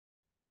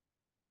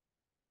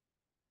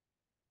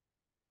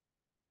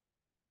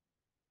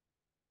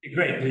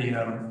Great.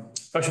 The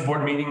special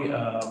board meeting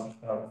of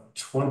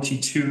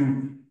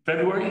 22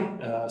 February,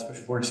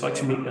 special board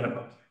selection meeting,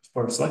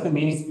 board of selectmen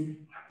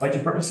meeting,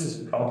 budget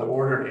purposes, called to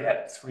order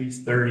at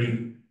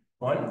 3:31.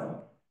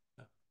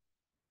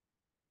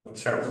 We'll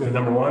start with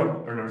number one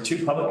or number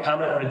two, public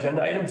comment on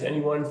agenda items.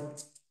 Anyone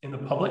in the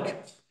public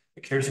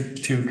that cares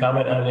to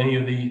comment on any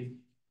of the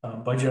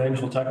budget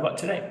items we'll talk about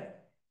today?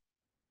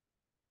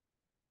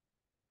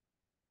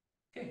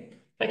 Okay,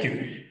 thank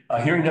you.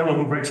 Hearing none, we'll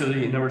move right to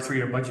the number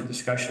three, our budget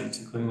discussions,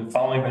 including the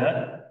following, but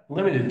not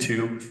limited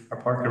to our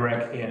Park and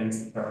Rec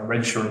and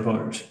register of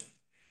voters.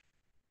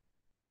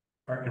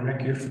 Park and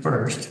Rec, you're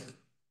first.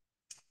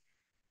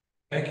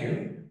 Thank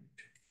you.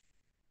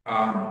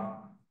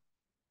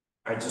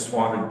 I just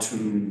wanted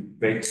to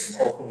make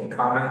some opening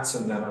comments,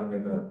 and then I'm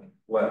going to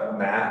let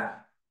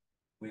Matt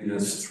lead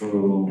us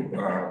through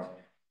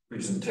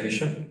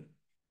presentation.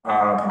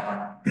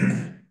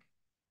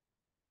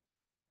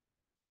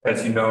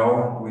 As you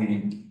know,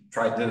 we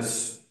tried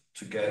this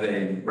to get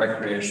a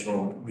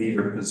recreational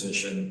leader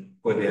position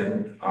put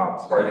in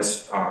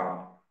place,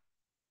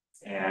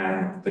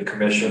 and the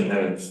commission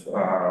has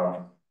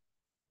thought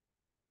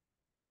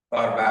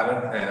about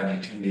it,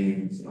 and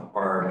we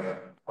are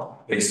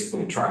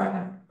basically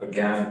trying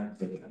again.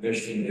 The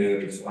commission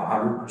is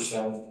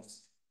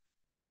 100%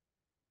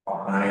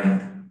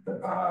 behind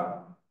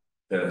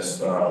this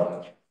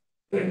the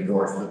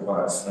endorsement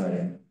last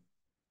night.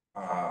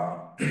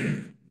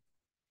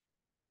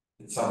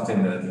 It's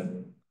something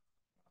that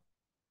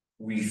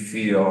we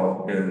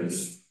feel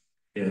is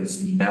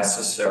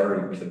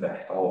necessary to the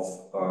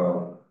health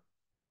of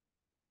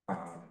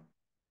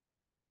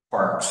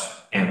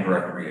parks and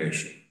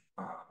recreation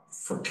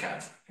for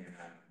Kent. And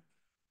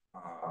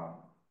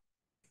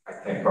I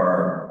think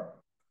our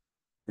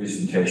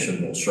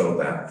presentation will show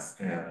that.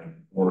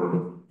 And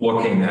we're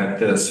looking at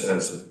this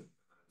as a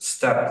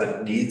step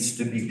that needs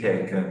to be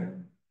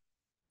taken,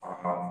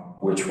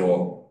 which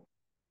will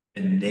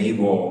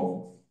enable.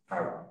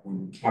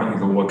 We want you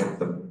to look at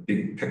the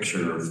big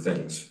picture of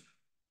things.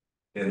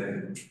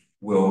 It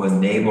will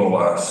enable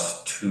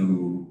us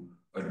to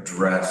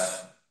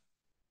address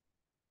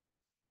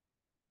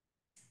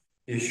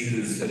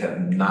issues that have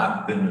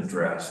not been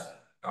addressed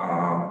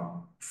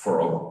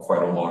for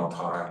quite a long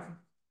time.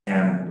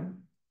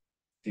 And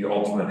the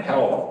ultimate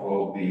help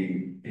will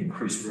be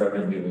increased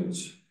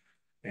revenues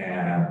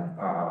and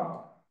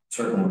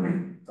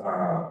certainly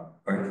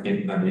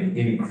an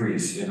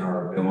increase in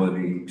our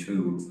ability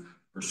to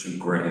pursue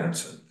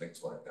grants and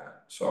things like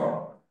that.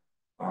 So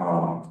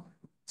I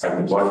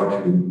would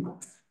like to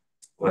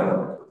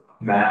let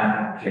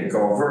Matt take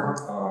over,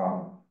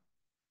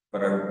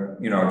 but I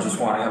just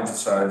want to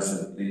emphasize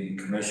that the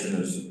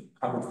commission is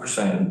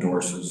 100%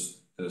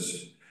 endorses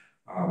this.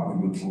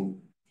 We would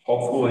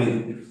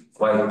hopefully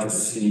like to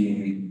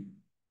see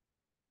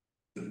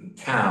the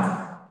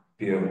town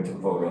be able to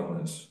vote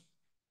on this.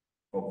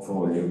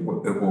 Hopefully it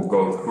will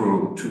go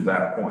through to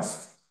that point.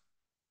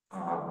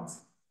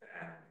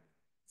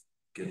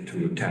 Get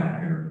to a town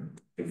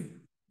here.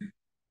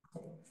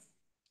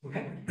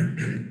 Okay.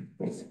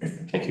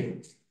 Thank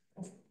you.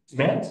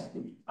 Matt?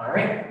 All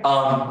right.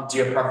 Do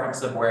you have a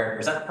preference of where to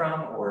present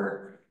from,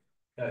 or?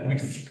 I'm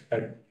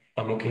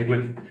okay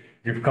with,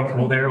 if you're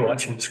comfortable there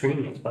watching the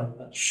screen, that's fine.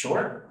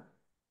 Sure.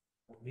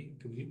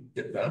 Can we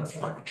get that?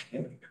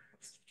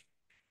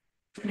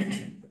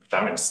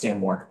 I'm going to stand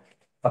more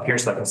up here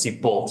so I can see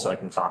both, so I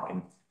can talk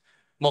in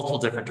multiple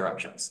different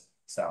directions.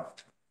 So.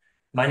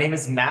 My name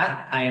is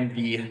Matt. I am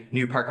the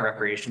new Park and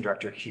Recreation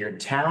Director here in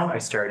town. I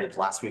started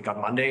last week on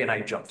Monday, and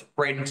I jumped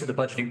right into the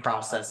budgeting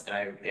process, and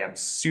I am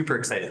super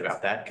excited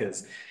about that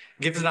because it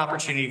gives an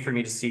opportunity for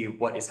me to see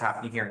what is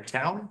happening here in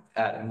town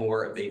at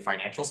more of a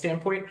financial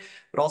standpoint,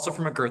 but also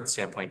from a growth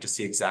standpoint to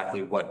see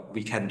exactly what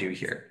we can do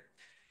here.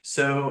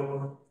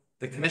 So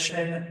the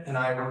commission and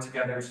I work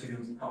together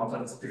to come up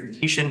with this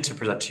presentation to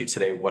present to you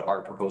today what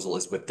our proposal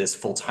is with this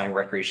full-time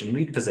recreation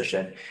lead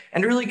position,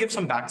 and really give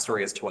some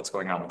backstory as to what's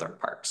going on with our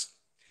parks.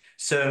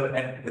 So,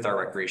 and with our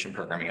recreation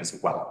programming as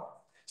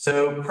well.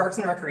 So Parks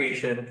and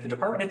Recreation, the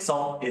department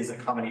itself is a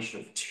combination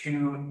of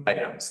two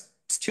items.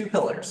 It's two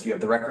pillars. You have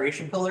the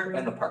recreation pillar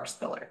and the parks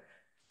pillar.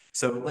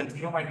 So Lynn, if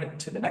you don't mind hitting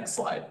to the next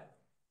slide.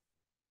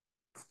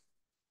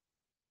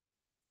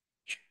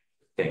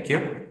 Thank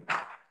you.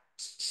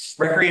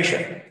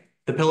 Recreation.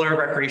 The pillar of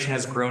recreation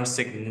has grown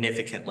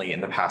significantly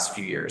in the past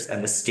few years,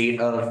 and the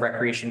state of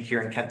recreation here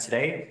in Kent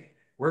today,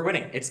 we're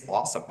winning. It's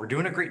awesome. We're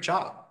doing a great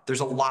job.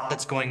 There's a lot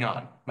that's going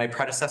on. My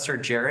predecessor,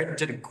 Jared,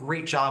 did a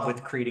great job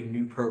with creating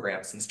new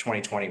programs since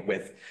 2020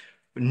 with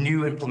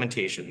new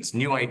implementations,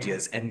 new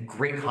ideas, and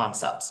great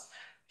concepts.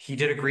 He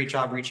did a great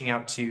job reaching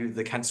out to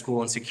the Kent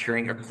School and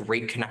securing a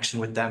great connection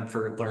with them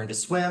for Learn to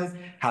Swim,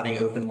 having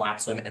open lap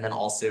swim, and then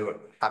also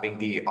having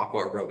the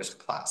aqua aerobics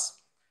class.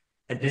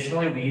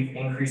 Additionally, we've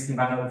increased the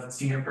amount of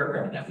senior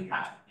programming that we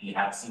have. We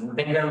have senior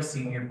bingo,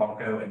 senior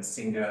bunko, and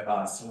senior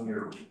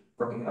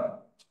bingo.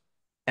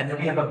 And then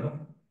we have a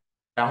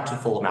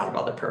bountiful amount of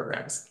other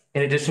programs.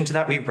 In addition to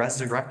that, we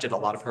resurrected a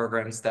lot of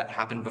programs that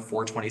happened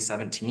before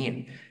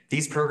 2017.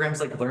 These programs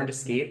like Learn to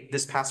Skate,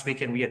 this past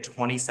weekend, we had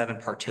 27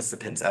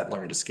 participants at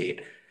Learn to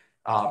Skate,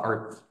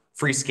 or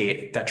Free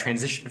Skate that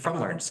transitioned from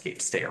Learn to Skate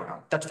to stay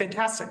around. That's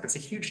fantastic. That's a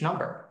huge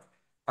number.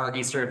 Our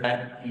Easter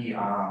event, the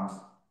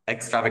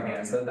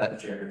extravaganza that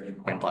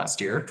Jared went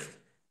last year,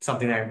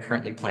 something that I'm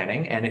currently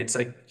planning, and it's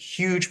a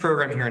huge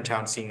program here in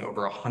town, seeing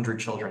over 100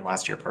 children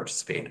last year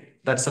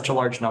participate. That's such a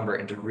large number,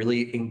 and to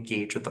really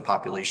engage with the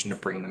population to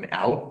bring them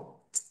out,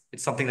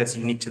 it's something that's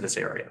unique to this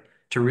area.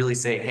 To really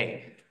say,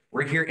 hey,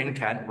 we're here in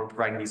Kent, we're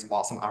providing these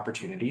awesome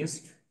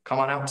opportunities, come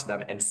on out to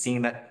them, and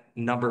seeing that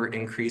number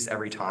increase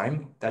every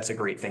time, that's a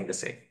great thing to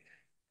see.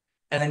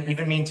 And then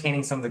even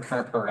maintaining some of the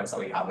current programs that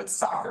we have with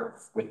soccer,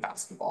 with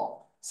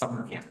basketball,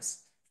 summer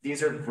camps.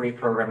 These are great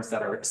programs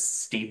that are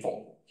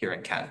staple here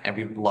in Kent, and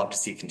we'd love to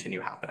see continue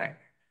happening.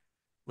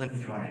 Lynn,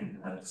 if you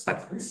want to add a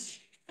slide, please.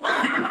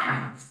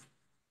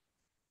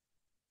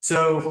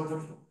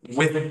 So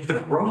with the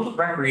growth of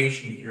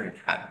recreation here in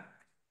Kent,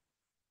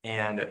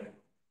 and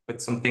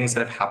with some things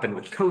that have happened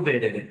with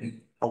COVID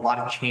and a lot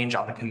of change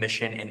on the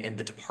commission and in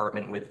the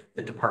department with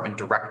the department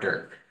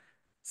director,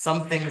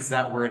 some things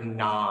that were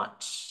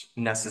not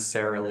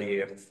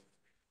necessarily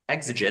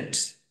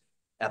exigent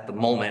at the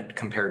moment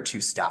compared to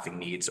staffing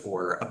needs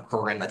or a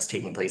program that's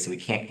taking place and we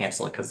can't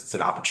cancel it because it's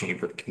an opportunity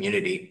for the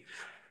community.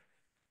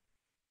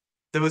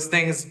 Those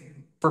things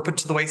were put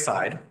to the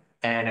wayside,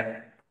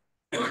 and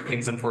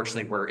things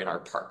unfortunately were in our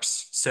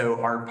parks. So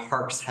our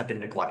parks have been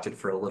neglected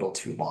for a little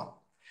too long.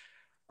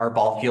 Our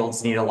ball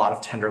fields need a lot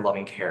of tender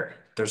loving care.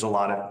 There's a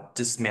lot of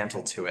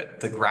dismantle to it.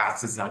 The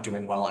grass is not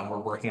doing well, and we're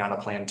working on a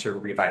plan to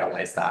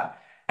revitalize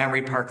that.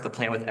 Emery Park, the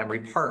plan with Emery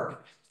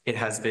Park, it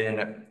has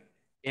been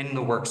in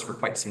the works for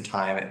quite some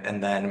time.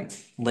 And then,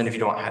 Lynn, if you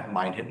don't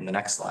mind hitting the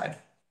next slide.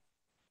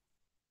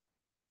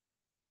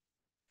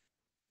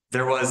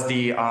 There was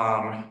the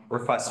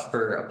request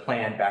for a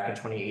plan back in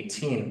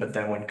 2018, but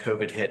then when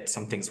COVID hit,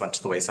 some things went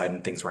to the wayside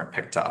and things weren't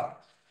picked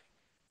up.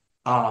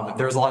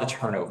 There was a lot of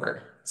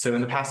turnover. So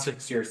in the past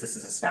 6 years, this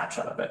is a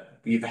snapshot of it.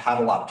 We've had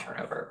a lot of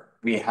turnover.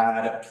 We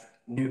had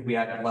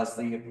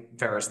Leslie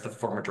Ferris, the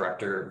former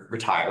director,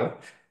 retire.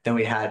 Then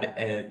we had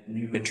a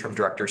new interim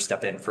director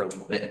step in for a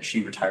little bit, and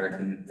she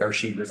retired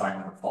she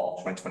resigned in the fall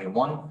of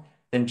 2021.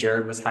 Then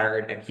Jared was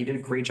hired, and he did a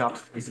great job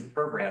increasing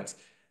programs.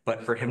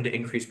 But for him to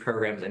increase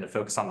programs and to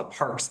focus on the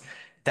parks,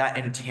 that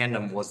in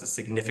tandem was a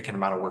significant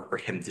amount of work for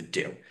him to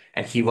do.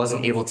 And he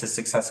wasn't able to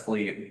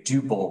successfully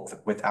do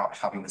both without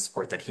having the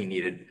support that he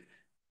needed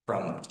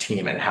from the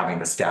team and having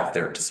the staff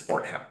there to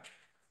support him.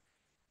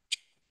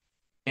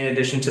 In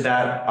addition to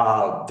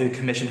that, the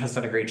commission has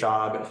done a great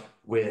job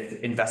with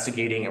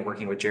investigating and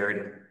working with Jared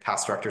and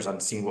past directors on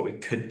seeing what we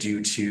could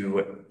do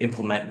to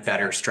implement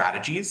better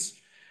strategies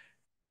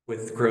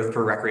with growth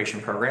for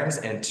recreation programs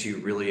and to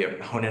really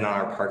hone in on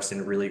our parks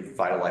and really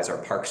revitalize our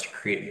parks to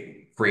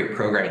create great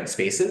programming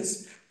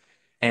spaces.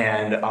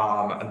 And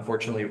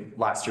unfortunately,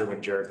 last year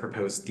when Jared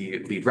proposed the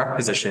lead rep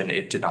position,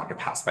 it did not get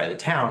passed by the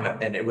town,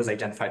 and it was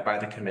identified by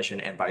the commission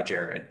and by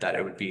Jared that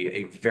it would be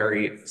a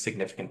very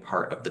significant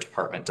part of the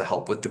department to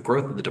help with the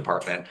growth of the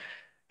department,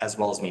 as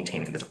well as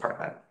maintaining the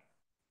department.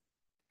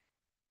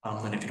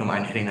 And if you don't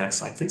mind hitting the next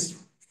slide,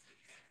 please.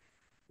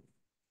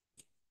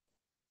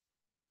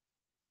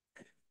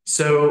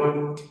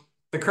 So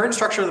the current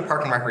structure of the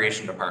Park and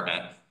Recreation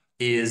Department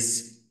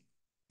is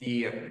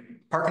the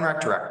Park and Rec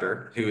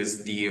Director, who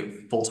is the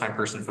full-time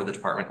person for the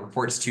department,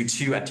 reports to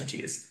two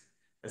entities,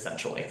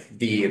 essentially,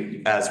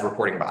 as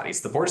reporting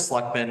bodies, the Board of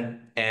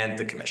Selectmen and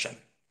the Commission.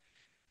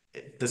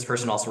 This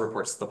person also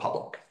reports to the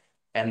public.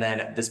 And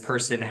then this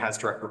person has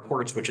direct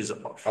reports, which is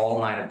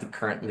all 8 of the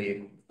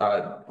currently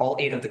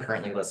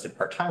listed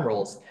part-time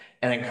roles,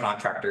 and then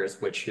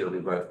contractors, which here we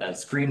wrote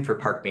as green for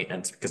park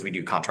maintenance because we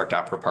do contract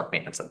out for park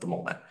maintenance at the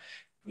moment.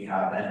 We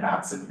have Ed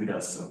Matson, who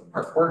does some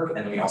park work,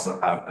 and we also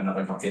have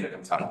another company that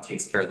comes out and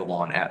takes care of the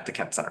lawn at the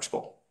Kent Center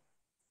School.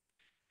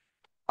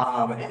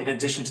 In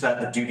addition to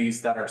that, the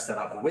duties that are set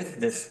up with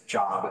this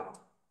job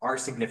are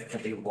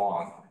significantly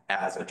long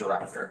as a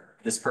director.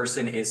 This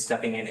person is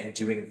stepping in and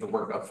doing the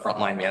work of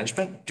frontline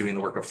management, doing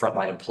the work of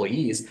frontline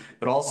employees,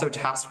 but also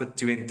tasked with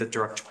doing the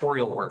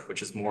directorial work,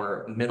 which is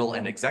more middle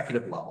and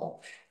executive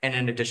level. And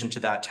in addition to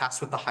that, tasked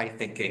with the high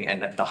thinking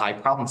and the high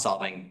problem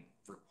solving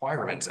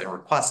requirements and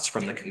requests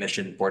from the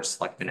commission, board of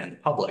selectmen, and the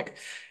public.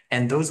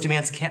 And those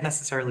demands can't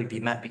necessarily be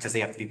met because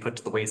they have to be put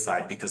to the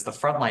wayside because the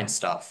frontline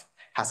stuff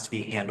has to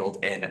be handled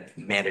and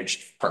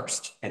managed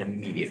first and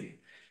immediately.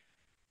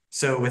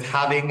 So with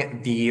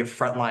having the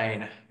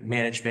frontline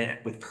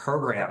management with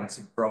programs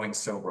growing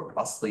so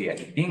robustly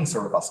and being so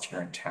robust here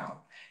in town,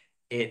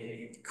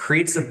 it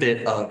creates a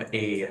bit of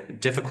a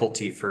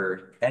difficulty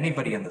for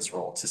anybody in this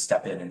role to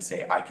step in and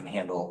say, I can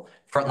handle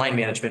frontline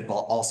management while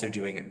also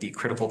doing the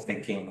critical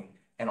thinking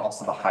and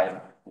also the high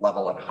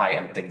level and high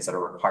end things that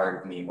are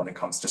required of me when it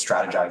comes to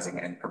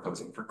strategizing and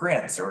proposing for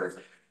grants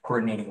or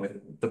coordinating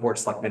with the board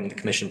of selectmen and the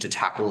commission to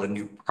tackle a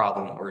new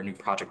problem or a new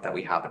project that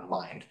we have in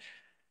mind.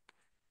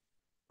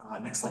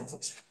 Next slide,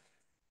 please.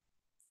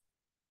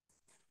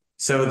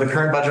 So the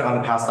current budget on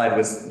the past slide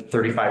was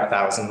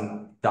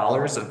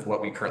 $35,000 of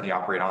what we currently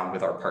operate on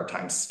with our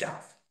part-time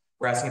staff.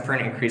 We're asking for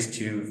an increase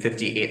to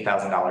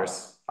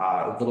 $58,000,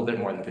 a little bit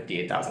more than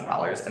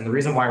 $58,000. And the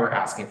reason why we're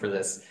asking for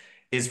this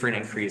is for an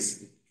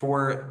increase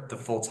for the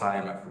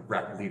full-time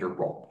rec leader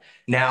role.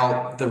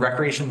 Now, the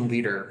recreation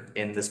leader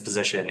in this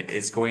position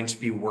is going to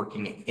be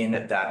working in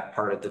that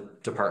part of the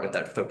department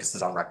that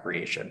focuses on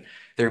recreation.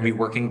 They're going to be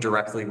working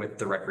directly with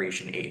the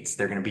recreation aides.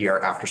 They're going to be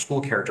our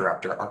after-school care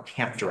director, our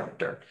camp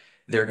director.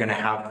 They're going to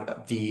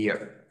have the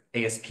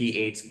ASP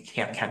aides,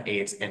 camp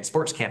aides, and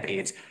sports camp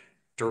aides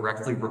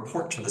directly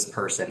report to this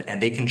person,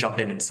 and they can jump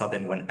in and sub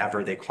in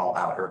whenever they call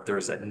out, or if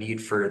there's a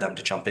need for them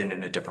to jump in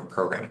a different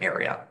program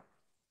area.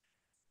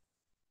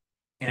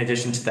 In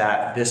addition to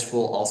that, this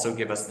will also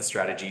give us the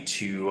strategy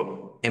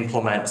to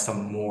implement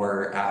some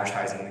more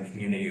advertising in the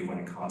community when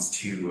it comes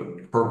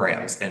to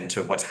programs and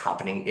to what's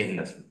happening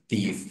in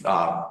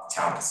the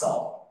town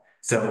itself.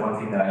 So one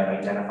thing that I've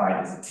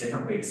identified is a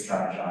different way to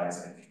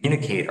strategize and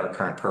communicate our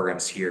current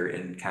programs here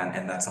in Kent,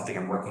 and that's something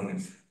I'm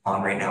working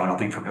on right now, and I'll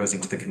be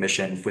proposing to the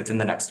commission within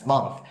the next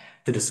month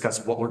to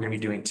discuss what we're going to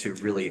be doing to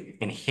really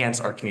enhance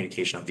our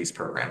communication of these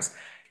programs.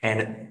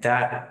 And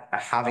that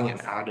having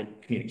an added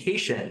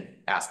communication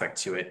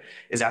aspect to it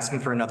is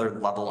asking for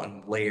another level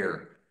and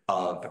layer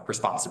of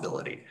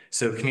responsibility.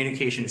 So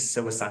communication is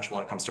so essential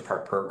when it comes to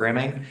park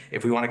programming.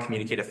 If we want to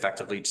communicate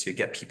effectively to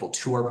get people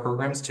to our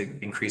programs, to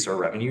increase our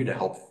revenue, to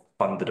help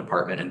fund the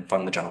department and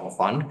fund the general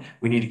fund,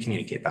 we need to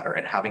communicate better.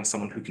 And having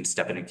someone who can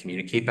step in and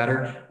communicate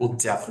better will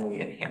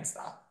definitely enhance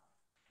that.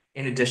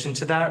 In addition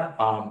to that,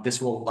 this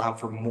will allow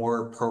for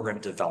more program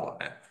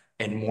development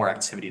and more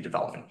activity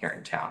development here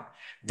in town.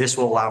 This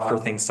will allow for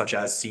things such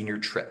as senior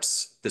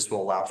trips. This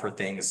will allow for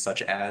things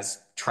such as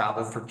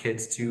travel for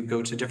kids to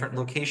go to different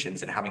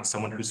locations and having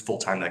someone who's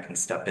full-time that can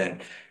step in,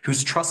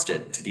 who's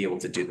trusted to be able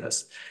to do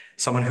this.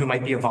 Someone who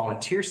might be a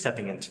volunteer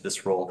stepping into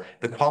this role,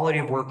 the quality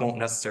of work won't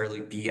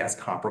necessarily be as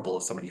comparable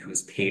as somebody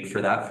who's paid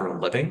for that for a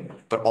living,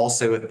 but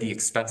also at the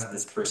expense of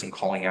this person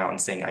calling out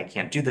and saying, I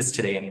can't do this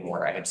today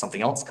anymore. I had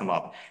something else come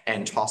up,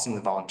 and tossing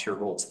the volunteer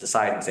role to the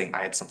side and saying,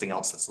 I had something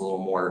else that's a little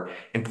more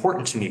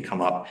important to me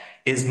come up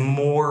is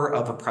more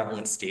of a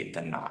prevalent state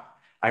than not.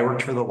 I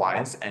worked for the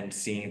Ys, and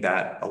seeing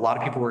that a lot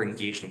of people were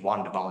engaged and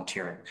wanted to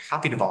volunteer and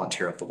happy to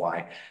volunteer at the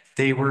Y,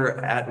 they were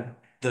at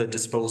the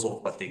disposal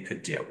of what they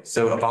could do.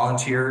 So a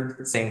volunteer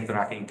saying they're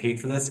not getting paid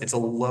for this, it's a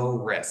low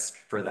risk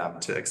for them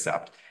to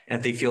accept. And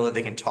if they feel that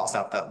they can toss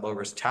out that low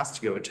risk task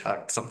to go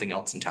attack something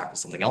else and tackle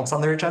something else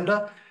on their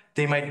agenda,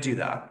 they might do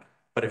that.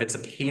 But if it's a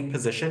paid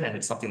position and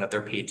it's something that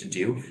they're paid to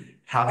do,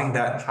 having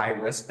that high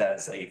risk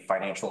as a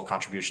financial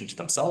contribution to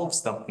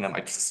themselves, something that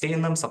might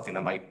sustain them, something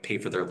that might pay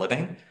for their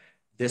living,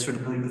 this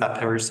would really put that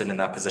person in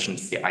that position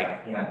to say, I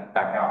can't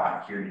back out,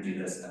 I'm here to do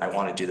this, and I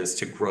want to do this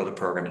to grow the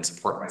program and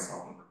support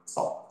myself and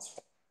solve this.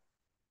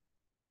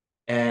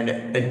 And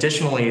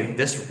additionally,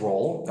 this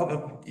role,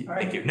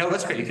 thank you. No,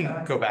 that's great. You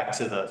can go back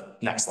to the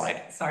next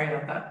slide. Sorry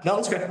about that. No,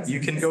 that's good. You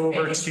can go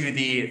over to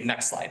the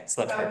next slide.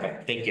 So that's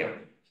perfect. Thank you.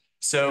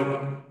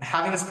 So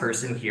having this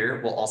person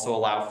here will also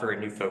allow for a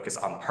new focus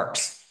on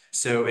parks.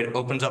 So it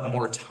opens up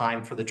more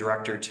time for the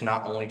director to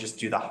not only just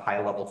do the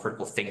high level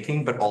critical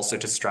thinking, but also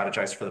to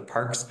strategize for the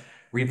parks,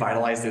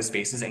 revitalize those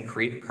spaces and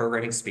create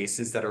programming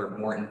spaces that are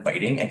more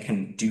inviting and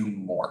can do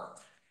more.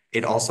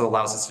 It also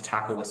allows us to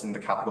tackle this in the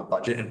capital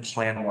budget and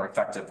plan more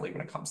effectively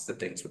when it comes to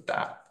things with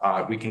that.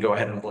 We can go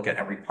ahead and look at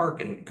every park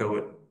and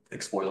go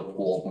explore the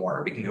pool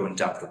more. We can go in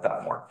depth with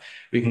that more.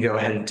 We can go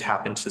ahead and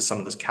tap into some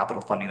of this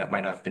capital funding that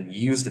might not have been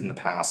used in the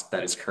past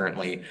that is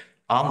currently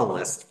on the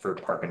list for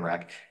Park and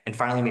Rec, and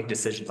finally make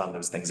decisions on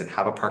those things and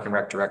have a Park and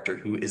Rec director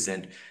who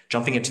isn't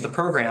jumping into the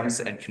programs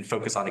and can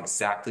focus on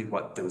exactly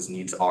what those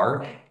needs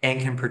are and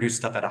can produce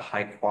stuff at a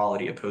high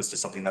quality opposed to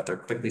something that they're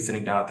quickly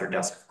sitting down at their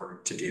desk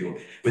to do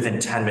within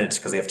 10 minutes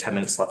because they have 10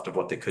 minutes left of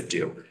what they could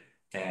do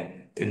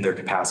and in their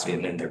capacity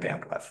and in their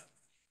bandwidth.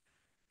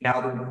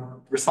 Now, the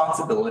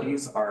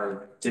responsibilities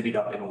are divvied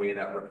up in a way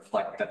that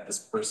reflect that this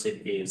person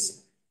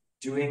is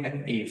doing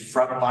a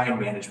frontline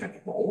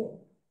management role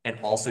and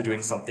also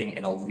doing something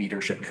in a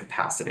leadership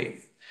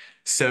capacity.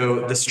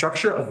 So the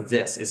structure of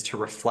this is to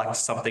reflect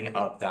something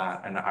of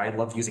that. And I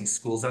love using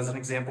schools as an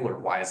example, or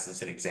why is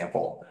this an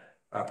example?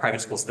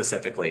 Private school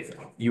specifically.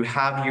 You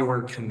have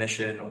your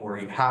commission, or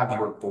you have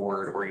your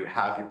board, or you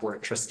have your board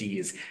of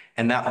trustees,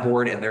 and that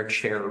board and their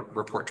chair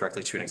report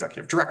directly to an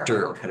executive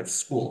director or head of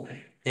school.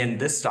 In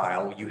this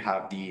style, you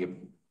have the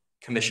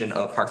commission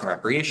of Park and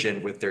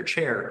Recreation with their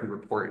chair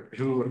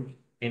who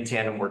in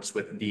tandem works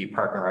with the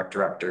Park and Rec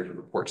director who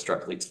reports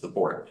directly to the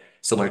board.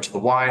 Similar to the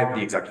Y,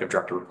 the executive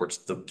director reports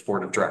to the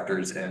board of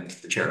directors and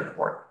the chair of the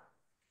board.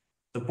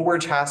 The board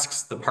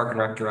tasks the Park and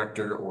Rec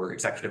director or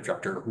executive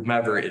director,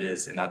 whomever it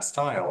is in that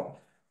style,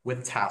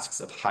 with tasks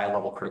of high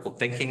level critical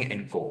thinking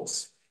and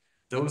goals.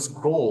 Those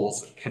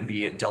goals can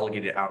be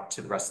delegated out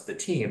to the rest of the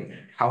team.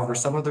 However,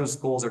 some of those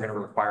goals are going to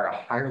require a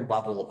higher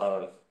level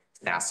of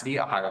tenacity,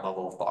 a higher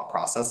level of thought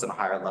process, and a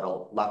higher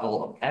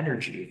level of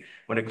energy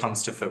when it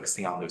comes to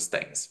focusing on those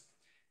things.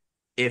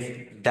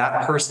 If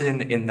that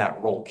person in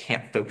that role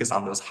can't focus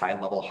on those high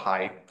level,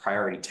 high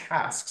priority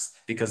tasks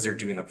because they're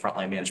doing the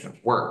frontline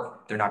management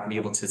work, they're not going to be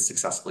able to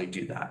successfully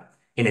do that.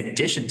 In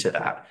addition to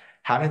that,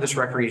 having this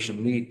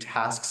recreation lead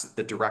tasks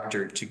the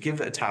director to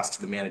give a task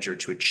to the manager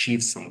to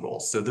achieve some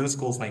goals. So those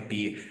goals might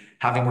be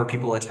having more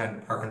people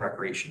attend park and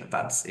recreation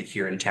events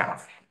here in town.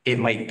 It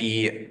might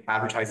be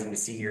advertising to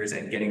seniors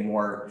and getting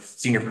more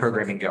senior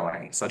programming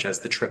going, such as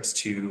the trips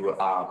to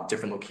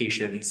different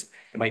locations.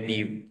 It might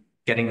be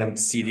getting them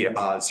to see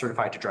the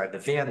certified to drive the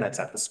van that's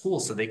at the school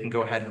so they can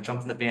go ahead and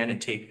jump in the van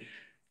and take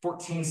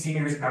 14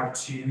 seniors out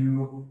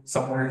to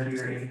somewhere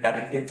here in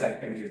Connecticut that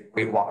can be a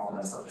great walk from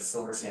us, like the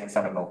Silver Sands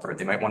down in Milford.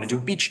 They might want to do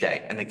a beach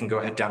day and they can go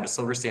ahead down to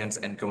Silver Sands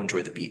and go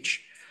enjoy the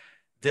beach.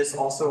 This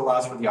also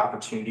allows for the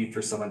opportunity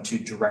for someone to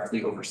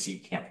directly oversee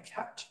Camp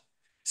Kent.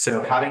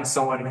 So having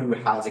someone who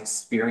has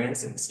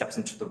experience and steps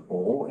into the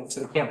role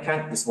into Camp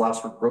Kent, this allows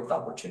for growth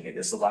opportunity.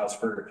 This allows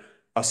for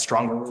a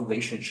stronger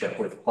relationship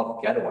with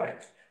Club Getaway.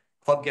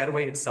 Club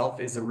Getaway itself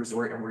is a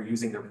resort and we're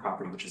using their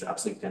property, which is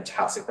absolutely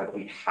fantastic that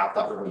we have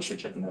that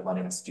relationship and they're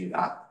letting us do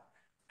that.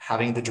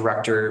 Having the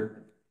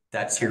director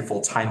that's here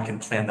full time can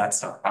plan that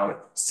stuff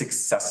out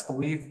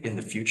successfully in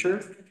the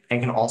future and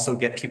can also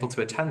get people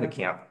to attend the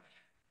camp.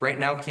 Right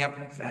now, camp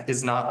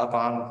is not up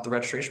on the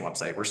registration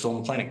website. We're still in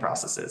the planning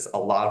processes. A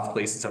lot of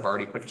places have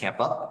already put camp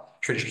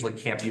up. Traditionally,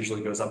 camp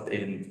usually goes up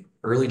in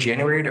early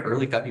January to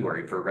early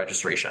February for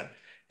registration.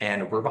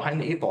 And we're behind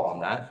the 8 ball on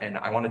that. And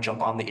I want to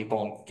jump on the 8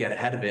 ball and get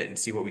ahead of it and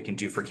see what we can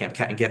do for Camp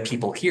Kent and get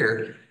people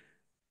here.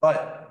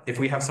 But if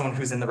we have someone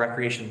who's in the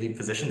recreation lead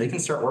position, they can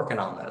start working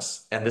on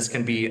this. And this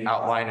can be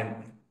outlined and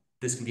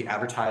this can be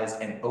advertised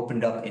and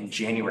opened up in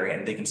January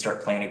and they can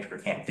start planning for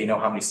camp. They know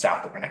how many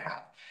staff they're going to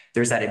have.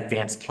 There's that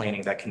advanced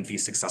planning that can be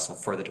successful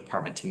for the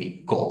department to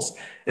meet goals,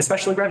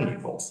 especially revenue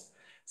goals.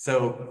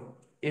 So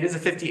it is a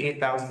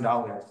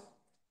 $58,000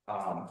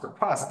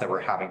 request that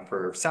we're having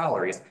for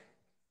salaries.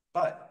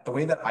 But the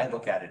way that I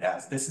look at it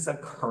as this is a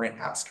current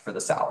ask for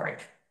the salary.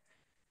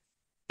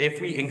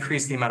 If we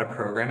increase the amount of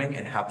programming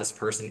and have this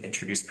person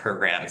introduce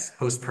programs,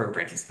 host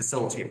programs,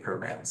 facilitate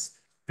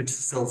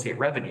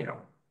revenue,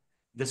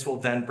 this will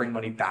then bring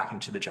money back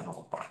into the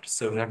general fund.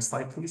 So next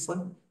slide, please,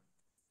 Lynn.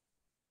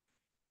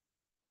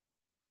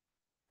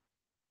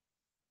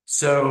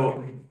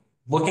 So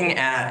looking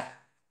at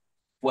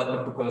what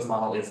the proposed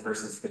model is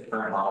versus the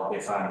current model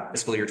based on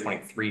fiscal year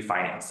 23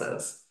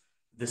 finances.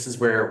 This is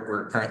where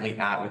we're currently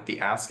at with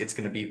the ask. It's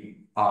going to be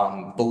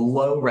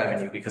below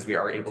revenue because we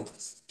are able to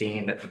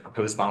sustain the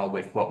proposed model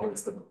with what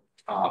was the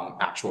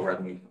actual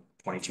revenue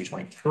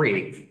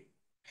 22-23.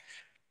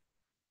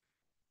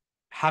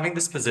 Having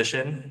this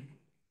position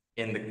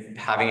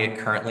having it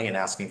currently and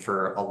asking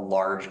for a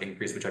large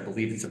increase, which I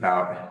believe is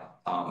about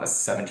a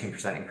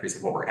 17% increase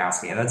of what we're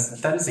asking. And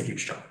that is a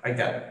huge jump. I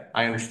get it.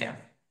 I understand.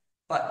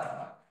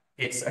 But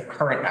it's a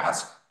current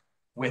ask.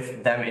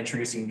 With them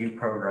introducing new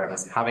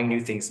programs, having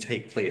new things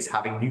take place,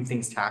 having new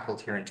things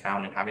tackled here in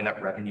town and having that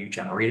revenue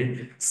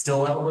generated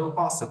still at a low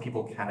cost so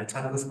people can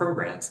attend those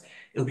programs,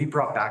 it'll be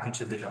brought back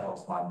into the general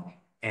fund.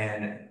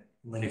 And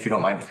Lynn, if you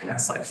don't mind, the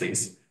next slide,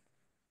 please.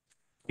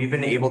 We've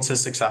been able to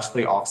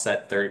successfully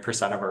offset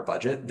 30% of our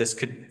budget.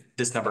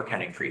 This number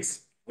can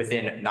increase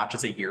within not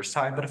just a year's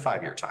time, but a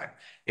 5-year time.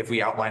 If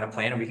we outline a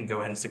plan and we can go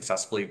ahead and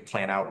successfully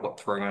plan out what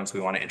programs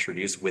we want to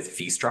introduce with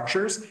fee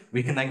structures,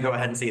 we can then go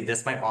ahead and say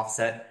this might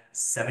offset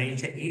 70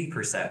 to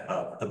 80%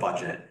 of the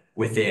budget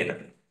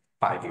within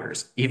 5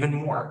 years, even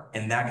more.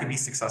 And that could be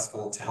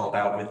successful to help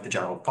out with the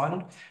general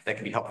fund. That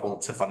can be helpful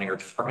to funding our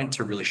department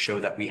to really show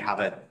that we have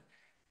a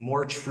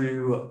more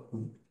true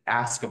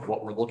ask of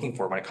what we're looking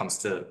for when it comes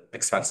to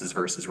expenses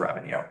versus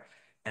revenue.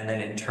 And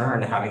then in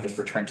turn, having this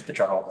return to the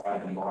general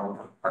fund and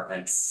more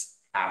departments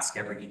ask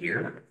every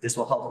year, this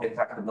will help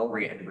impact the mill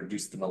rate and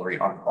reduce the mill rate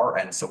on our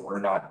end. So we're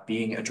not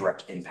being a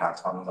direct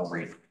impact on the mill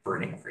rate for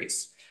an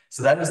increase.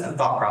 So that is the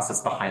thought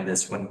process behind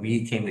this when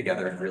we came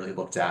together and really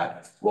looked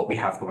at what we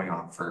have going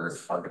on for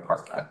our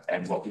department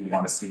and what we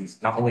want to see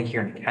not only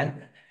here in Kent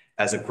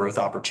as a growth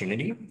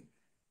opportunity,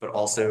 but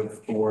also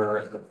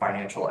for the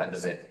financial end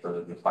of it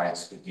for the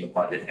finance to be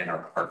funded in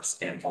our parks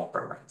and all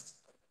programs.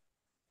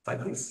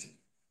 Slide, please.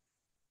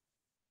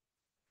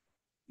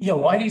 Yeah,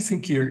 why do you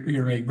think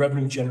you're a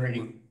revenue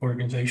generating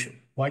organization?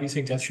 Why do you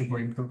think that's your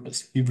main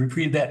purpose? You've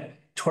repeated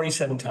that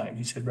 27 times.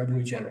 You said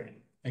revenue generating.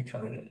 I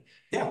counted it.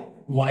 Yeah.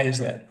 Why is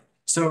that?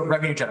 So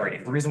revenue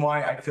generating. The reason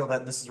why I feel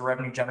that this is a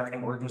revenue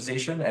generating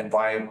organization and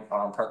why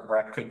Park and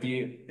Rec could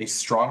be a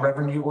strong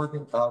revenue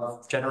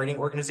generating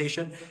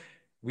organization,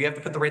 we have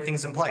to put the right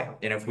things in play.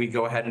 And if we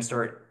go ahead and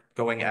start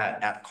going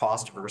at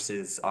cost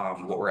versus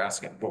what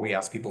we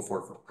ask people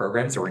for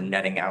programs, or we're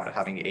netting out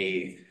having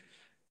a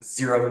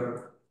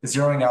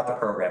zeroing out the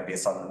program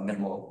based on the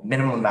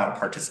minimum amount of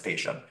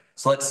participation.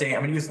 So let's say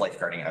I'm going to use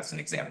lifeguarding as an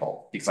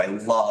example because I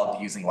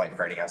love using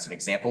lifeguarding as an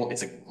example.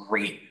 It's a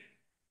great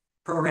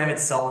program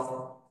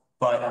itself,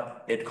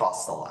 but it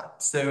costs a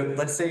lot. So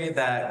let's say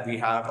that we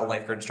have a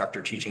lifeguard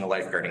instructor teaching a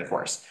lifeguarding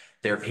course.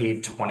 They're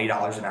paid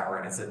 $20 an hour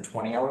and it's a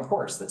 20-hour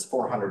course. That's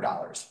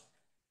 $400.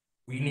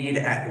 we need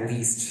at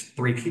least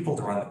 3 people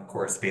to run the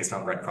course based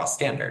on Red Cross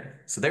standard.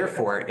 So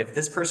therefore, if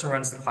this person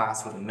runs the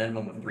class with a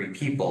minimum of 3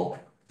 people,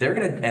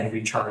 and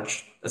we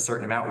charge a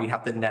certain amount, we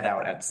have to net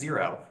out at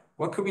 0.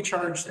 What could we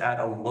charge at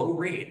a low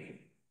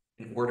rate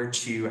in order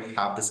to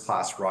have this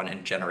class run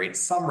and generate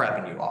some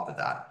revenue off of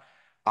that?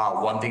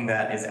 One thing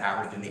that is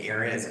average in the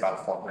area is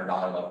about $400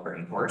 level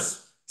per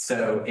course.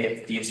 So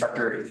if the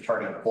instructor is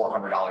charging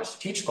 $400 to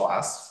teach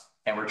class,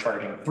 and we're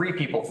charging 3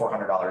 people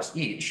 $400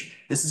 each,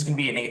 this is going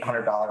to be an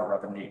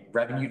 $800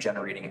 revenue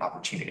generating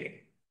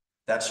opportunity.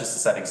 That's just a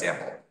set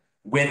example.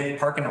 With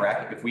Park and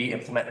Rec, if we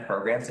implement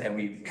programs and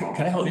we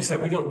can I help you say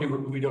we don't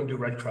do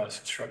Red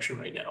Cross instruction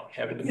right now,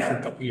 haven't done for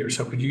a couple of years.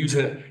 So could you use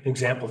an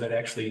example that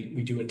actually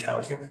we do in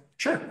town here?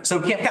 Sure. So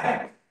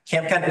Camp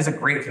Kent is a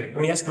great thing.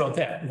 Let me ask about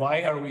that.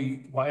 Why are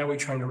we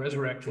trying to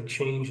resurrect and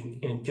change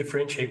and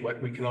differentiate what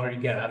we can already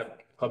get out of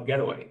Club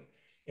Getaway?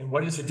 And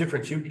what is the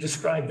difference? You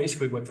described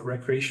basically what the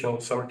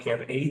recreational summer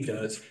camp aid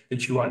does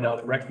that you want now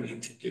the rec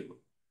league to do.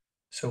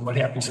 So what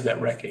happens to that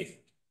rec aid?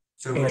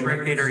 So the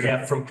rec aid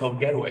are from Club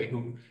Getaway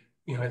who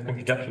has been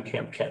conducting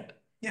Camp Kent.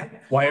 Yeah.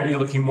 Why aren't you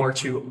looking more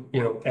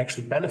to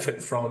actually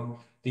benefit from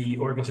the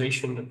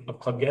organization of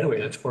Club Getaway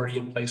that's already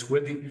in place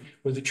with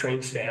the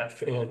trained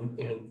staff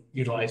and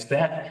utilize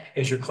that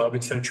as your club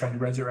instead of trying to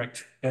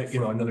resurrect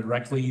another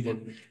rec lead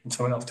and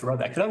someone else to run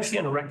that? Because I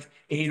understand a rec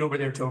aid over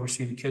there to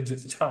oversee the kids at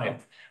the time,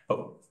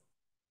 but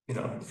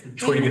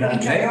before you get on.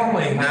 They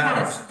only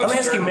have. I'm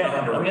asking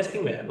Matt.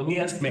 Let me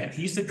ask Matt.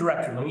 He's the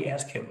director. Let me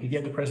ask him. He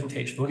gave the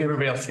presentation. We'll give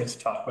everybody else a chance to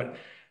talk, but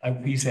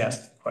he's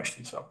asked the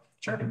question, so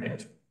sure.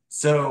 Answer.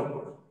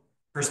 So,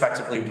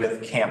 prospectively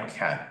with Camp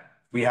Kent,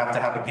 we have to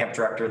have a camp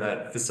director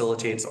that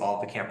facilitates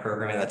all the camp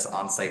programming that's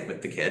on site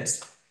with the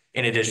kids.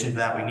 In addition to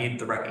that, we need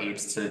the rec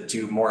aides to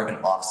do more of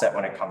an offset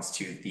when it comes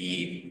to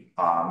the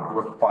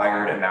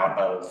required amount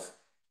of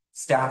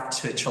staff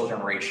to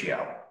children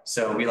ratio.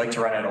 So we like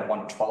to run at a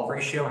 1:12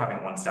 ratio,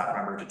 having 1 staff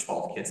member to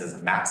 12 kids as a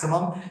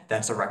maximum.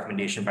 That's a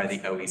recommendation by the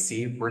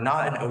OEC. We're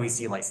not an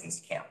OEC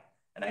licensed camp.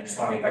 And I just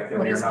want to make that clear,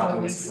 we're not an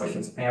OEC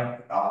licensed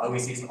camp.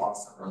 OEC is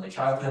Office of Early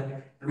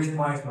Childhood. The reason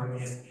why is we're a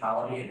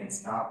municipality and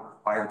it's not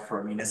required for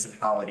a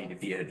municipality to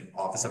be an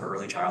Office of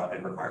Early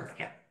Childhood required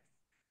camp.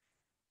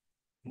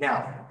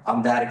 Now,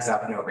 on that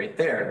exact note right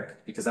there,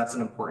 because that's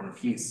an important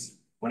piece,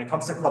 when it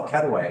comes to Club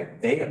Getaway,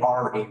 they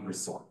are a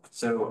resort.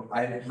 So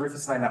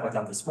Rufus and I met with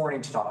them this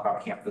morning to talk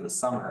about camp for the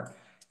summer,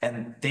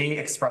 and they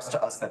expressed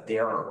to us that they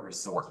are a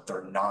resort.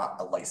 They're not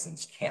a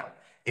licensed camp.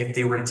 If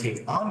they were to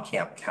take on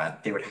Camp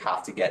Kent, they would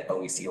have to get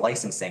OEC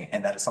licensing,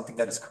 and that is something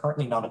that is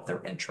currently not of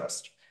their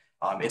interest.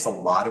 It's a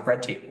lot of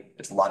red tape.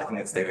 It's a lot of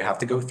things that they have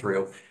to go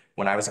through.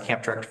 When I was a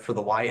camp director for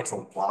the Y, it's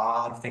a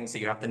lot of things that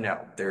you have to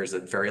know. There's a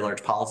very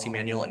large policy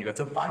manual and you have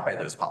to abide by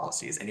those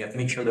policies. And you have to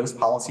make sure those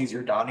policies,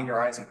 you're dotting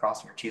your I's and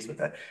crossing your T's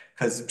with it.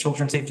 Because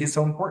children's safety is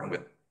so important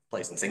with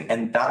licensing.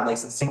 And that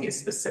licensing is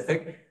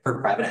specific for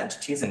private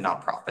entities and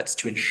nonprofits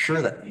to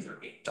ensure that these are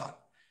being done.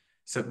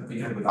 So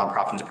because with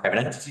nonprofits and private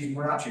entities,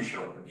 we're not too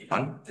sure what would be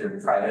done.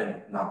 They're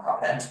private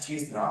nonprofit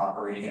entities, they're not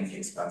operating in the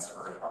expense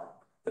of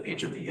the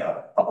page of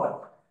the public.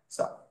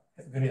 So.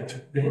 Good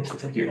answer. Good answer.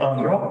 Thank you.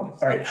 All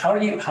right. How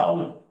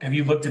have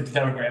you looked at the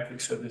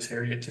demographics of this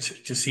area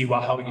to see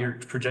how you're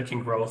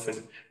projecting growth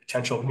and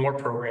potential more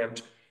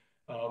programs?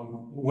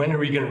 When are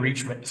we going to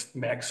reach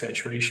max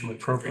saturation with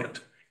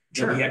programs?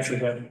 Sure. We actually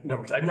have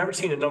numbers. I've never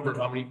seen a number of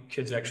how many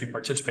kids actually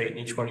participate in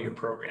each one of your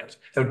programs.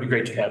 That would be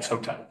great to have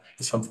sometime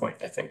at some point,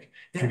 I think.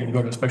 If you're going to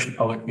go to a special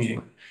public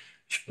meeting,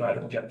 not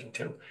objecting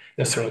to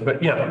necessarily,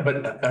 but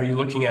but are you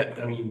looking at,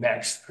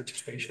 max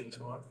participation and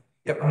so on?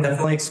 Yep, I'm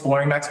definitely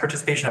exploring max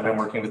participation. I've been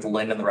working with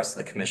Lynn and the rest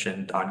of the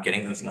commission on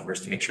getting those numbers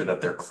to make sure that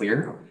they're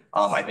clear.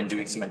 I've been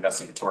doing some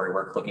investigatory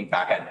work, looking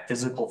back at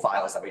physical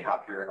files that we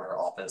have here in our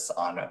office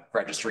on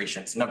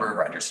registrations, number of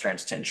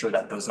registrants, to ensure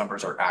that those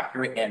numbers are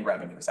accurate and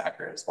revenue is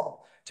accurate as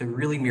well, to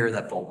really mirror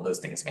that both of those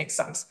things make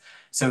sense.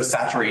 So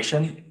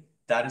saturation,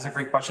 that is a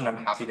great question. I'm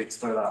happy to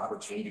explore that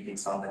opportunity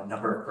based on the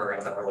number of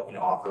programs that we're looking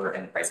to offer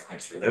and price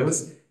points for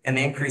those, and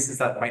the increases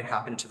that might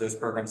happen to those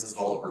programs as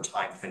well over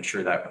time to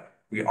ensure that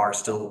we are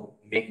still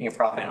making a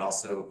profit and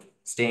also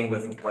staying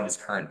with what is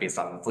current based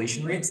on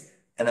inflation rates,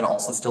 and then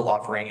also still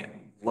offering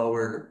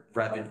lower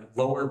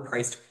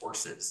priced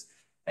courses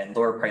and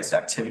lower priced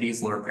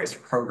activities, lower priced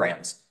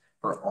programs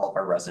for all of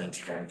our residents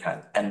here in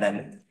Kent. And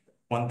then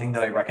one thing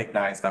that I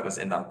recognize that was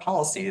in that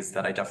policy is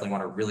that I definitely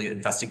want to really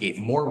investigate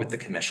more with the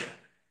commission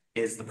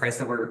is the price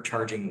that we're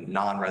charging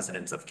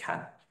non-residents of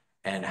Kent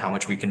and how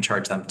much we can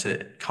charge them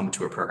to come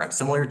to a program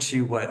similar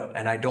to what,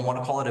 and I don't want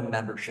to call it a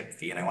membership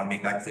fee. And I want to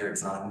make that clear.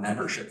 It's not a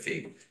membership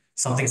fee,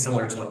 something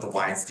similar to what the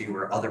Ys do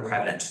or other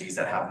private entities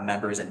that have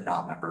members and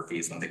non-member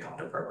fees when they come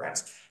to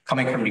programs.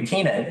 Coming from New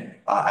Canaan,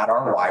 at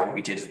our Y, what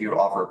we did is we would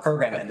offer a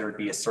program and there would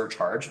be a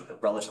surcharge,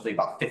 relatively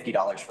about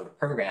 $50 for the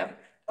program,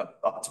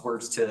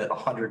 upwards to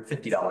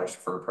 $150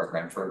 for a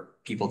program for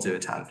people to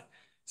attend.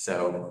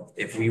 So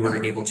if we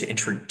were able to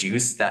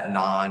introduce that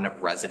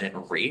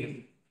non-resident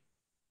rate,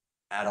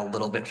 at a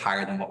little bit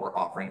higher than what we're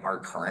offering our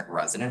current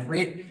resident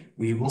rate,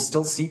 we will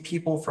still see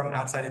people from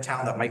outside of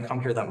town that might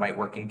come here, that might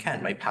work in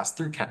Kent, might pass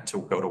through Kent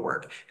to go to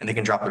work, and they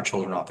can drop their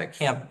children off at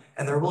camp,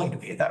 and they're willing to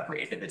pay that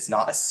rate if it's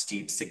not a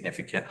steep,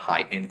 significant,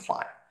 high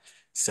incline.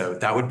 So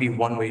that would be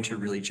one way to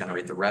really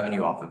generate the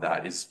revenue off of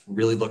that, is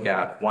really look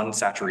at one,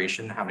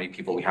 saturation, how many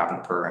people we have in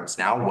the programs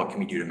now, what can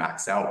we do to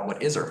max out,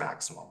 what is our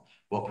maximum,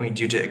 what can we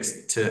do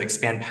to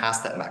expand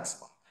past that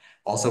maximum.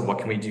 Also, what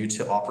can we do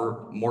to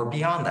offer more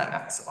beyond that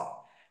maximum?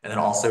 And then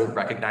also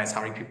recognize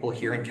how many people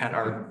here in Kent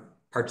are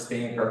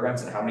participating in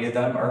programs and how many of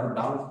them are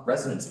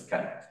non-residents of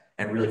Kent,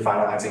 and really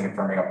finalizing and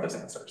firming up those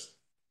answers.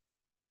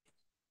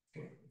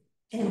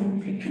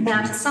 And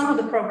Matt, some of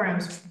the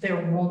programs, there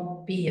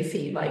won't be a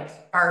fee,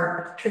 like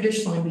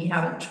traditionally, we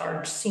haven't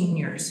charged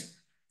seniors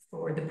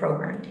for the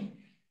programming.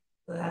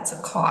 So that's a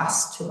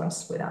cost to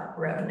us without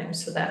revenue,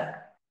 so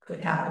that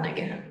could happen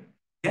again.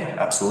 Yeah,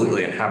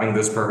 absolutely. And having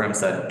those programs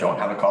that don't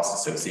have a cost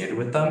associated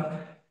with them,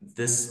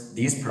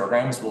 these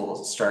programs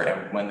will start,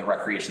 and when the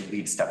recreation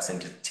lead steps in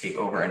to take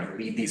over and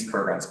lead these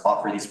programs,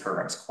 offer these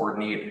programs,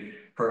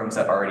 coordinate programs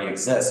that already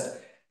exist,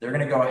 they're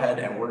going to go ahead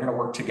and we're going to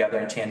work together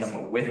in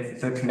tandem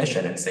with the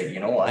commission and say, you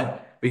know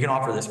what, we can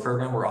offer this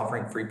program. We're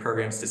offering free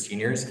programs to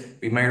seniors.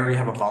 We might already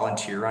have a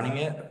volunteer running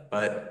it,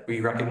 but we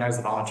recognize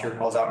the volunteer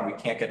calls out and we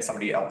can't get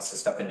somebody else to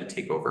step in to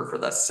take over for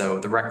this. So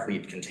the rec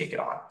lead can take it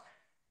on.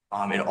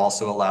 It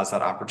also allows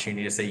that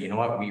opportunity to say, you know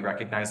what, we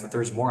recognize that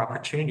there's more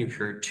opportunity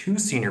for 2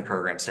 senior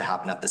programs to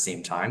happen at the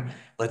same time.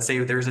 Let's say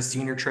there's a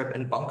senior trip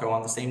in Bunko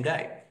on the same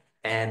day.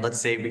 And let's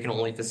say we can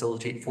only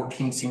facilitate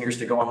 14 seniors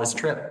to go on this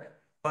trip,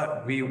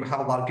 but we have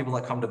a lot of people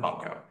that come to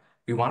Bunko.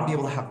 We want to be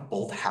able to have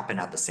both happen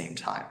at the same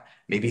time.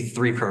 Maybe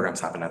 3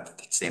 programs happen at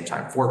the same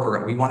time, 4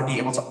 programs. We want to be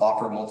able to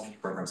offer multiple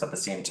programs at the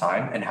same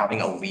time, and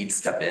having a lead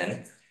step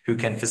in who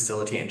can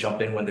facilitate and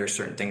jump in when there's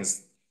certain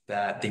things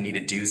that they need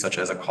to do, such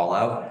as a call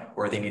out,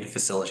 or they need to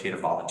facilitate a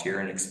volunteer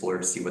and explore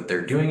to see what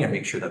they're doing and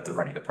make sure that they're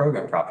running the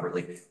program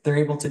properly. They're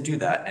able to do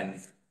that, and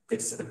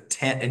it's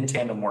in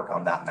tandem work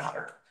on that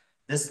matter.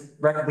 This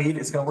rec lead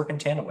is going to work in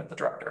tandem with the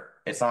director.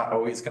 It's not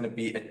always going to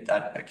be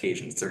at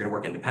occasions. They're going to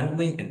work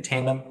independently, in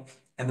tandem,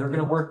 and they're going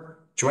to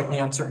work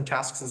jointly on certain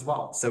tasks as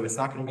well. So it's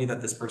not going to be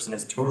that this person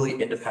is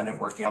totally independent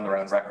working on their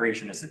own.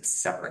 Recreation is its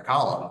separate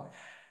column.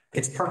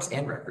 It's parks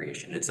and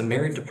recreation. It's a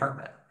married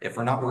department. If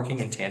we're not working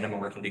in tandem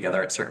and working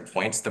together at certain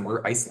points, then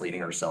we're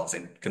isolating ourselves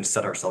and can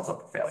set ourselves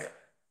up for failure.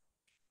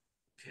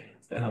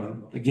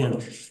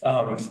 Again,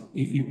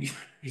 you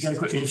gotta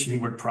quit mentioning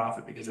the word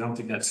profit, because I don't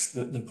think that's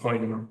the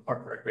point of a park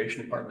and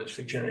recreation department, is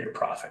to generate a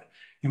profit.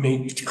 You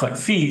may collect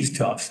fees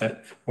to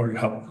offset or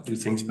help do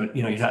things, but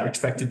you're not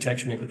expected to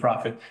actually make a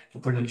profit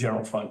and put it in the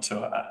general fund.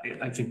 So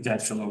I think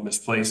that's a little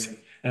misplaced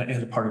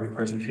as a part of your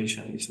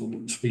presentation. I think it's a little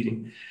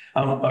misleading.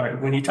 All right,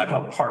 when you talk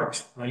about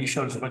parks, now you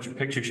showed us a bunch of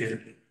pictures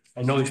here.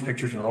 I know these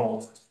pictures are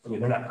old. I mean,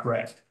 they're not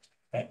correct.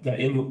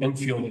 That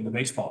infield in the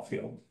baseball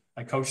field,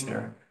 I coached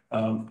there.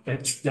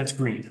 That's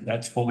green.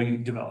 That's fully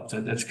developed.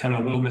 That's kind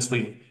of a little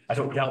misleading. I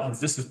don't doubt that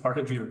this is part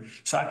of your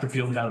soccer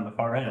field down in the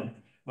far end.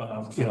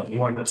 The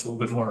one that's a little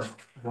bit more,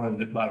 one in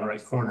the bottom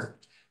right corner.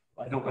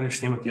 I don't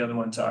understand what the other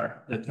ones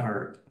are that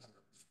are.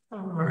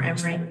 Or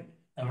Emery.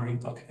 Emery,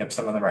 okay. Yep,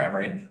 some of them are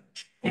Emery.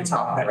 The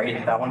top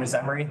right, that one is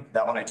Emery.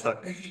 That one I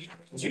took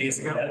 2 days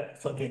ago.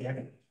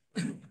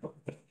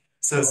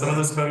 So some of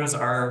those photos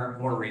are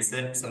more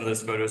recent. Some of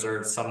those photos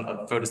are some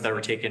photos that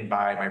were taken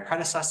by my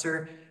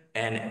predecessor,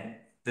 and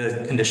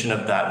the condition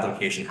of that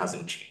location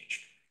hasn't changed.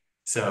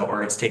 So,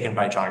 or it's taken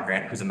by John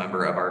Grant, who's a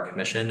member of our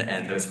commission,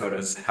 and those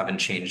photos haven't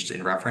changed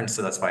in reference.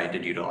 So that's why I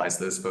did utilize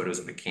those photos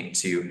when it came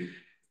to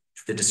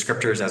the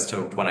descriptors as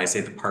to when I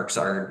say the parks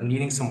are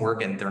needing some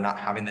work and they're not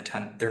having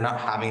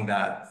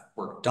that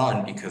work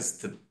done because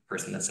the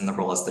person that's in the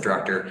role as the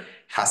director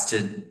has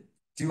to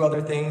do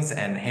other things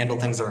and handle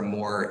things that are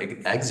more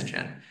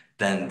exigent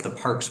than the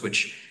parks,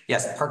 which,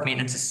 yes, park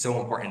maintenance is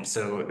so important,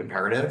 so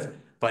imperative.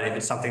 But if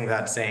it's something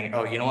that's saying,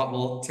 oh, you know what,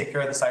 we'll take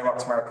care of the sidewalk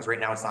tomorrow because right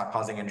now it's not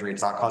causing injury,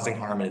 it's not causing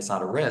harm, and it's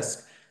not a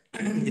risk,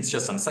 it's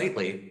just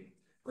unsightly,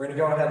 we're gonna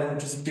go ahead and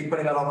just keep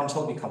putting that off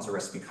until it becomes a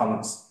risk,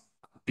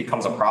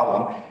 becomes a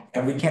problem.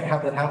 And we can't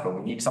have that happen.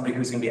 We need somebody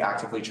who's gonna be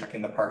actively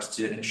checking the parks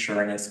to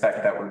ensure and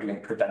inspect that we're doing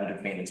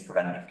preventative maintenance,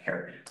 preventative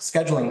care,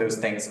 scheduling those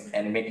things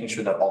and making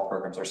sure that all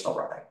programs are still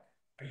running.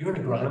 Are you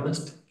an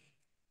agronomist?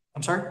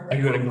 I'm sorry?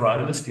 Are you an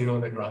agronomist? Do you know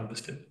what an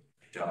agronomist is?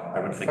 I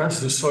would think. This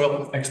is a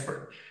soil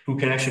expert who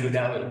can actually go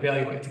down and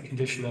evaluate the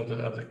condition of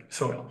the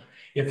soil.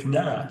 If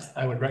not,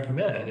 I would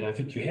recommend, and I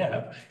think you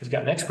have, is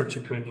gotten experts who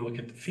can look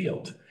at the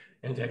field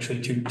and actually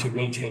to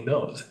maintain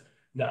those,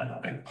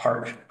 not a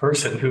park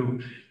person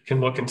who can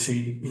look and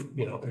see,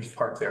 there's a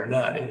park there or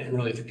not, and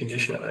really the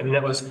condition of it. I mean,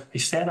 they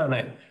sat on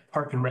a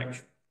park and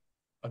rec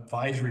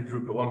advisory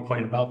group at one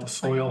point about the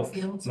soil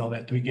and all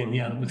that to begin,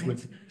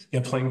 with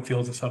playing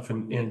fields and stuff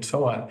and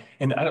so on.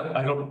 And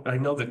I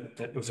know that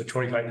it was a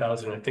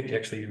 25,000. I think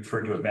actually you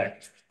referred to it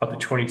back about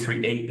the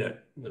 23.8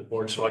 that the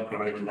board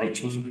selected in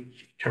 19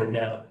 turned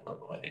down. I don't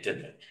know why they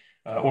did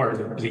that. Or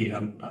the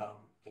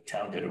the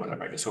town did or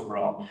whatever, I guess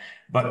overall.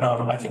 But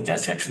I think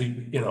that's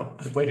actually, you know,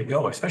 the way to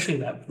go, especially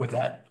that with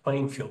that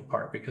playing field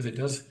part, because it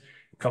does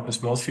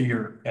encompass most of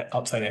your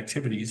outside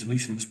activities, at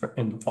least in the spring,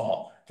 in the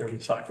fall during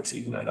the soccer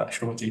season. I'm not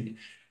sure what they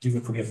do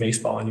if we have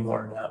baseball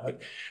anymore or not,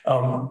 but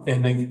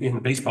and then in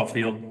the baseball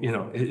field, you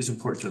know, it is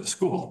important to the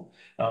school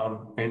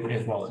and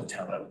as well as the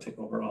town, I would think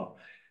overall.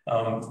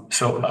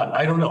 So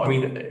I don't know. I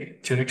mean,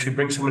 to actually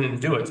bring someone in to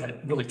do it,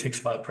 that really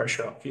takes a lot of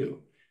pressure off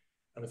you.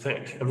 I would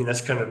think. I mean,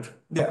 that's kind of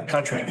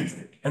contract.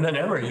 And then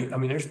Emory, I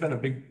mean, there's been a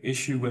big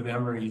issue with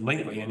Emory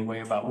lately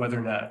anyway, about whether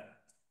or not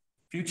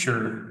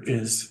future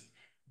is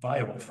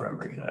viable for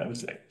Emory. I would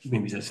say,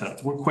 maybe that's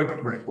not, we're quick the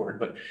right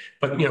word,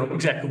 but you know,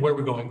 exactly where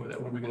we're going with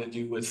it. What are we gonna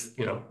do with,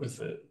 you know,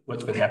 with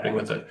what's been happening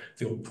with the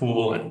old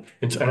pool and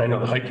I know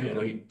the hiking, I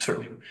know you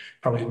certainly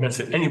probably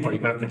mentioned anybody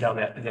got up and down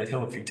that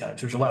hill a few times.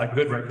 There's a lot of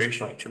good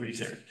recreational activities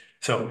there.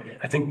 So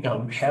I think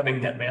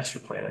having that master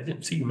plan, I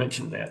didn't see you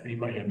mention that, you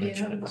might have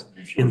mentioned it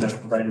in the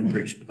right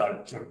information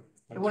about it.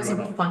 It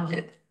wasn't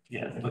funded.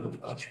 Yeah,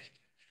 okay.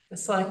 The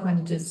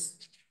selectmen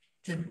just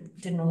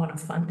didn't want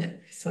to fund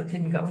it, so it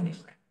didn't go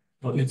anywhere.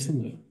 Well, it's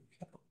in the.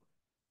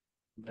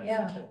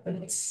 Yeah, but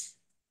it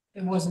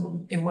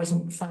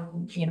wasn't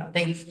fun, you know,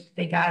 they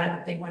got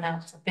it, they went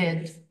out to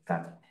bid,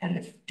 had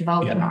it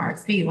developed an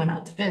RFP, went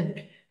out to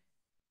bid.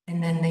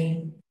 And then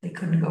they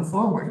couldn't go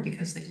forward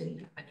because they didn't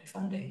have any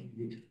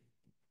funding.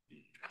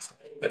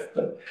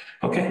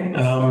 Okay,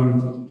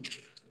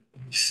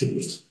 let's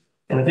see.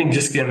 And I think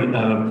just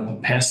again,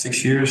 past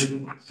 6 years,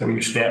 some of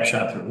your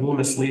snapshots are a little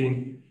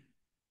misleading.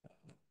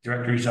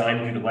 Director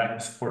resigned due to lack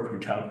of support from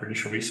town for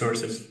additional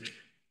resources.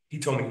 He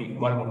told me he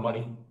wanted more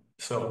money.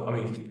 So, I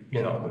mean,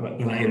 you know,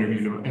 when I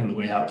interviewed him on the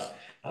way out,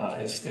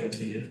 as the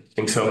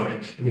thing. So, I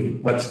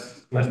mean,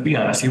 let's be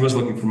honest, he was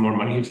looking for more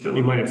money.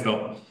 He might have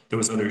felt there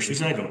was other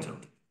issues, and I don't know.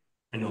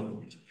 I know,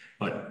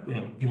 but you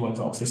know, he was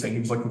also saying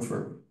he was looking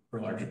for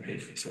larger pay.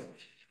 So,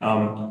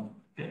 some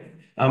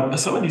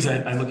of these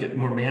I look at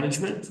more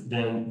management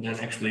than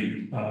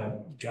actually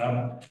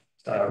job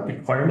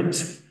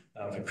requirements.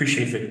 I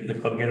appreciate the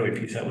club getaway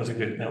piece. That was a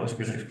good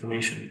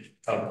explanation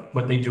of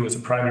what they do as a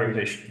primary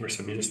organization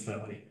versus a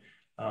municipality.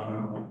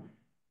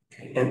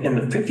 Okay. And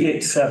the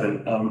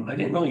 58.7, I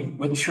didn't really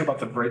wasn't sure about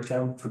the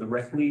breakdown for the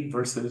rec league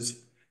versus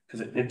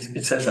because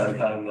it says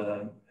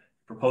on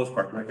proposed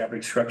park rec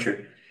operating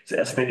structure, it's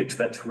estimated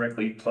expense for rec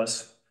league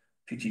plus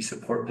PT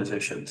support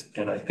positions,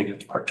 and I think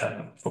it's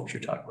part-time folks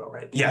you're talking about,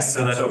 right? Yes,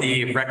 so that's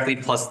the rec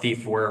lead plus the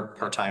 4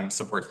 part-time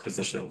support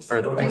positions, or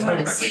the. Do you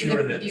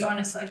want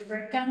to see the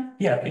breakdown?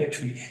 Yeah, we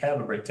actually have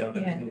a breakdown.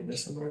 Yeah. I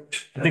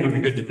think it would be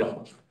good to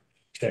know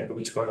exactly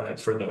what's going on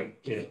for the,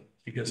 you know,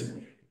 because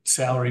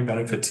salary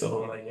benefits, the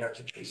whole 9 yards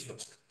of case,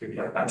 that's good.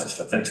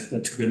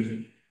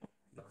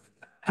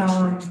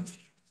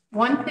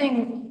 One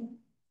thing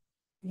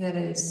that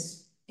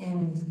is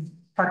in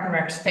Park and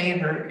Rec's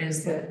favor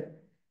is that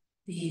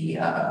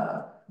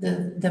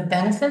the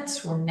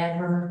benefits were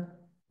never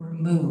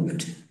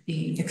removed.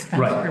 The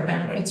expense for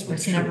benefits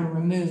was never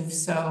removed,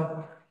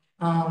 so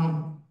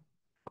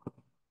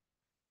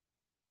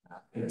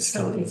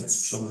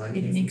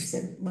it makes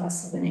it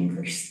less of an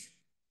increase.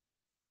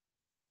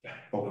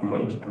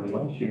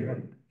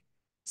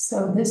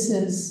 So this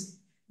is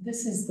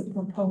the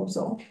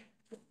proposal.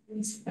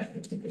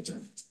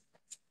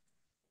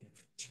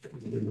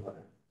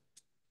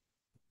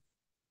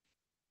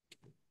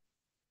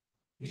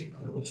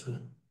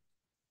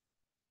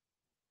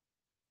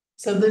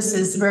 So this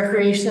is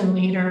recreation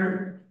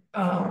leader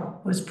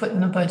was put in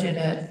the budget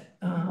at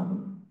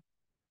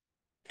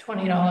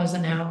 $20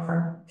 an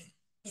hour,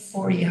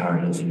 40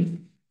 hours a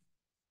week,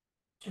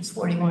 which is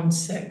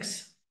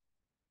 41.6.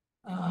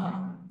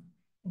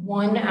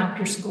 One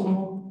after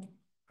school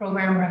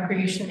program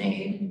recreation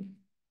aid,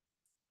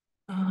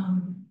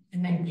 and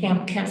then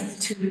Camp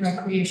Kent 2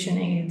 recreation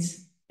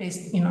aides.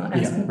 Based, you know,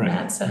 as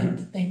Matt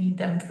said, they need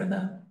them for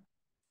the.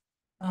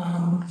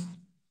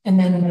 And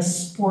then the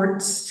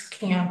sports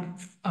camp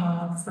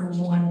for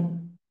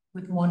one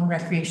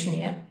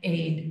recreation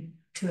aid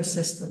to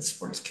assist with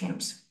sports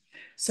camps.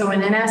 So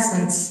in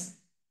essence,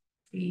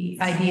 the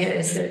idea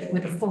is that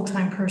with a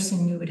full-time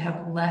person, you would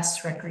have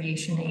less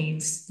recreation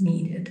aids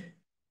needed.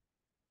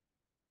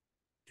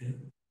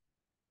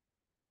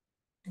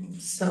 And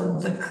so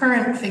the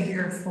current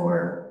figure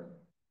for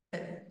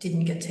that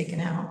didn't get taken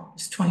out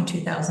is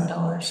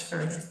 $22,000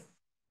 for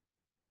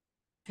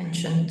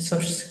pension,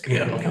 social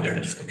security. Yeah, okay, there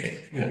it is.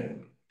 Okay, good.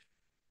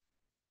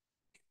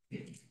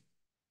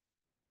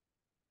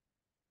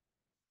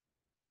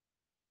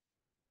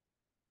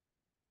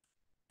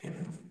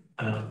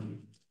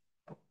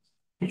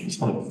 Here's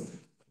one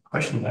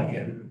question I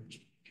had.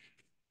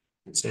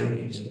 So you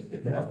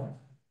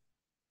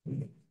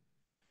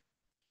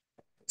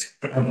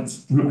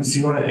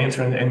want to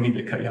answer? I mean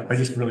to cut you off. I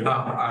just really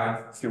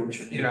I see what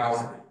you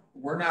know.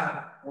 We're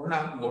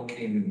not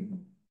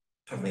looking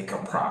to make a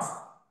profit,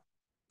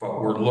 but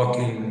we're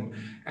looking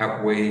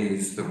at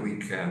ways that we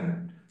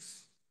can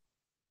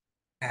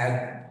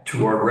add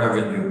to our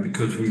revenue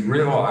because we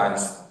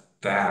realize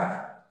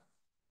that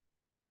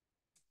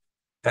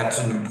That's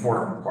an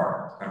important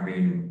part. I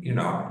mean, you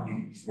know,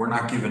 we're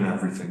not giving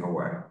everything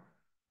away.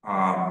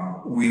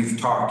 We've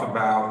talked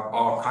about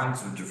all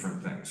kinds of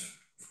different things,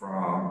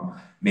 from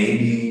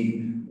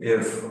maybe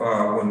if,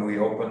 when we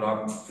open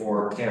up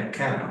for Camp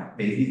Kenna,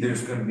 maybe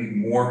there's gonna be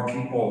more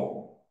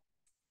people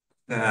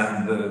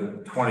than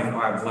the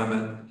 25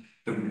 limit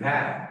that we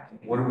had.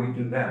 What do we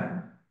do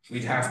then?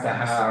 We'd have to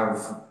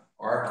have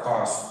our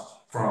costs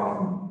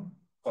from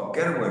Club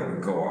Getaway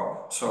would go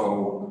up.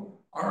 So,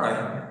 all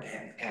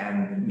right,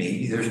 and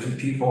maybe there's some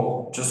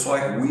people, just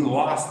like we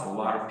lost a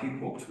lot of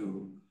people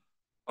to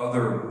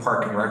other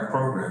park and rec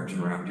programs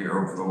around here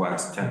over the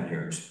last 10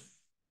 years.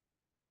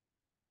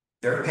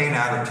 They're paying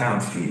out of town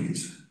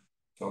fees.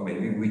 So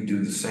maybe we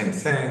do the same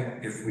thing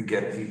if we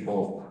get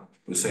people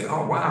who say,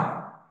 oh,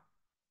 wow,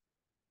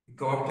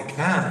 go up to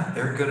Canada,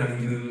 they're gonna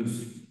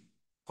use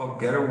Club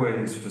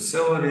Getaway's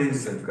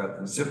facilities, they've got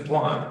the zip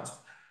lines.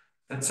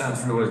 That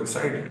sounds really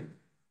exciting.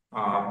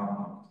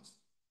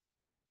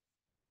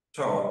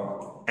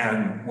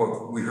 And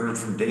what we heard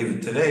from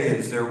David today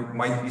is there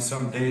might be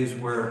some days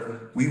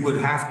where we would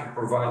have to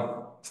provide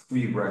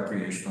free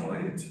recreational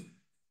aids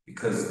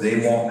because they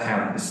won't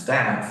have the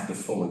staff to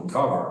fully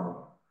cover.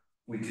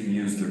 We can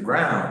use their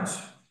grounds,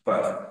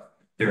 but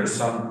there are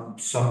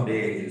some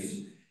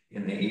days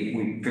in the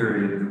 8-week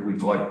period that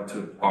we'd like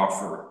to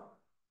offer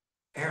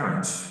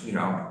parents, you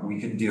know, we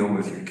can deal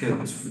with your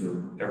kids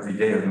for every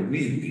day of the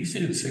week. You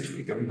said it was 6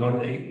 weeks. Are we going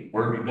to 8 weeks?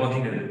 We're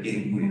looking at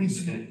 8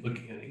 weeks.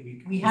 Looking at 8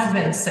 weeks. We have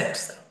been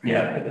 6 though.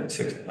 Yeah, but that's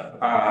 6.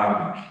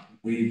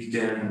 We've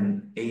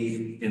done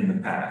 8 in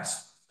the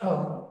past.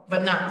 Oh,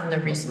 but not in the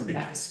recent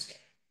past.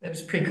 It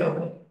was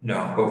pre-COVID.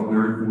 No, but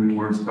we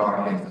were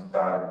talking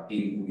about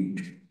 8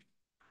 weeks.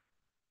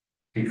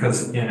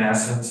 Because in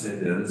essence,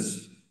 it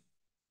is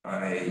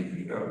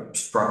a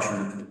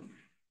structured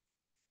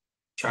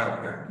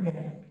childcare.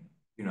 Yeah.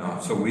 You know,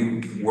 so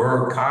we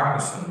were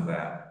cognizant of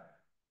that.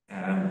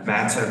 And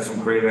Matt's had some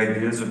great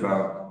ideas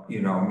about,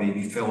 you know,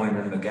 maybe filling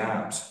in the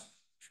gaps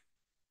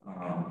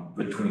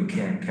between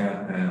Camp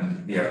Kent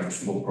and the after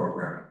school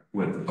program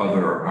with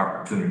other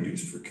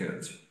opportunities for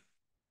kids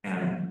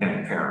and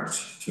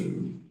parents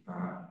to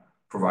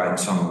provide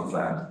some of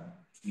that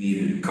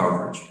needed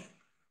coverage.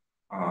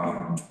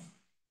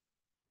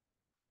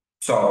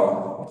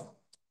 So,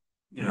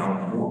 you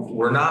know,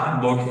 we're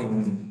not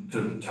looking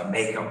to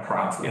make a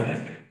profit.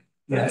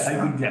 Yeah, I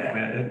think that,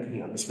 you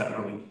know, it's not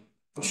really,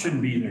 it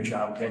shouldn't be their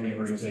job, any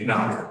organization.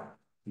 No,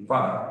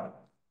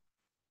 but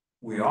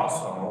we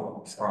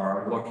also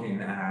are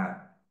looking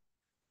at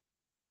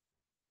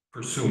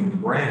pursuing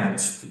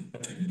grants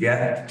to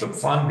get the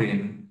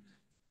funding.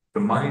 The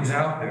money's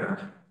out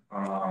there,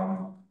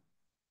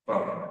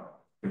 but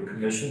the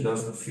commission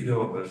doesn't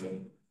feel that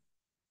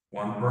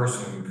one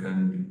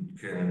person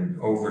can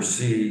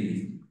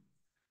oversee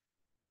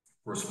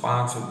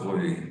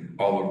responsibly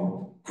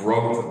all the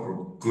growth of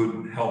a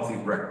good, healthy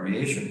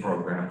recreation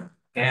program,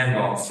 and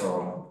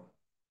also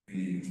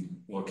be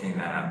looking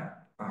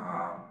at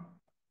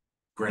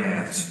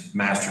grants,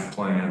 master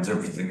plans,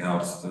 everything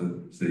else,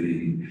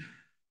 the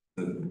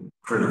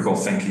critical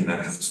thinking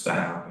that has to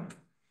happen.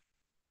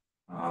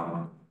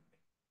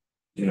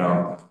 You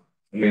know,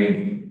 I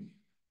mean,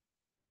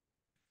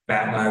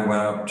 Matt and I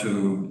went up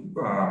to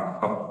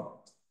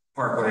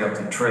partway up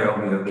the trail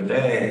the other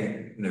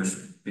day, and there's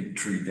a big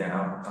tree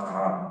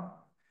down.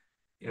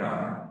 You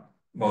know,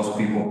 most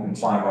people can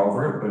climb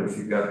over it, but if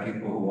you've got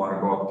people who want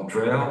to go up the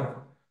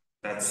trail,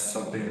 that's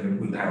something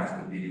that would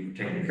have to be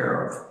taken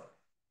care of.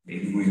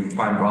 Maybe we can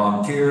find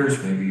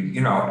volunteers, maybe,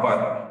 you know,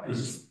 but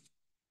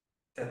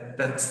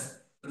that's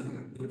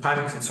the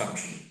time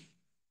consumption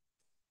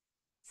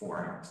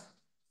for him.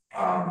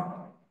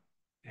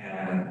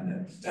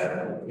 And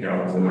that, you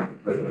know,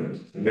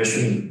 the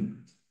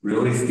mission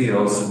really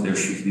feels that there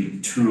should be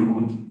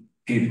 2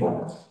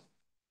 people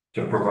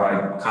to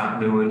provide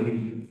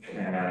continuity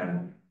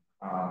and,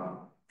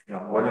 you know,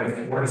 what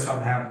if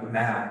something happened to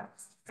Matt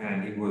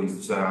and he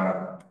was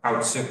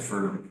out sick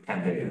for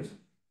 10 days?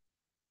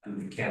 Do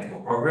we cancel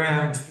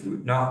programs?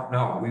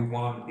 No, we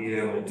want to be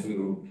able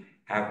to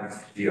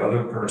have the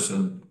other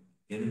person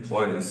in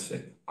place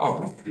say,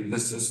 oh, we do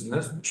this, and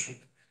this.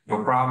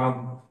 No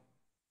problem.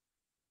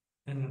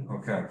 And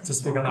okay. To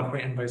speak on that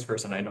point and vice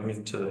versa, and I don't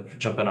mean to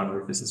jump in on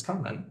Rufus's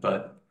comment,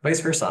 but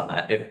vice versa on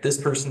that. If this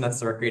person that's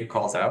the recreated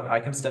calls out, I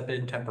can step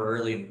in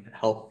temporarily and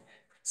help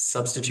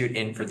substitute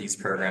in for these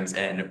programs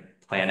and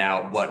plan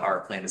out what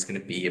our plan is going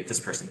to be if this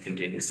person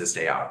continues to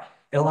stay out.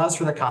 It allows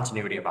for the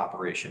continuity of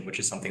operation, which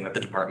is something that the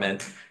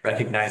department,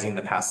 recognizing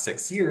the past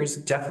 6 years,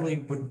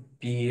 definitely would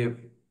be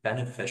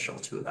beneficial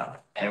to them.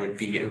 And it would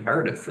be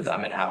imperative for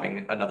them in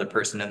having another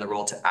person in the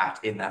role to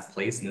act in that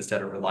place and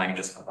instead of relying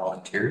just on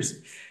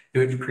volunteers. It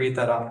would create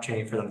that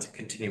opportunity for them to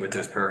continue with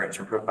those programs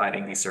and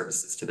providing these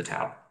services to the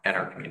town and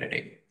our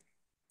community.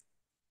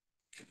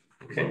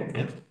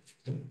 Okay.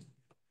 Yeah.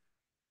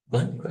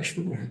 One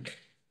question.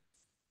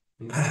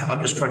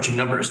 I'm just crunching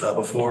numbers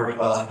before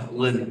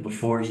Lynn,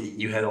 before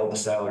you had all the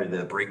salary,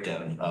 the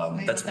breakdown.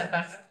 That's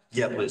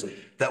Yeah, please.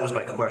 That was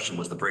my question,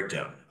 was the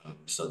breakdown.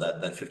 So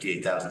that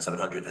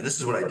 58,700, and this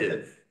is what I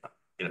did.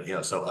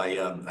 So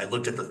I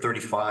looked at the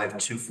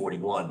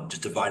 35,241,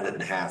 just divided it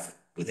in half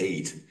with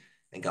 8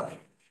 and got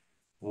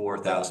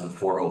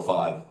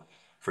 4,405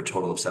 for a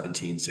total of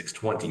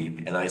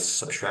 17,620. And I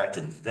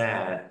subtracted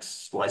that,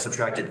 well, I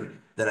subtracted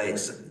that I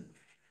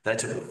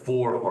took the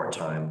 4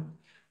 part-time,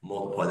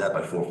 multiplied that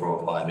by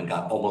 4,405 and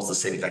got almost the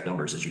same exact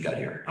numbers as you got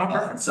here. Oh,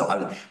 perfect. So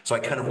I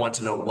kind of want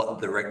to know what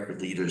the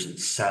record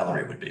leader's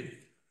salary would be,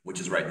 which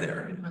is right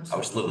there. I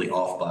was literally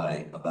off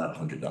by about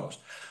 $100.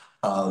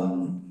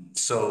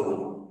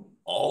 So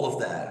all of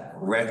that,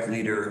 rec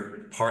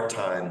leader,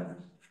 part-time,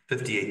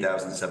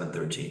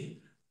 58,713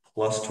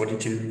 plus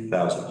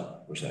 22,000,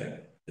 we're saying,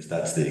 if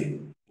that's the.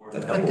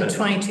 But the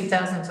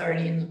 22,000 is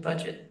already in the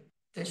budget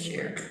this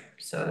year,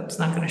 so it's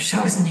not gonna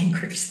show as an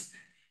increase.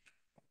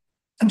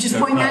 I'm just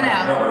pointing that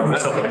out.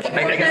 So,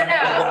 Pointing that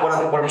out.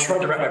 what I'm trying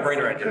to wrap my brain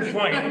around Good here,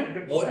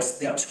 point. what's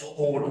the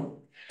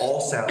total,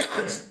 all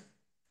salaries,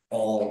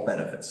 all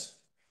benefits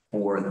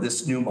for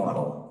this new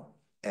model?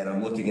 And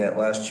I'm looking at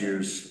last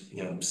year's,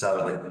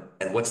 salary,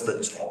 and what's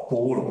the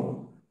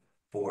total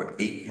for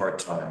 8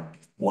 part-time,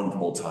 1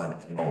 full-time,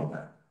 and all of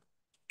that?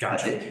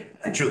 Gotcha.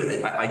 And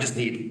truly, I just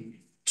need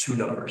 2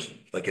 numbers.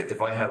 Like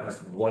if I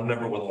have 1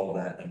 number with all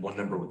that and 1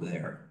 number with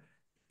there,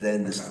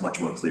 then this is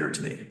much more clear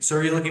to me. So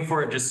are you looking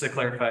for, just to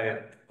clarify,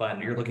 Glenn,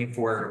 you're looking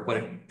for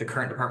what the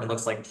current department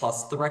looks like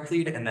plus the rec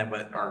lead, and then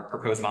what our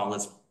proposed model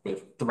is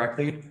with the rec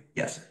lead?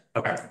 Yes.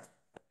 Okay.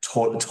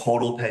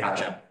 Total pay.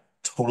 Gotcha.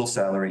 Total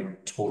salary,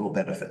 total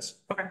benefits.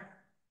 Okay.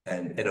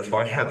 And if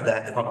I have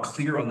that, if I'm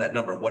clear on that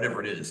number,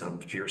 whatever it is, I'm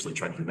furiously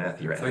trying to do math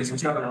here. So you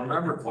gotta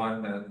remember,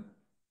 Glenn, that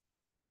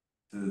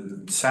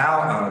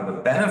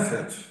the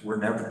benefits were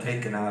never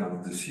taken out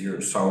of this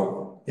year,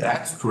 so Yeah.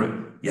 that's Correct.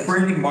 Yes.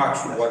 pretty much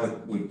what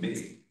it would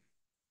be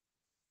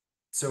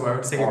So I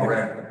would say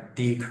already.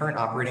 the current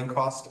operating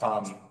cost,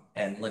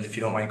 and Lynn, if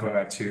you don't mind going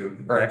back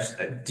to, or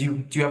actually,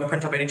 do you have a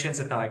print up by any chance?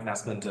 If not, I can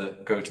ask Lynn to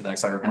go to the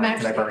next slide. Can I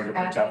actually borrow your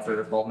print out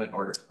for enrollment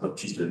or? Oh,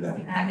 she's doing that.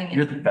 Adding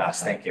You're it. the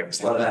best, thank you.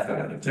 There's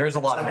a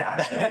lot of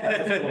math.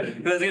 I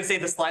was gonna say,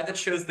 the slide that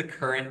shows the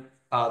current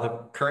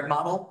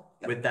model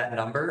with that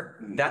number,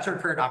 that's our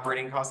current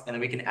operating cost, and then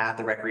we can add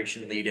the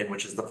recreation lead in,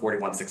 which is the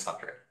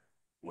 41,600.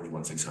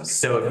 41,600.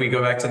 So if we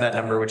go back to that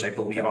number, which I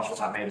believe off the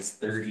top of my head is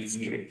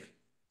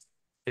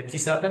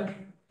 57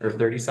 or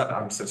 37,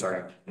 I'm so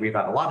sorry. We've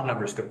had a lot of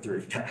numbers go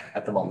through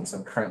at the moment, so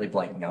I'm currently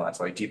blanking out,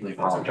 so I deeply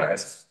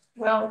apologize.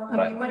 Well,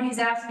 I mean, what he's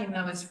asking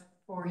though is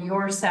for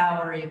your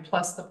salary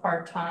plus the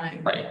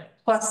part-time. Right.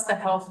 Plus the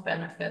health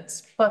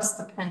benefits, plus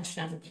the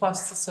pension,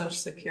 plus the social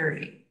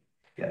security.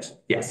 Yes.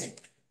 Yes,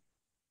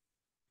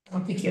 I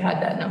don't think you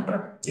had that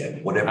number. Yeah, I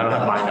whatever. don't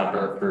have my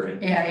number for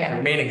the Yeah.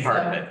 remaining part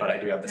of it, but I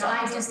do have the. No,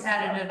 I just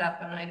added it up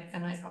and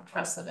I don't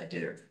trust that I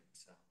did it.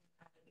 So,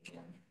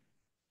 again.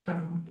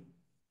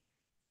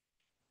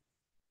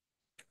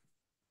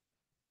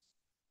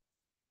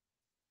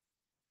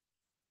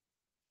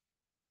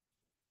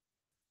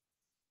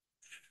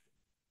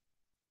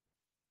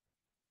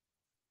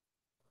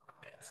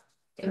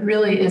 It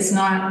really is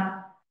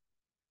not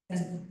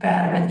as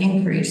bad of an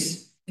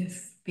increase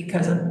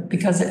because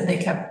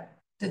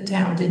the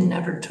town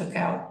never took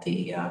out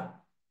the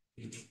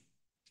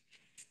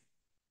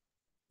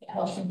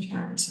health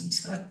insurance and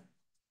stuff.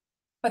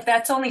 But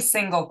that's only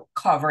single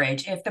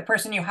coverage. If the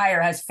person you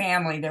hire has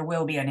family, there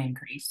will be an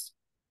increase.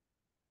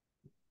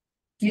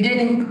 You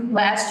didn't,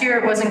 last year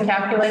it wasn't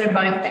calculated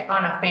on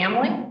a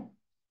family?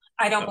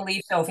 I don't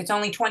believe so. If it's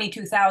only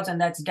 22,000,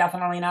 that's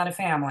definitely not a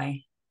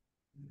family.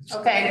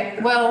 Okay,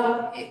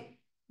 well,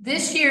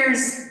 this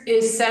year's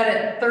is set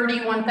at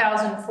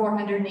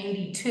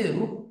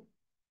 31,482.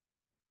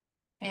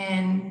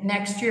 And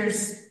next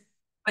year's,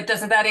 But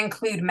doesn't that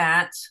include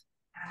Matt's?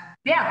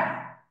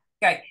 yeah,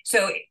 Okay,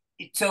 so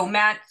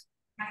Matt,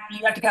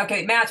 you have to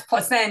calculate Matt's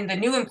plus then the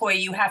new employee,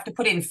 you have to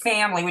put in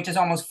family, which is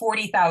almost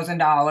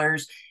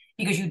 $40,000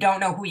 because you don't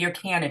know who your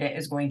candidate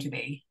is going to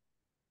be.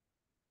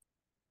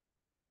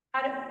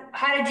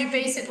 how did you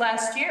base it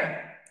last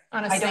year?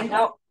 On a I don't single?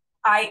 know.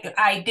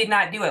 I did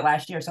not do it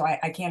last year, so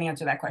I can't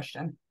answer that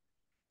question.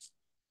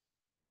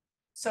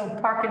 So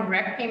Park and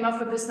Rec came up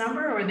with this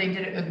number, or they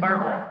did it with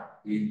Barbara?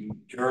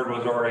 Jared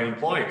was already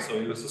employed, so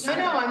he was the No,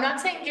 same. no, I'm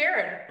not saying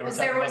Jared, because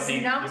there was a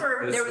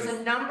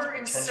number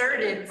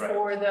inserted Right.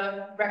 for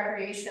the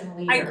recreation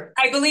leader.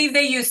 I believe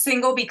they used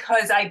single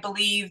because I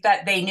believe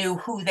that they knew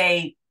who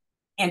they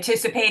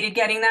anticipated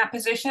getting that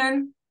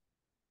position.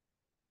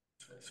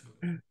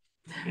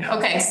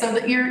 Okay, so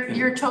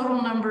your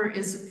total number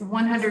is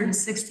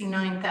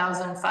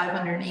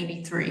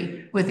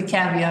 169,583, with the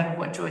caveat of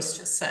what Joyce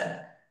just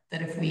said,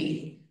 that if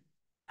we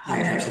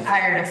hired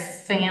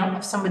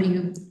somebody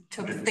who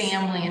took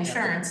family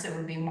insurance, it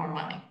would be more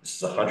money. This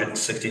is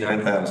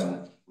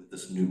 169,000 with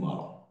this new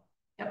model.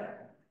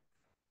 Yep.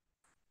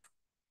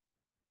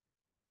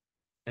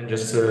 And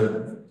just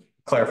to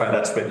clarify,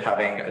 that's with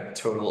having a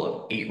total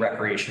of 8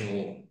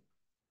 recreational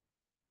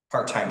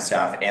part-time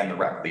staff and the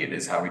rec lead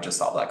is how we just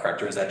solved that, correct?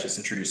 Or is that just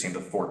introducing the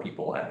 4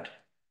 people and?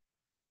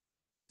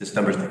 This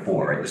number's the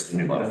 4, right? This is the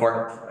new model.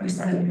 4.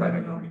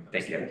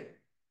 Thank you. Okay,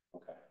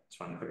 just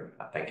wanted to clear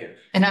that. Thank you.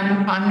 And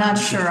I'm not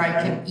sure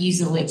I can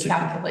easily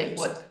calculate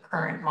what the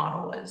current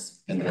model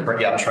is. And I'm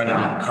trying to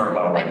do current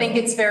model. I think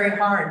it's very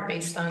hard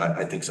based on.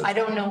 I think so. I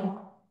don't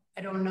know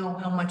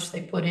how much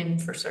they put in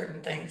for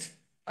certain things.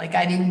 Like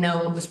I didn't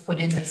know it was put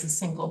in as a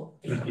single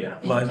Yeah.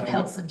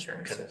 health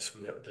insurance.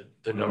 Kind of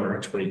the number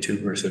of 22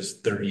 versus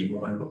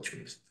 31, which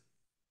was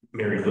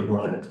married with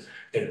one,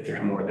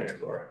 there's more there,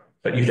 Laura.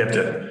 But you'd have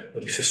to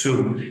at least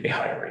assume a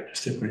higher rate.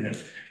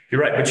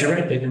 You're right, but you're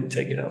right, they didn't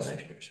take it out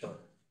next year,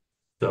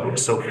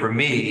 So for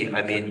me,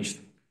 I mean,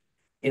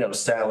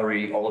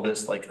 salary, all of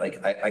this, like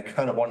I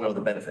kind of want to know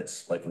the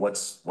benefits. Like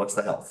what's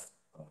the health?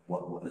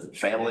 What is it?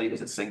 Family?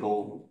 Is it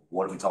single?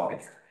 What are we talking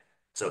here?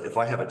 So if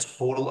I have a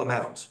total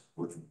amount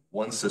with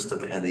one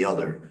system and the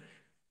other,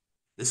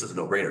 this is a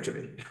no-brainer to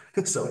me.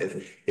 So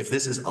if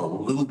this is a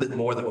little bit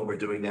more than what we're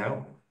doing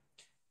now,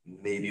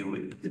 maybe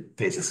it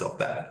pays itself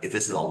back. If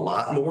this is a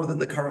lot more than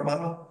the current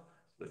model,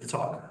 we have to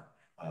talk.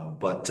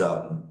 But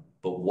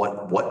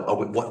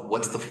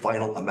what's the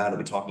final amount are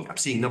we talking? I'm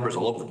seeing numbers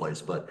all over the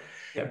place, but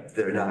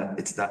they're not.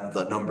 It's not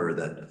the number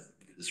that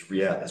is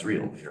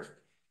real here.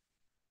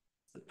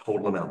 The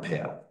total amount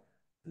payout.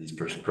 These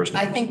person.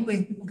 I think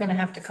we're gonna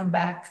have to come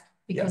back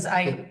because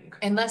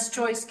unless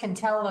Joyce can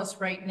tell us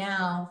right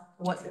now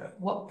what,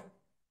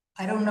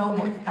 I don't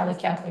know how they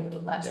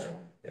calculated last year.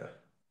 Yeah.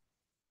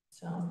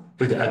 So.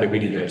 But I think we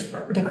need to ask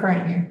The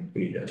current year.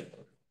 We need to ask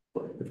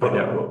find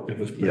out what it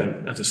was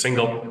as a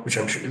single, which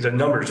I'm sure the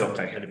numbers don't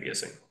had to be a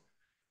single.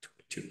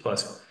 22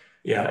 plus.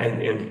 Yeah,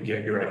 and yeah,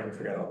 you're right, I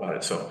forgot all about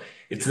it. So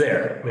it's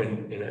there,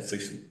 and that's a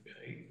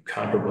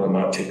comparable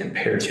amount to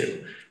compare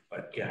to.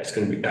 But yeah, it's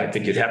going to be, I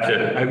think you'd have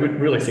to, I would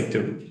really think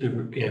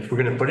if we're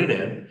going to put it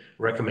in,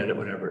 recommend it,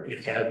 whatever,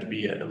 it had to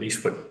be at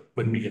least what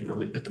we get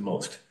at the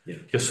most. Yeah.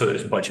 Just so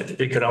there's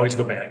budget. It could always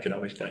go back, could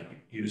always not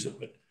use it,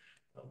 but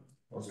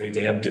or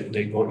maybe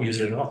they won't use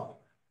it at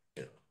all.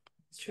 Yeah.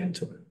 It's true.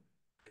 So it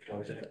could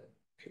always have.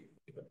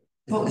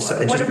 Well,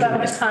 what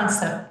about the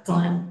concept,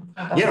 Glenn?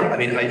 Yeah, I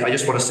mean, I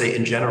just want to say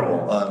in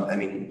general, I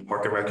mean,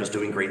 Park and Rec is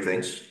doing great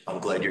things. I'm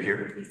glad you're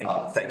here.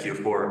 Thank you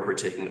for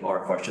taking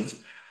our questions.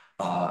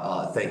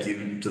 Thank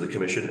you to the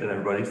commission and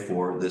everybody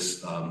for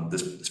this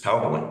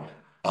PowerPoint.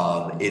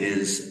 It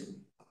is,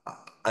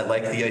 I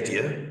like the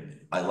idea.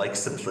 I like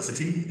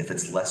simplicity. If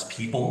it's less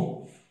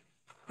people,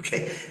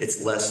 okay,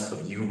 it's less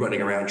of you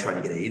running around trying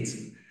to get aids.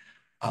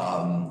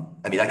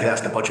 I mean, I could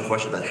ask a bunch of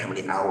questions about how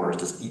many hours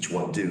does each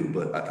one do,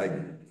 but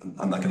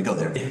I'm not going to go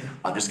there.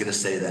 I'm just going to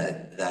say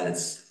that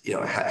it's,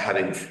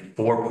 having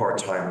 4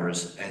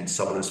 part-timers and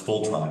someone who's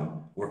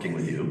full-time working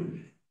with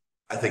you,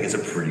 I think it's a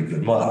pretty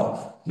good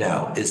model.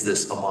 Now, is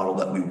this a model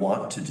that we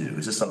want to do?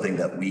 Is this something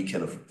that we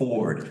can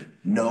afford,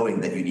 knowing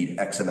that you need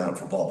X amount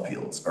for ball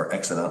fields or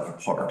X amount for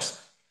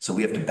parks? So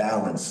we have to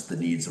balance the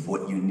needs of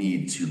what you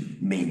need to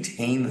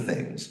maintain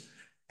things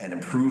and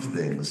improve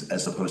things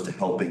as opposed to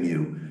helping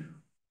you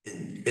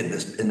in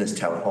this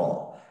town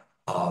hall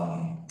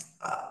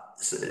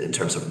in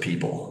terms of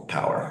people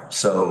power.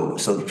 So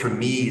for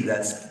me,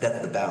 that's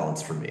the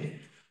balance for me.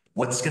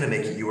 What's going to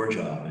make your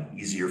job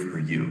easier for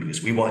you?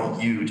 Because we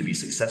want you to be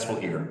successful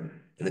here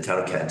in the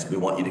town of Kent. We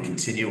want you to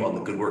continue on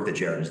the good work that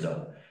Jared has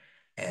done.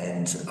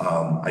 And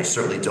I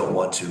certainly don't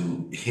want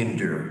to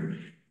hinder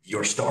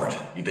your start.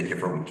 You've been here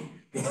for a week.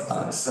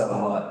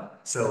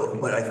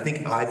 But I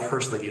think I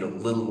personally need a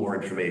little more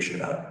information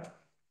about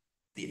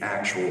the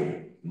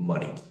actual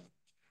money.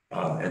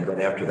 And then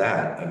after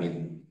that, I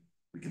mean,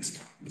 we can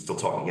still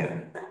talk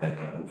again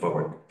and move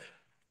forward.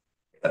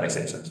 If that makes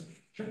any sense.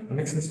 Sure, that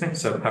makes sense to me.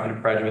 So happy to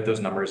provide you with those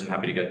numbers and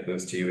happy to get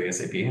those to you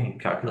ASAP and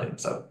calculate them.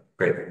 So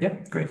great. Yeah,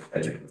 great.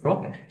 Thank you. You're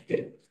welcome.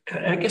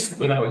 I guess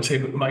what I would say,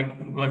 but my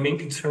main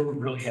concern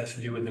really has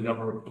to do with the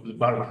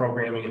amount of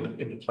programming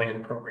and the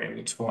planned programming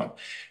and so on.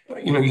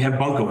 You have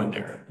Bunko in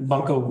there.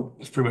 Bunko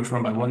is pretty much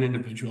run by one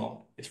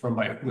individual. It's run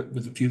by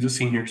with a few of the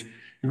seniors.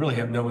 You really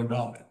have no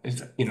involvement.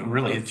 It's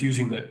really it's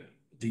using the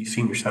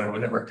senior center or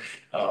whatever.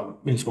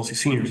 It's mostly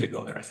seniors that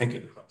go there. I think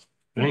it was.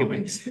 But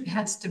anyway, it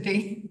has to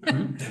be.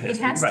 It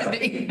has to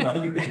be. It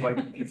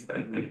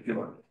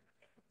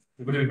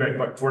would be very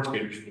like sports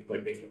gators should play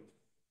bingo.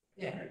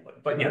 Yeah.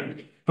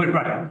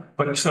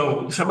 But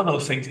so some of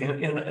those things,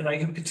 and I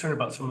am concerned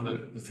about some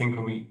of the things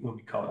when we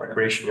call it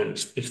recreation and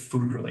it's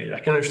food related. I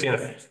can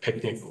understand a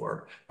picnic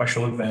or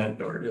special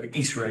event or like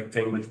Easter egg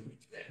thing,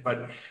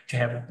 but to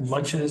have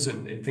lunches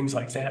and things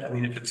like that. I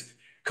mean, if it's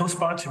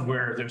co-sponsored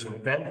where there's an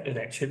event, an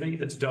activity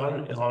that's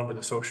done along with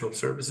the social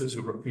services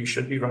who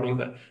should be running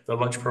the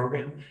lunch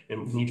program,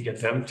 and we need to get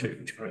them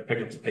to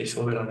pick up the pace a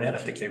little bit on that. I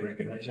think they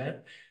recognize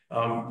that.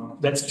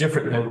 That's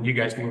different than you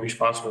guys being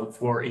responsible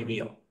for a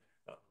meal.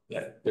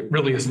 That it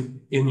really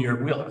isn't in your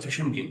wheelhouse. It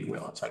shouldn't be in your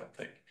wheelhouse, I don't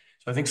think.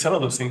 So I think some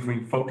of those things when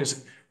you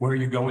focus where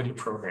you go with your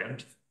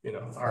programs,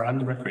 are on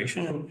the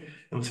recreation and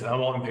listen,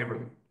 I'm all in favor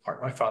of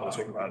part. My father's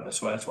thinking about this,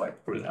 so that's why I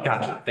put it out.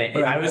 Gotcha. Thank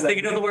you. I was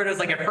thinking of the word. I was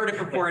like, I've heard it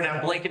before, and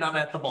I'm blanking on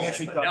that the moment.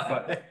 But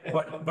I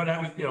was,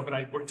 but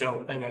I worked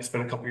out and I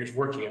spent a couple of years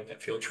working at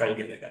that field trying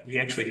to get that. We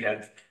actually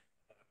had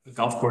a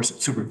golf course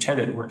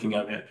superintendent working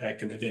on that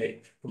back in the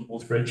day from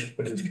Old Bridge,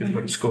 when his kids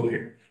went to school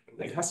here.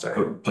 They have to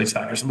go play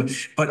soccer,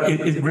 but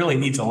it really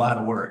needs a lot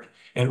of work,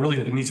 and really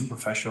it needs a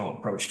professional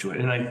approach to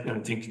it. And I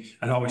think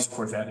I'd always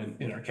support that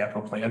in our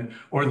capital plan,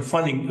 or the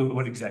funding,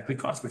 what exactly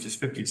costs, which is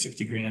 50 to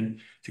 60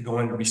 grand to go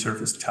in and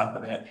resurface the top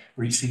of that,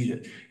 reseed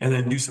it, and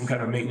then do some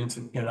kind of maintenance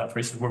and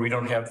operations where we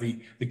don't have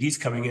the geese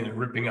coming in and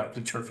ripping up the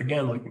turf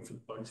again, looking for the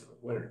bugs in the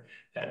winter.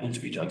 That needs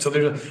to be done. So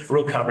there's a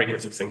real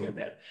comprehensive thing in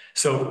that.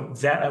 So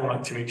that I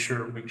want to make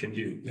sure we can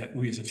do, that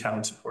we as a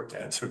town support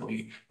that,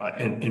 certainly,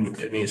 and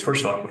me as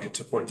personal, we can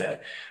support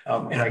that.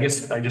 And I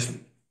just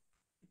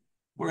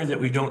worry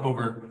that we don't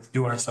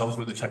overdo ourselves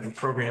with the type of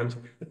programs,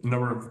 the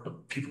number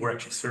of people we're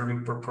actually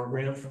serving per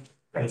program,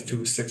 as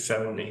to 6,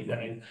 7, 8,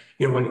 9,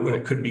 you know, when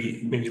it could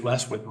be maybe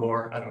less with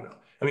more, I don't know.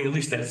 I mean, at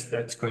least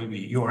that's going to be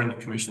your and the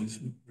commission's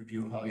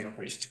review of how the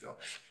operations go.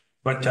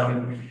 But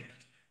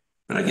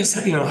I guess,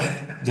 you know,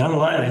 down the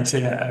line, I'd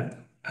say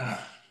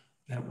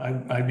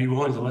I'd be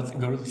willing to let them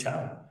go to the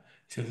town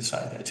to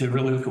decide that, to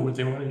really look at what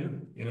they want to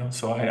do, you know?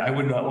 So I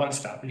would not want to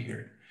stop it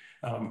here.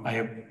 I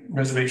have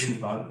reservations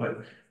about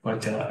it,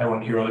 but I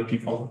want to hear other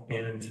people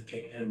and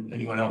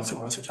anyone else that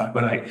wants to talk.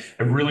 But I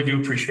really do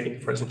appreciate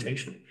the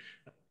presentation,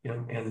 you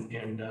know,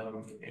 and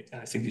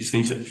I think these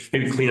needs to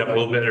maybe clean up a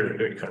little bit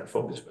or kind of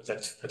focus, but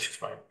that's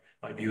just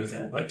my view of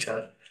that. But you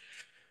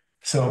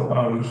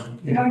know,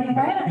 if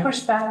I had to push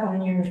back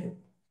on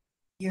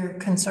your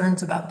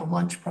concerns about the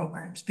lunch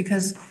programs,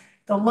 because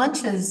the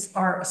lunches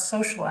are a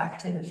social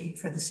activity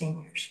for the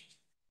seniors.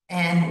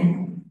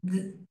 And,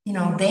 you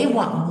know, they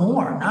want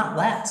more, not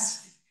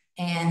less.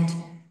 And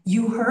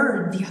you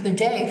heard the other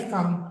day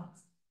from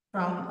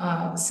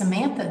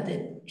Samantha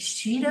that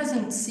she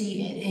doesn't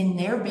see in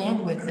their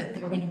bandwidth that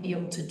they're going to be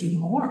able to do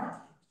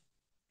more.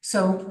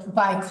 So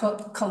by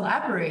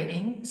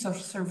collaborating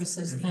social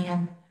services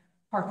and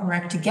Park and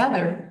Rec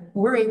together,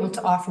 we're able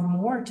to offer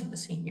more to the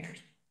seniors.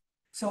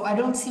 So I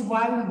don't see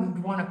why we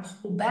would want to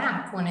pull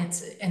back when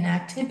it's an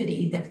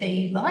activity that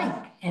they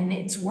like and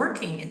it's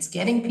working. It's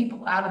getting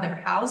people out of their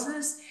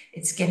houses.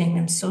 It's getting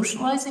them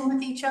socializing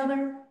with each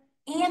other,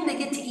 and they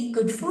get to eat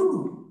good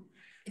food.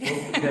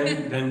 Well,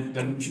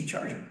 then we should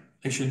charge them.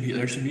 There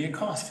should be a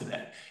cost to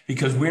that,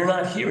 because we're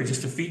not here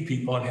just to feed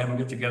people and have them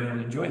get together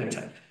and enjoy their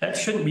time. That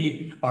shouldn't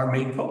be our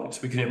main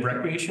focus. We can have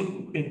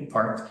recreation in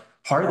parks.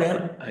 Part of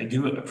that, I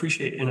do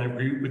appreciate, and I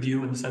agree with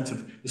you in the sense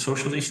of the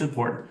socialization is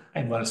important. I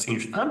have a lot of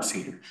seniors. I'm a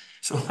senior,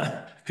 so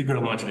I could go to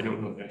lunch. I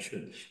don't know if I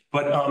should.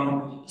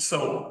 But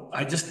so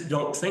I just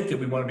don't think that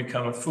we want to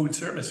become a food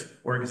service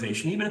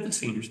organization, even if it's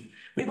seniors.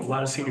 We have a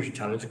lot of seniors in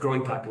town. It's a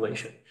growing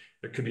population.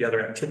 There could be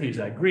other activities,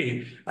 I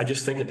agree. I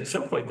just think at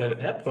some point, then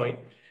at that point,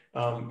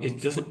 it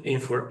doesn't,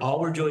 if all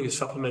we're doing is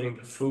supplementing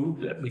the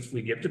food that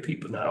we give to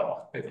people, not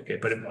all, okay,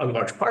 but a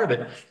large part of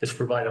it is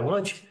provide a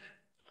lunch.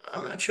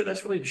 I'm not sure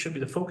that's really should be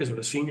the focus of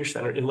a senior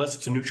center unless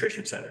it's a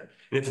nutrition center.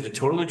 And if it's a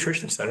total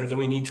nutrition center, then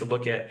we need to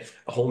look at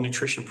a whole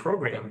nutrition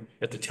program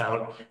at the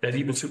town that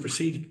even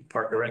supersedes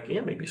Park and Rec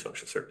and maybe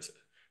social services.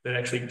 That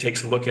actually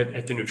takes a look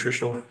at the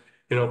nutritional,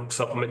 you know,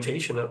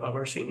 supplementation of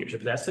our seniors.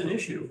 If that's an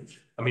issue,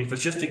 I mean, if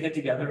it's just to get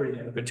together and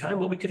have a good time,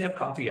 well, we could have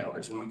coffee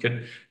hours and we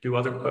could do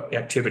other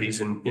activities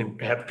and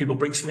have people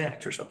bring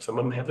snacks or something. Some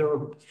of them have their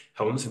own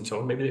homes, and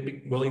so maybe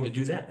they'd be willing to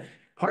do that.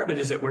 Part of it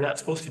is that we're not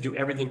supposed to do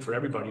everything for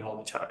everybody all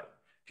the time.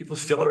 People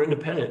still are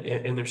independent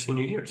in their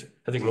senior years.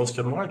 I think most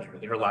of them are there.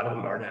 There are a lot of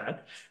them are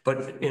not.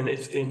 But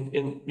it's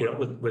in you know,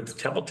 with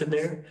Templeton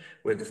there,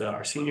 with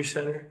our senior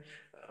center,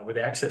 with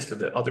access to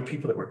the other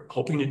people that we're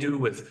hoping to do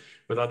with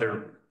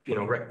other, you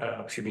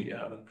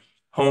know,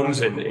 homes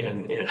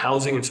and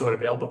housing and so on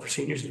available for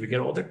seniors as we get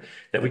older,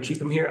 that we keep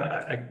them here.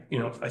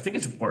 I think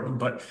it's important.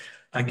 But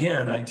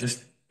again, I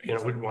just, you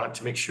know, would want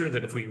to make sure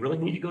that if we really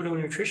need to go to a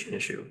nutrition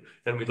issue,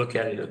 then we look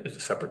at it as a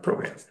separate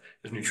program,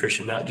 as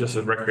nutrition, not just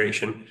as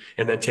recreation,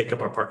 and then take up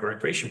our park and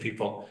recreation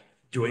people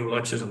doing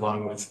lunches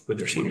along with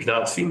their seniors.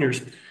 Now, senior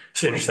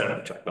center,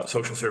 I'm talking about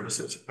social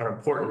services, are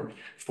important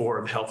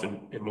for health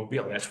and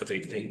well-being. That's what they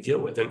deal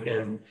with,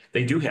 and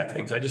they do have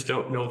things. I just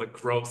don't know the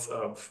growth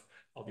of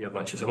all the other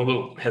lunches. I'm a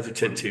little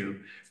hesitant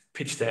to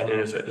pitch that in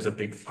as a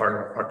big part of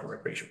our park and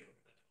recreation.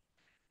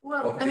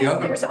 Well, I mean,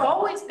 there's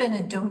always been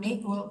a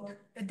donate. Well,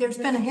 there's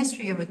been a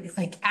history of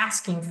like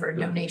asking for a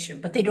donation,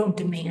 but they don't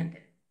demand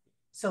it.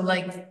 So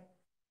like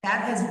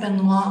that has been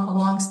a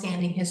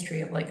long-standing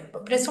history of like,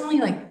 but it's only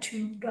like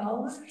 $2.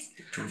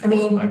 I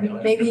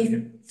mean,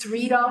 maybe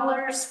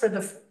 $3 for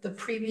the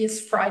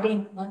previous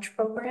Friday lunch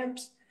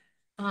programs.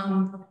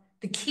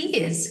 The key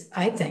is,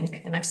 I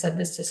think, and I've said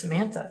this to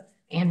Samantha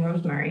and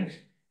Rosemary,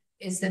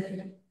 is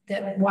that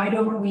why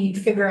don't we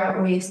figure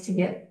out ways to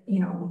get, you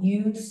know,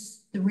 use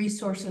the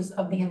resources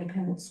of the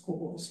independent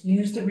schools,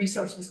 use the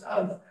resources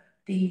of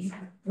the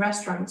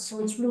restaurants,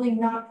 so it's really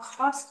not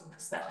costing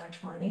us that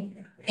much money.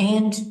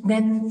 And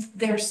then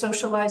they're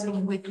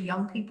socializing with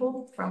young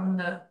people from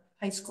the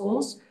high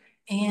schools,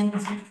 and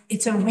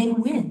it's a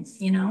win-win,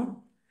 you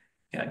know?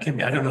 Yeah, it can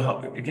be. I don't know how,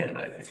 again,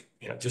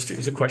 just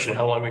it's a question of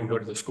how long we can go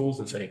to the schools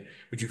and say,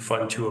 would you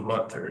fund 2 a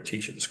month or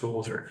teach at the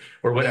schools or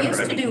We whatever.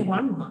 used I to mean, do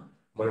 1 month.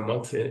 1 a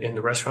month and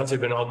the restaurants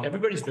have been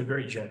everybody's been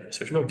very generous.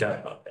 There's no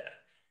doubt about that.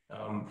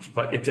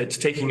 But if it's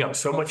taking up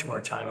so much more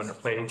time and our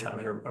planning time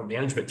and our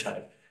management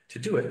time to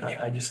do it,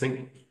 I just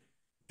think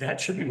that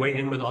should be weighed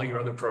in with all your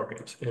other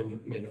programs and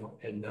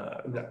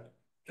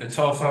It's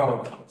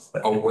also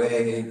a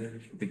way,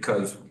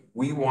 because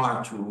we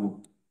want to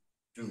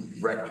do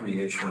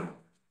recreation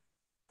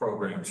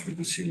programs for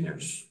the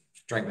seniors,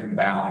 strength and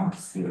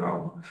balance,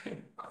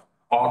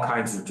 all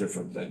kinds of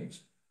different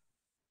things.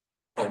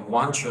 A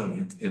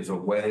luncheon is a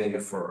way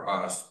for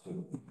us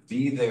to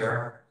be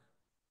there,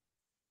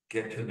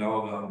 get to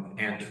know them,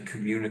 and to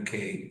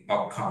communicate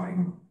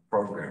upcoming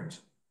programs.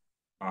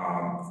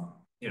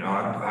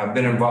 I've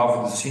been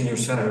involved with the senior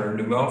center in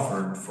New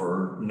Milford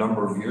for a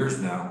number of years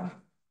now.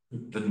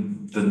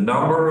 The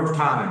number of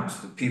times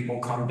that people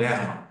come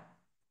down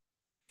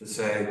to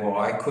say, well,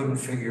 I couldn't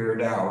figure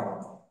it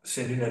out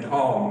sitting at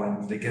home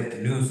when they get the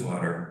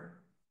newsletter,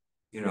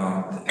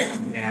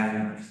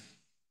 and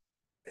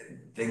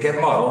they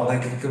get muddled, they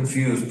get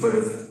confused, but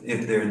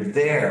if they're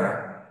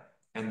there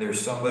and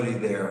there's somebody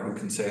there who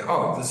can say,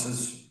 oh, this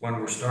is when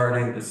we're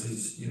starting, this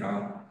is,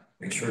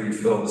 make sure you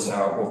fill this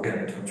out, we'll get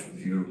in touch with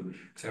you,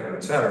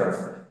 et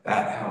cetera,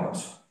 that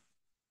helps.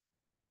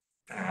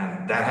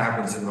 And that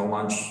happens in the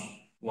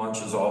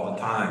lunches all the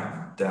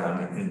time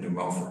down in New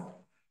Milford.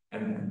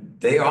 And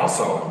they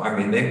also,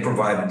 they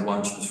provided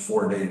lunches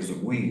 4 days a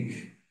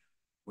week,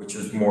 which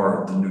is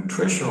more of the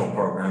nutritional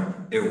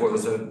program. It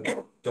was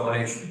a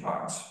donation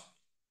box,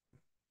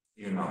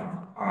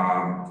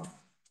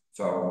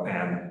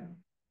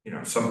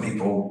 some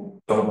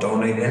people don't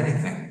donate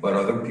anything, but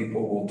other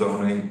people will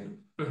donate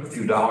a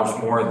few dollars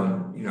more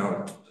than,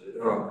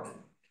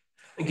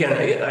 again,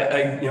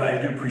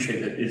 I do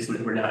appreciate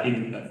that we're not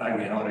even,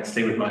 I want to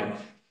stay with my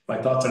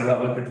thoughts, and I'm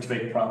not looking to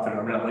make a profit.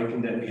 I'm not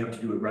looking that we have to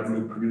do a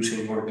revenue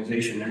producing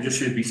organization. There just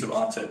should be some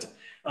offsets.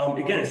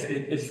 Again,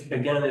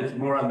 it's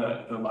more on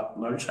the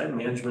large side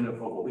management of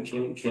what we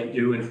can and can't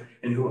do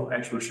and who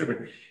actually are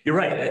serving. You're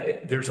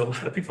right. There's a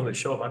lot of people that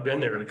show up. I've been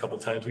there a couple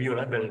of times. You and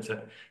I've been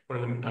to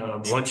one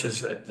of the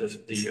lunches at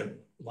the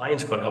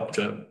Lions Club helped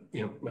to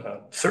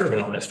serve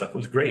and all that stuff. It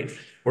was great.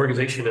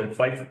 Organization and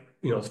Fife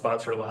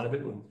sponsored a lot of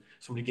it. And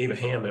somebody gave a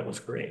hand. That was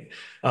great.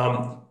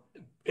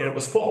 And it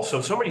was full.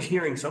 So somebody's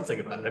hearing something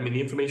about it.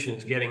 The information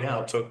is getting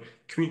out. So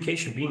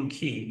communication being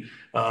key.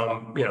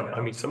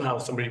 Somehow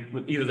somebody,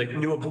 either they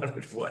knew about it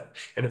or what.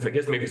 And if I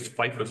guess maybe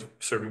Fife was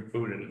serving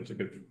food and it was a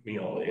good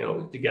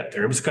meal, to get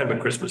there. It was kind of a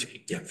Christmas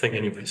thing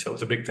anyway. So it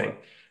was a big thing.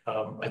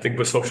 I think it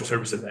was social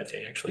services that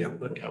day, actually. I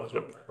wasn't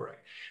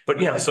correct.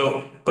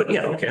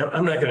 Okay.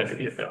 I'm not going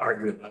to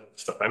argue about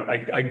stuff.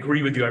 I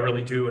agree with you. I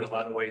really do in a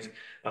lot of ways.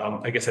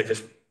 I guess I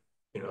just,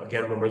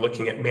 again, when we're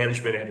looking at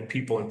management and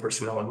people and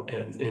personnel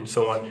and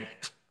so on,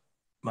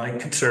 my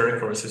concern, of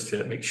course, is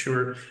to make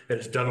sure that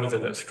it's done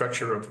within the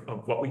structure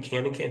of what we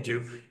can and can't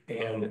do.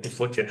 And it's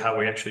looked at how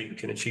we actually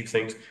can achieve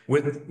things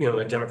with,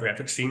 the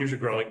demographic. Seniors are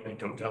growing. I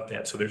don't doubt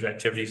that. So there's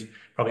activities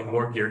probably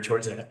more geared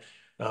towards that.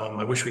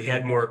 I wish we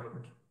had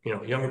more,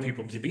 younger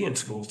people to be in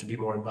schools, to be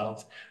more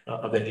involved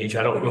of that age.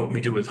 I don't know what we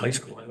do with high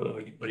school. I don't know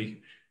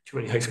anybody, too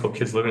many high school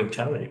kids living in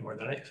town anymore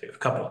than I see. A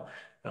couple.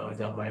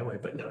 Down my way,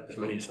 but not as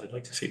many as I'd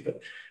like to see.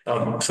 But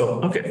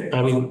okay.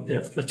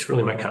 That's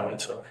really my comment.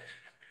 So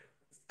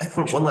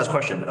one last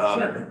question,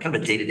 kind of a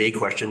day-to-day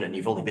question, and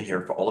you've only been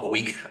here for all of a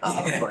week,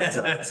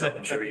 so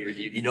I'm sure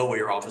you know where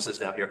your office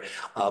is now here.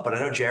 But I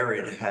know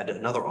Jared had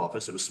another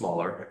office. It was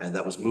smaller, and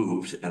that was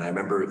moved. And I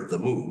remember the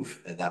move,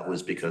 and that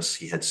was because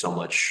he had so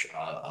much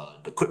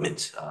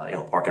equipment,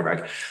 park and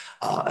rec,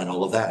 and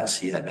all of that.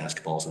 He had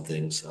basketballs and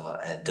things,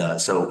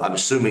 so I'm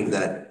assuming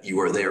that you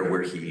were there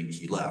where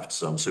he left.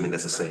 So I'm assuming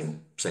that's the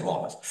same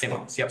office. Same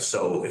office. Yep.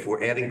 So if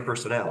we're adding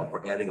personnel, if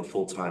we're adding a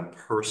full-time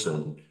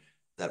person,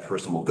 that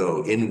person will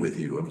go in with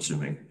you, I'm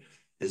assuming.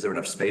 Is there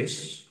enough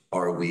space?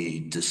 Are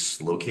we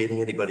dislocating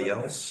anybody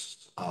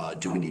else?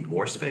 Do we need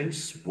more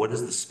space? What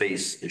is the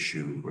space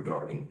issue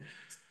regarding?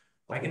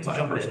 I can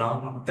jump in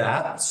on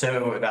that.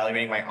 So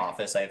evaluating my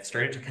office, I've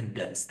started to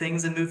condense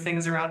things and move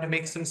things around to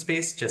make some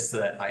space, just so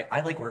that I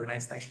like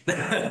organized things.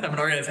 I'm an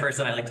organized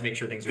person. I like to make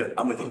sure things are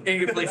I'm with you. in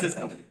good places.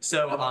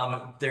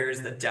 So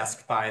there's the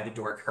desk by the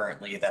door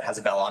currently that has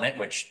a bell on it,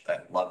 which I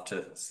love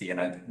to see.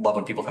 And I love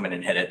when people come in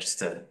and hit it just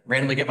to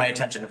randomly get my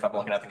attention. If I'm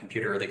looking at the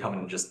computer, or they come in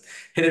and just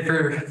hit it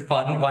for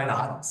fun, why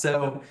not?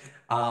 So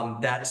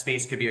that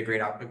space could be a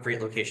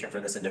great location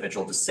for this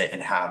individual to sit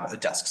and have a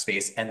desk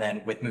space. And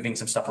then with moving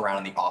some stuff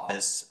around in the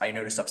office, I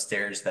noticed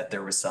upstairs that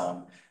there was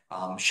some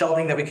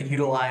shelving that we could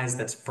utilize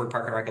that's for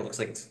Park and Rec. It looks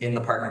like it's in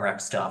the Park and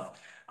Rec stuff.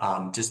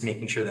 Just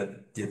making sure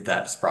that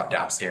that's brought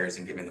downstairs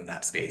and giving them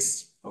that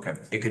space. Okay.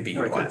 It could be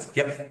utilized.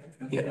 Yep.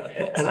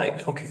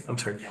 yeah, okay, I'm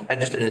sorry. And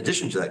just in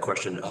addition to that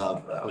question,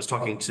 I was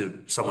talking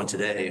to someone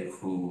today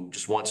who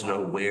just wants to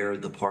know where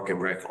the Park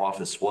and Rec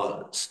office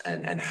was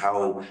and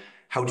how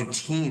do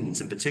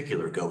teens in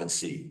particular go and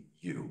see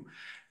you?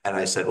 And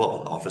I said,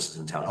 well, the office is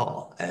in town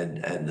hall.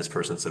 And this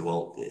person said,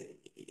 well,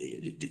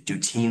 do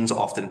teens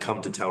often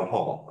come to town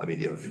hall? I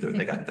mean, you know,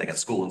 they got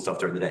school and stuff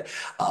during the day.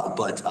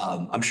 But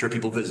I'm sure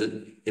people visit,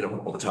 you know,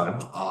 all the time.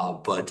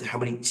 But how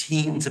many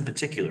teens in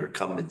particular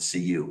come and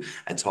see you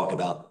and talk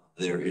about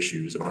their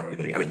issues or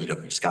anything? I mean, you know,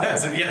 just got.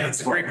 Yeah,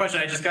 that's a great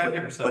question. I just got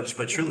here, so.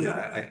 But truly,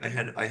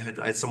 I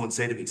had someone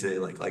say to me today,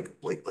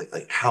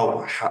 like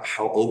how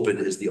open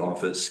is the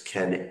office?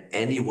 Can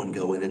anyone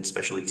go in, and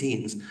especially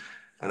teens?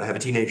 And I have a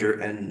teenager,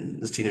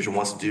 and this teenager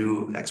wants to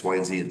do X, Y,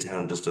 and Z in town,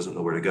 and just doesn't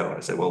know where to go. And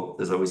I said, well,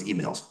 there's always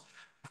emails,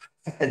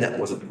 and that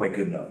wasn't quite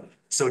good enough.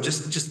 So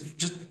just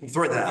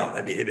throw that out.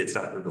 I mean, it's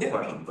not a real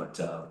question,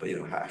 but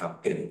you know how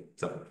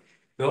so.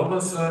 Build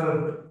us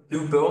a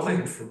new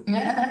building for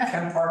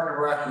Ken Park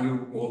and Rec,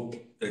 we will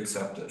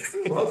accept it.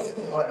 Well,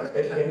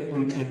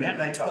 and Matt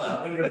and I talked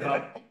a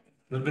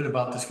little bit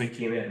about this when we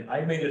came in. I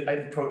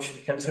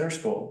approached Kent Center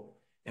School,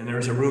 and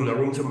there's the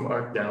rooms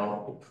are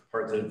now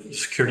part of the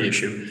security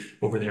issue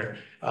over there.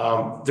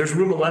 There's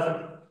room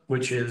 11,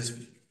 which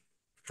is,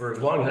 for as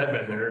long as I've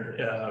been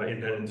there,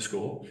 in the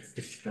school,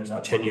 it's been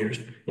about 10 years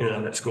in and out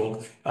of that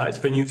school. It's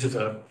been used as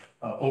a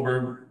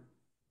overflow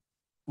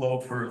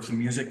for some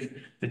music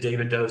that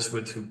David does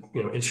with,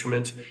 you know,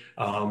 instruments.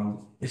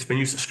 It's been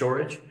used as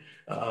storage.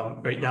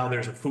 Right now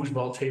there's a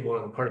foosball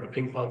table and part of a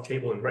ping pong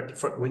table, and right in the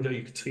front window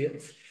you can see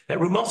it.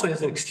 That room also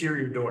has an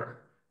exterior door.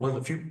 One of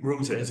the few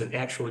rooms that has an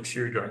actual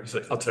exterior door. It's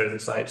like outside of the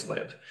science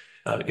lab,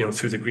 you know,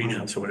 through the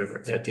greenhouse or whatever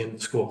at the end of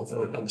the school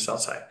on the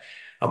south side.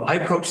 I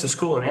approached the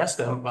school and asked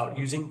them about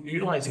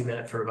utilizing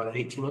that for about an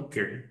 18-month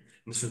period.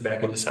 And this was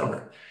back in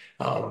December.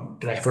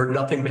 And I've heard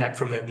nothing back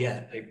from them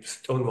yet. They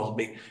stonewalled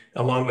me,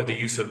 along with the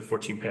use of a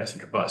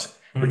 14-passenger bus,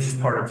 which is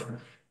part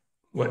of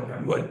what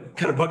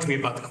kind of bugs me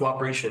about the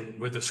cooperation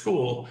with the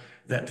school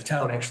that the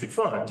town actually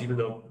funds, even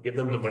though give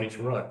them the money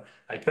to run.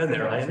 I've been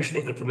there, I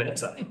understand it from that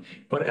side.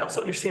 But I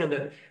also understand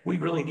that we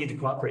really need to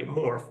cooperate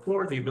more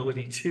for the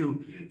ability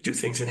to do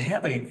things and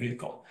have a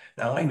vehicle.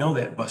 Now, I know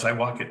that bus, I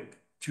walk it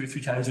 2 or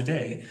 3 times a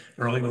day,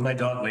 early with my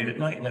dog, late at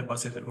night, and that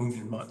bus hasn't moved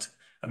in months.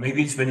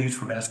 Maybe it's been used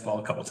for basketball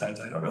a couple of times,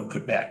 I don't know,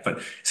 put back, but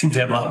it seems to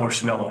have a lot more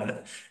snow on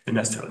it than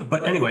necessarily.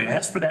 But anyway, I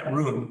asked for that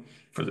room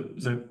for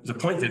the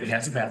point that it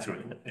has a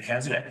bathroom in it, it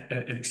has an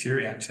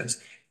exterior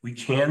access. We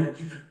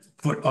can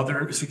put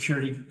other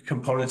security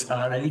components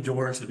on any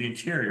doors of the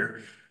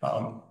interior.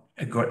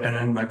 And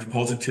then my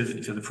proposal to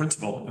the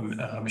principal,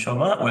 Michelle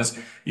Mott, was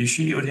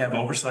she would have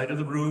oversight of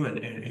the room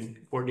and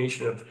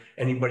coordination of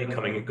anybody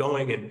coming and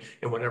going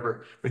and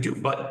whatever we do.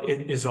 But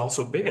it is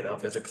also big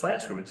enough as a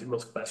classroom. It's in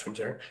most classrooms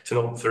there. It's an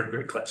old 3rd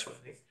grade classroom,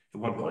 I think, at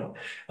one point,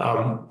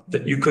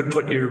 that you could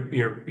put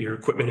your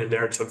equipment in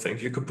there and some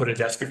things. You could put a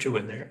desk or 2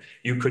 in there.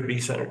 You could be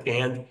centered,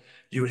 and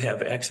you would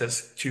have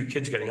access to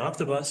kids getting off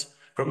the bus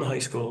from the high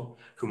school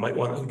who might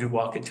want to do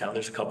walk in town.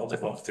 There's a couple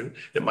that walk through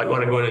that might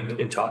want to go in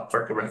and talk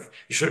Park and Rec.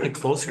 You're certainly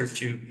closer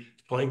to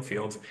playing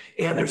fields,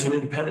 and there's an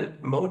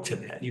independent mode to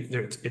that.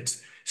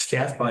 It's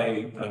staffed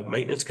by a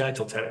maintenance guy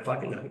till 10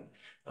 o'clock at night.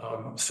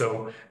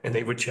 And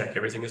they would check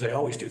everything as they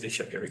always do. They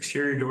check every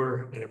exterior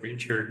door and every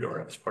interior door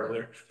as part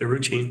of their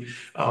routine.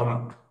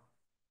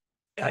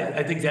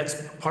 I think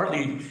that's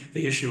partly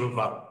the issue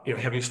about, you know,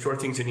 having to store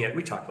things in yet.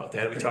 We talked about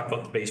that. We talked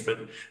about the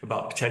basement,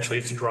 about potentially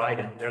it's dry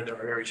down there. There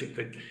are areas you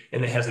could,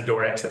 and it has a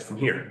door access from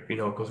here, you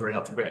know, it goes right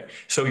out the back.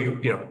 So you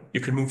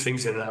could move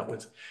things in and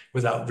out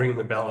without ringing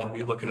the bell and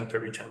be looking up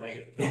every time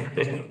I get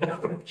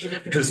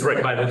because it's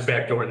right by the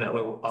back door in that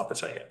little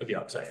office I have, the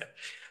office I have.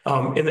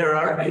 And there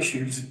are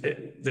issues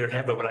there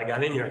have, but when I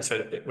got in here, I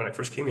said, when I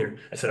first came here,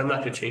 I said, I'm not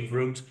gonna change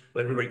rooms,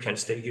 let everybody kind of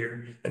stay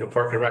here. I know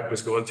Park and Rec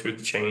was going through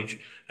the change.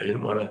 I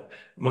didn't want to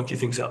monkey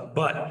things up,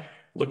 but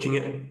looking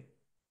at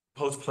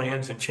post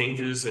plans and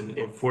changes and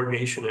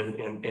coordination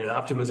and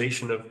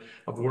optimization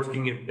of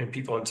working and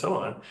people and so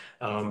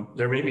on,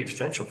 there may be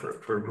potential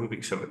for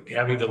moving some,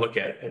 having to look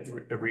at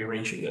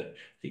rearranging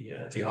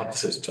the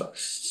offices. So,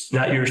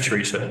 not yours,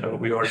 Teresa,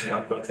 we already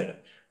talked about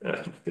that.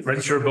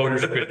 Register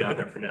voters are good down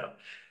there for now.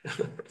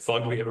 As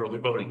long as we have early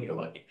voting, you're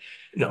lucky.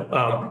 No,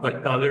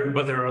 but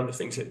there are other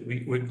things that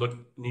we would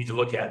need to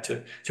look at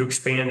to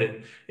expand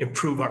and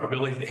improve our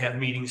ability to have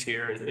meetings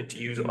here and to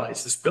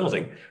utilize this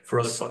building for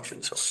other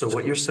functions. So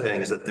what you're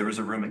saying is that there is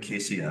a room at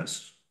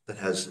KCS that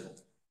has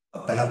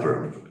a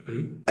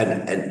bathroom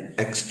and an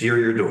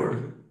exterior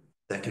door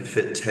that can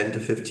fit 10 to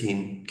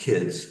 15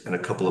 kids and a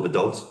couple of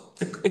adults?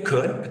 It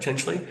could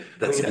potentially.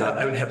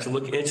 I would have to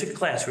look. It's a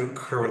classroom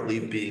currently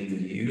being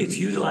used. It's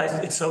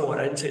utilized. It's somewhat.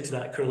 I didn't say it's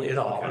not currently at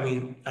all. I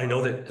mean, I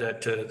know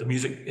that the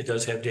music, it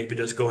does have, David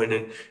does go in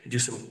and do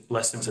some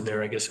lessons in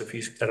there, I guess, if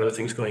he's got other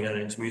things going on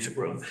in his music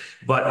room.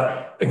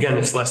 But again,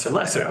 it's less and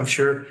less. I'm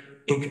sure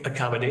in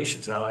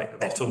accommodations. Now, I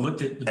also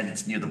looked at. And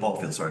it's near the ball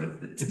field. Sorry,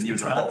 it's near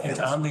the ball field. It's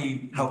on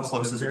the. How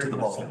close is it to the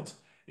ball field?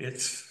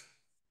 It's.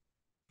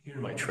 Here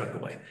my truck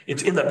away.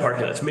 It's in that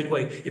parking lot. It's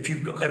midway. If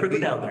you ever go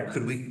down there,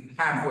 could we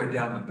halfway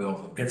down the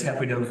building? It's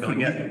halfway down the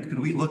building. Could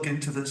we look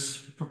into this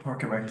for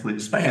Park and Rec,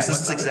 please? Because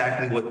this is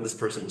exactly what this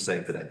person was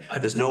saying today.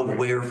 There's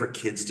nowhere for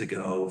kids to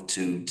go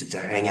to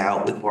hang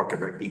out with Park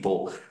and Rec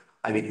people.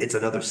 I mean, it's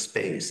another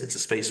space. It's a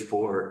space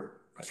for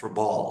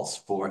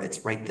balls,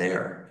 it's right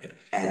there.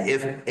 And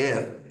if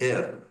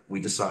we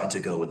decide to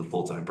go with a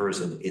full-time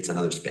person, it's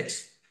another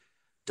space.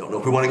 Don't know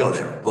if we want to go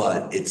there,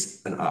 but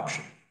it's an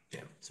option.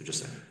 Yeah. So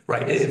just saying.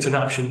 Right, it's an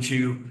option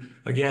to,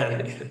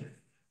 again,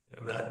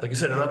 I'm not, like I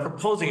said, I'm not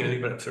proposing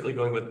anything, but I'm certainly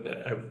going with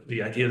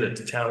the idea that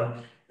the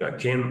town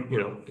can,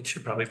 it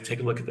should probably take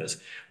a look at this.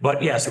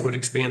 But yes, it would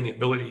expand the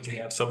ability to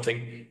have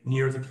something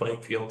near the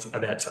playing fields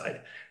on that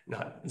side.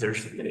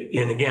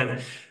 And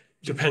again,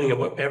 depending on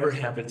whatever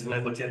happens, and I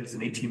looked at it as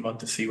an 18-month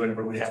to see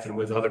whatever would happen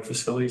with other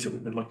facilities that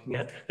we've been looking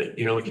at, that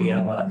you're looking at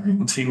a lot,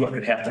 and see what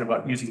could happen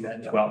about using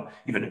that as well,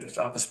 even if it's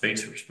office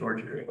space or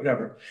storage area,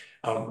 whatever,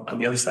 on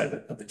the other side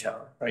of the town,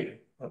 right?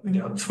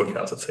 Swift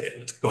House, let's say it.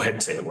 Let's go ahead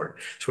and say the word,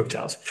 Swift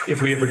House.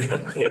 If we ever,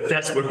 if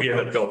that's where we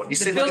end up going. You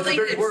say like it's a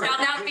dirty word. Shall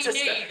not be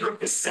named. Well,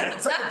 it's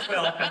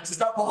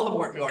not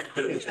Voldemort.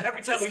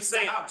 Every time we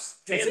say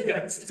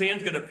it,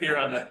 Dan's gonna appear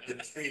on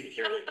the screen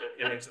here.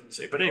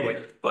 But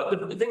anyway,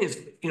 but the thing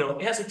is,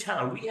 as a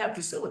town, we have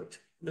facilities.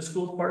 The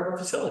school's part of our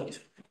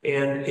facilities.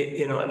 And,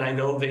 and I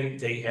know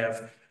they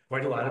have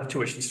quite a lot of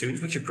tuition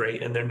students, which are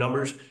great. And their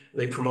numbers,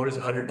 they promote as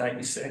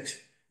 196.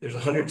 There's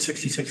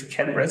 166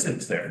 Kent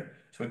residents there.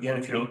 So again,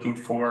 if you're looking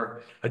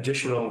for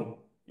additional,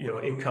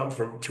 income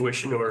from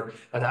tuition or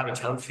an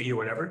out-of-town fee or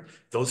whatever,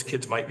 those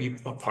kids might be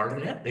a part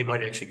of that. They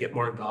might actually get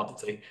more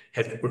involved if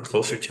they were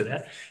closer to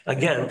that.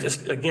 Again,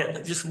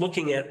 just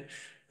looking at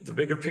the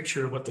bigger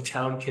picture of what the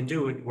town can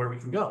do and where we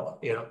can go.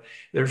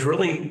 There's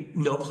really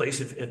no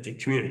place at the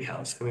community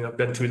house. I mean, I've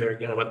been through there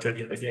again. I went there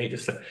the other day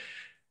just to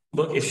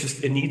look.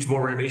 It needs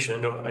more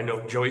renovation. I know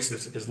Joyce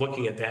is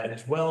looking at that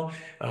as well.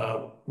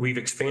 We've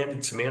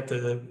expanded.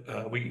 Samantha,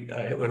 I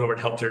went over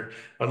and helped her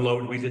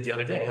unload. We did the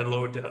other day,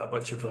 unload a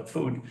bunch of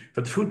food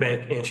for the food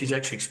bank, and she's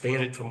actually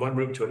expanded from one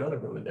room to another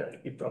room in there.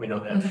 You probably know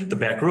that, the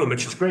back room,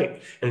 which is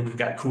great. And we've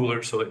got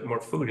coolers so that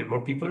more food and more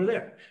people are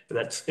there.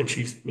 And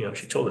she's,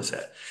 she told us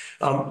that.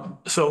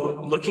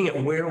 So looking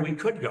at where we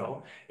could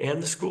go,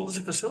 and the school is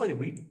a facility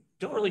we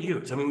don't really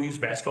use. I mean, we use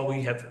basketball.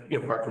 We have,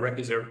 Park and Rec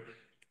is there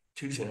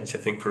Tuesday nights, I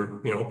think,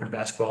 for, open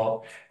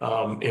basketball.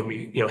 And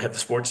we, have the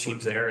sports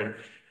teams there. And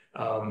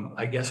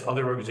I guess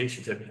other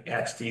organizations have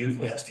asked to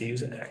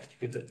use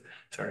it.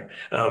 Sorry.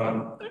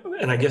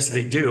 And I guess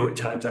they do at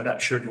times. I'm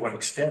not sure to what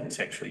extent it's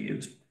actually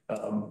used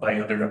by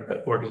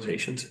other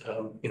organizations,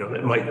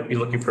 that might be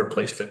looking for a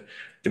place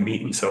to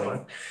meet and so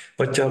on.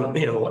 But, and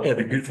a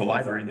beautiful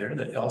library there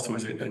that also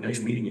is a nice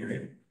meeting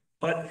area.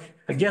 But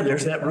again,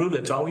 there's that room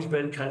that's always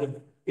been kind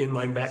of in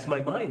my back of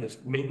my mind is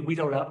maybe we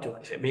don't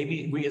optimize it.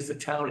 Maybe we as the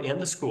town and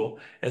the school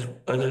as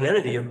an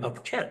entity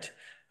of Kent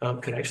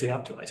could actually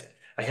optimize it.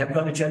 I have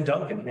gone to Jen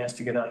Duncan and asked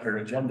to get on her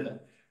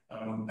agenda.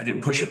 I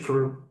didn't push it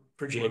for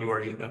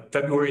January.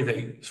 February,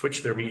 they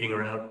switched their meeting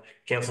around,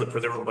 canceled it for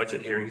their own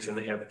budget hearings, and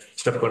they have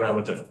stuff going on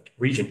with the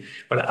region.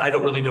 But I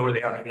don't really know where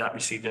they are. I've not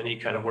received any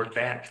kind of word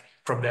back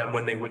from them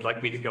when they would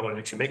like me to go and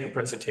actually make a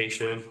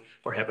presentation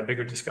or have a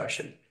bigger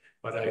discussion.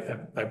 But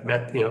I've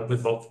met,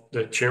 with both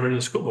the chairman of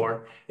the school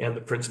board and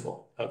the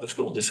principal of the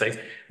school to say,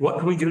 what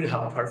can we do to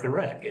help Park and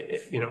Rec?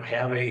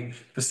 Have a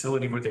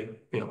facility where they,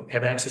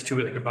 have access to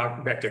it. They could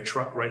back their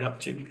truck right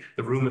up to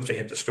the room if they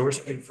had to store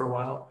something for a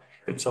while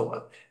and so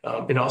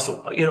on. And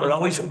also, and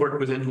always work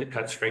within the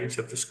constraints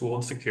of the school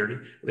and security.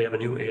 They have a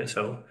new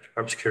ASO,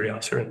 armed security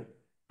officer,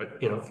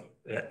 but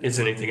that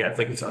isn't anything I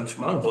think it's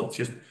unsurmountable. It's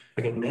just,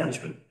 again,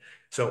 management.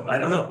 So I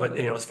don't know, but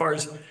as far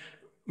as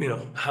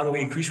how do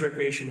we increase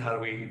recreation? How do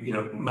we,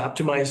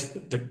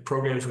 optimize the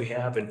programs we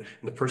have and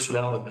the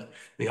personnel and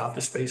the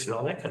office space and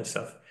all that kind of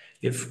stuff?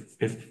 If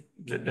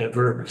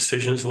ever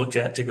decision is looked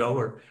at to go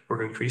or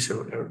to increase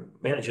or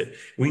manage it,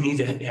 we need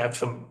to have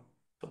something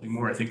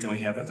more, I think, than we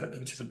have,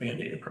 which is a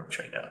Band-Aid approach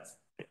right now.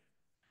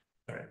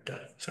 All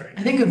right, sorry.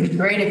 I think it would be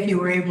great if you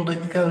were able to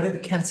go to the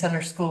Kent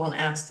Center School and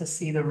ask to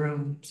see the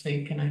room so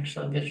you can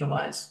actually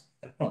visualize.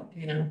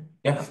 Yeah,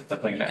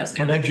 definitely.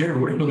 And Nigeria,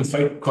 we're able to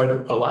fight quite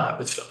a lot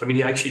with stuff. I mean,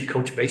 he actually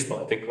coached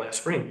baseball, I think,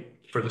 last spring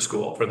for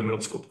the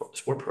middle school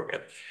sport program.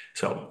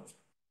 So,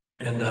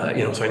 and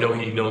so I know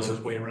he knows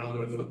his way around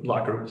with the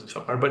locker rooms and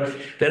stuff. But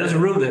that is a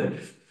room that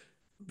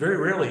very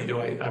rarely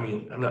do I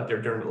mean, I'm not there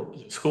during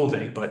the school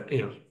day, but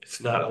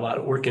it's not a lot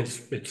of work.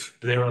 It's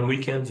there on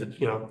weekends. It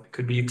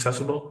could be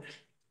accessible.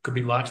 Could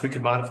be locked. We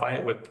could modify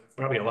it with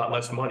probably a lot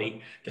less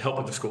money to help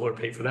with the school or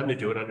pay for them to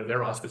do it under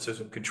their auspices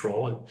of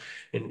control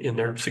and in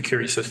their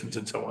security systems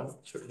and so on.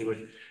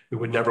 Certainly we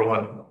would never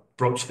want to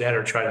broach that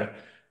or try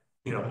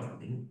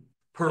to,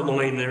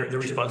 purloin their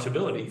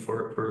responsibility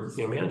for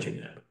managing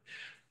that.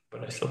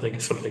 But I still think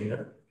it's something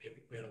that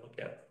we ought to look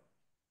at.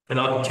 And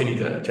I'll continue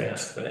to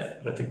ask for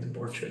that. I think the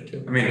board should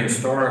too. I mean,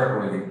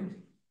 historically,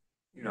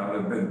 there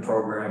have been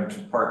programs,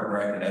 Park and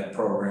Rec and Ed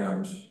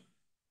programs.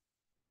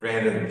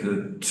 Granted,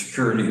 the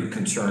security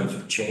concerns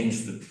have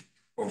changed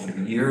over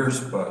the years,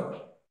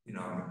 but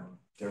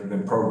there have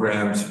been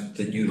programs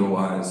that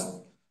utilize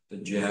the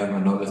gym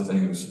and other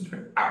things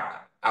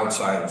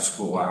outside of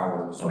school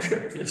hours. Oh,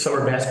 sure.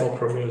 Summer basketball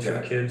programs for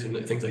kids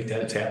and things like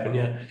that. It's happened,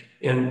 yeah.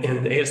 And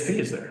the ASP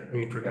is there. I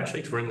mean, for gosh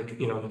sakes, we're in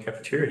the, in the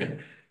cafeteria.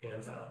 And,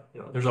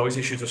 there's always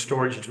issues of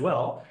storage as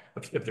well.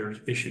 If there's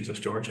issues of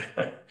storage,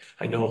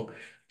 I know,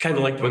 kind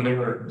of like when there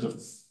were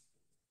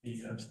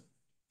the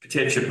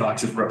potato chip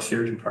boxes were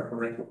upstairs in Park and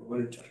Rec.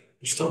 They're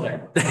still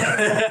there. Well,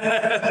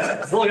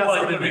 I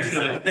gotta make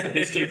sure that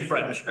they stay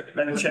fresh. I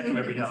didn't check them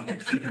every now and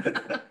then.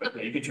 But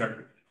yeah, you can charge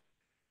them.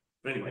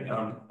 But anyway,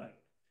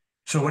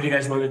 so what do you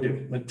guys want to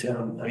do? But,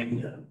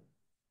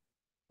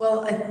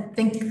 Well, I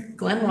think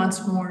Glenn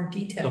wants more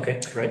detail.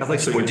 okay, right. I'd like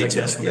some So more you'd like to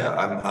details. ask- Yeah,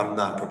 I'm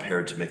not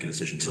prepared to make a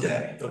decision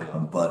today, Okay.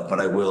 but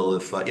I will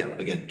if, yeah,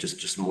 again,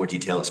 just more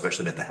detail,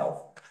 especially about the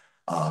health.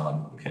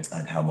 Okay.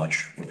 And how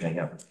much we're paying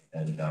out.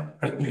 And,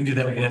 Right, we can do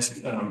that. We can ask,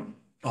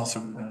 also,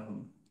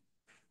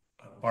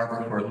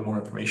 Barbara for a little more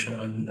information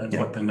on Yeah.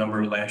 what the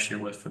number last year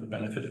was for the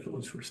benefit if it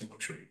was for single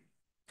tree.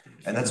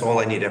 and that's all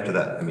I need after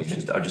that. I mean,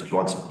 I just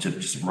want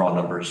just raw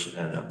numbers,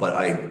 and, but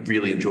I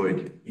really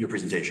enjoyed your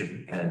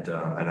presentation, and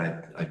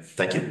I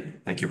thank you.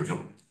 Thank you for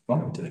coming.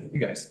 Welcome to you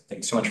guys.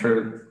 Thanks so much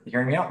for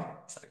hearing me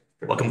out.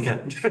 Welcome, Ken.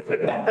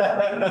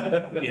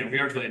 Yeah, we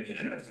are glad.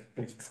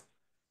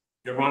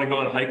 You ever want to go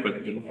on a hike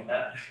with me?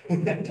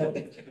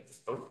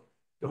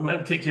 Don't let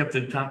him take you up to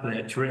the top of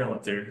that trail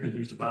up there.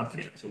 There's a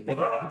bobcat.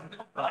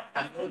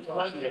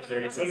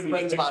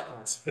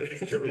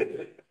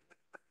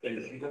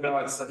 No,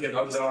 it's such a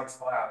no dog's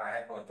flat. I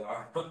have no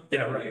dog.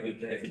 Yeah, right.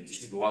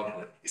 It's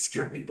lovely.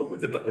 Scare people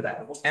with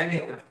the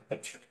And,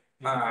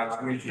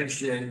 we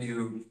appreciate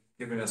you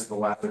giving us the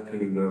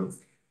latitude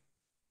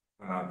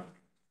of,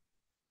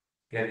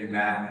 getting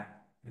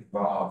Matt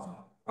involved,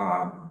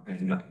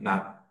 and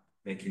not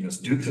making us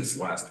do this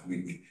last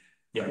week.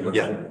 Yeah,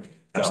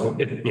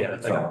 absolutely. Yeah.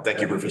 So,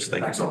 Thank you, Rufus.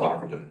 Thank you so much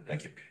for doing it.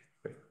 Thank you.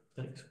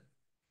 Thanks.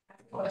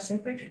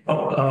 Question?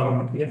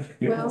 Oh, yeah.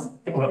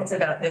 Well, It's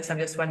about this, I'm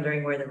just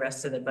wondering where the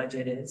rest of the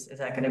budget is. Is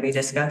that gonna be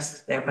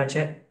discussed, their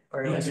budget?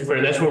 Or Yes, is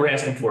that's what we're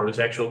asking for, is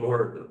actual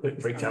more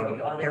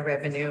breakdown all of. their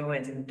revenue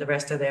and the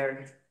rest of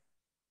their,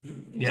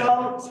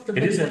 Yeah,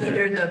 it is in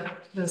there. under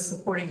the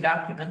supporting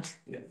document.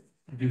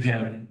 I do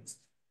have it.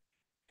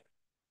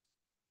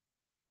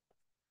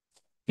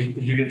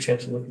 Did you get a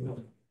chance to look at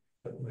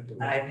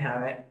it? I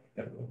have it.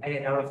 I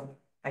didn't know if,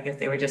 I guess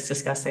they were just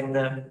discussing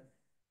the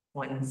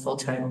one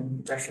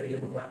full-time referee.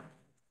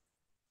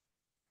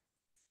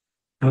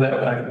 Well, that,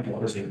 I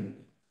was in.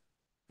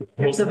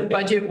 There's a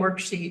budget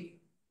worksheet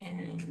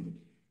and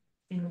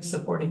in the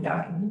supporting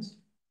documents.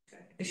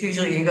 It's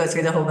usually you go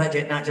through the whole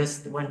budget, not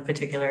just one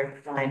particular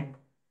line.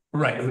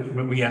 Right,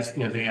 we asked,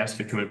 they asked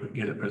to come and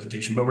get a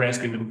presentation, but we're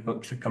asking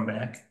them to come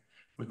back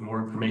with more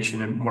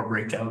information and more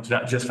breakdowns,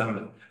 not just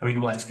on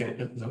we'll ask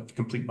the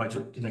complete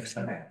budget the next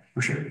time,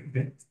 for sure.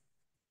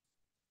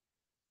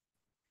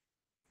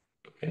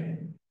 Okay.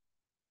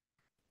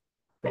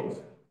 Okay.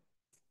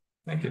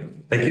 Thank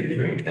you. Thank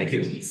you. Thank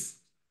you.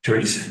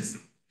 Teresa.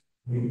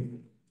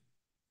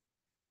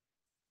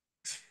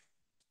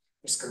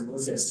 Just gonna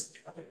move this.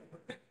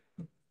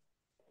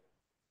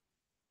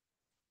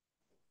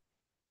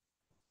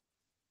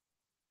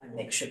 I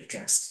make sure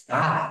just.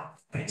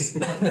 Nice.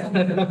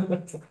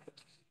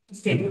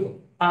 Okay,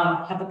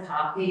 have a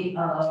copy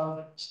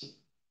of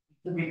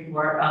the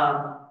report,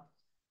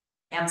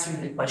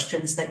 answering the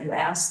questions that you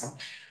asked.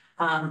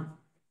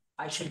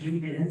 I should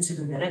read it into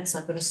the minutes,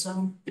 I would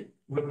assume.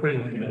 We'll put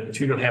it in the minutes.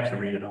 You don't have to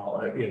read it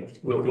all.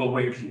 We'll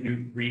wait for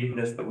you reading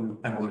this, but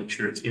I will make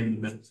sure it's in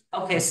the minutes.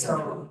 Okay,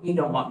 so you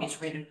don't want me to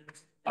read it?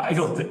 I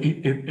don't think,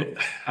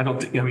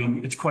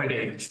 it's quite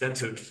an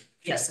extensive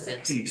Yes,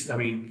 it is. piece. I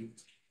mean,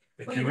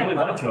 if Well, you you really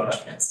have wanted other to,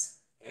 questions.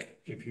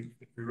 if you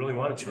really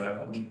wanted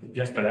to,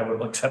 yes, but I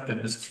would accept it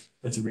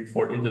as a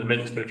report into the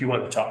minutes, but if you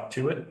want to talk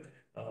to it,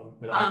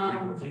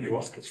 you're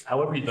welcome.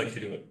 However you'd like to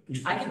do it.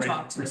 I can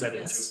talk to Present it,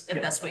 it yes, to.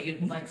 if that's what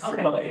you'd like.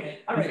 Okay. Okay,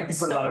 all You right. can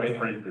put a lot of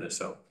effort into this,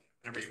 so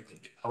whatever you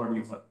think, however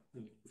you want.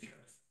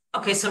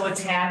 Okay, so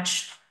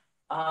attached,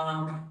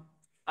 are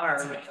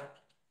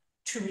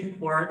two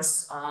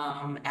reports,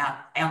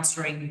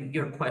 answering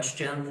your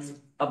questions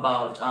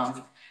about,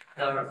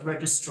 the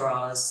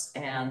registrars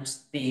and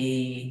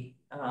the,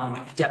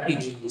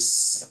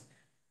 deputies'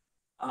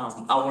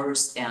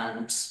 hours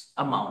and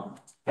amount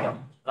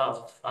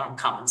of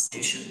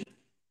compensation.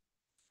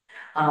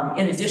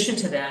 In addition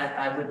to that,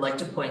 I would like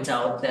to point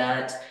out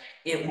that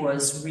it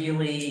was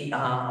really,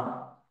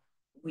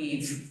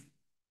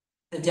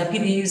 the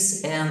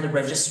deputies and the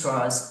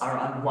registrars are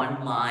on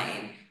one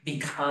line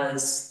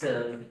because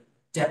the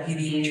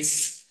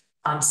deputies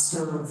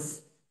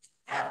serve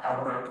at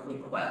our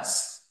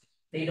request.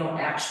 They don't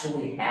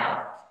actually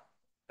have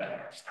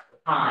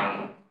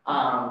time.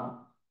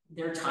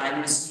 Their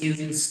time is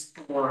used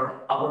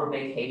for our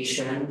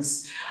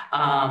vacations,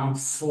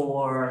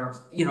 for,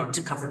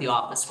 to cover the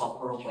office while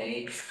we're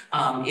away.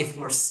 If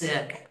we're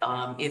sick,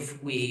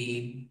 if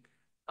we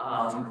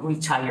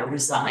retire,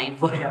 resign,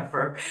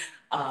 whatever.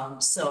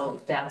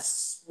 So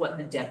that's what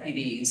the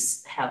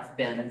deputies have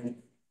been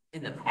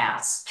in the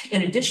past.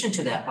 In addition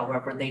to that,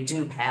 however, they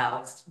do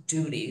have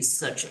duties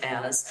such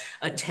as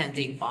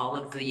attending all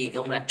of the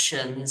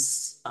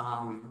elections,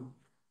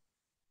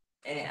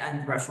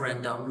 and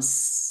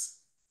referendums,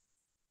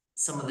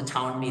 some of the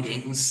town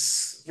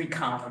meetings,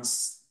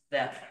 recounts,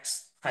 that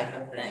type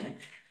of thing.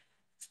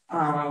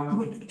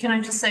 Can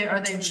I just say, are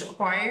they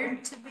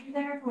required to be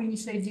there when you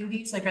say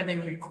duties? Like, are they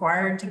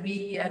required to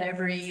be at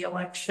every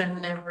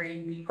election,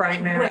 every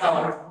primary?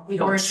 Well, we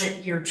Or don't. is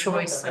it your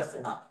choice? If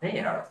they're not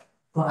there,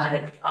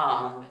 but,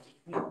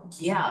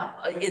 yeah,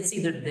 it's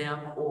either them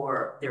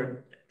or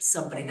they're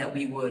somebody that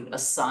we would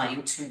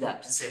assign to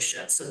that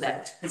position, so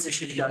that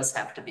position does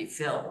have to be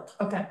filled.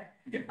 Okay.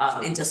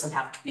 It doesn't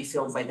have to be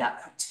filled by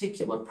that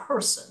particular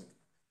person.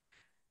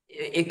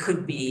 It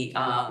could be,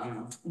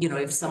 you know,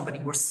 if somebody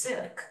were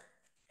sick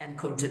and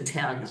couldn't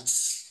attend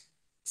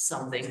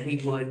something, we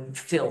would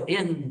fill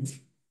in,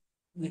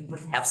 we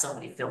would have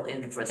somebody fill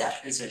in for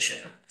that position.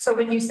 So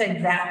when you say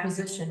that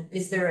position,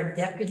 is there a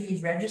deputy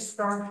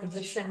registrar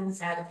position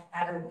at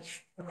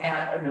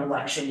At an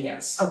election,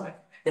 yes. Okay.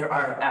 There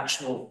are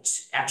actually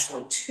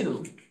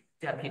two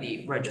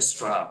deputy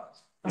registrar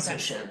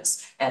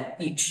positions at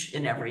each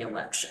and every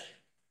election.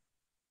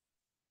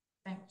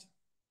 Thanks.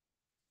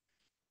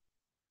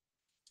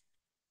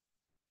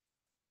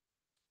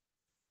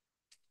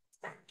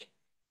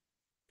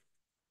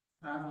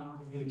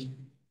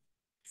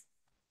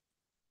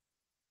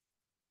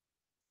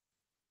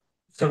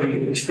 So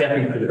the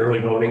staffing for the early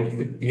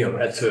voting, you know,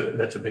 that's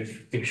a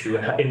big issue.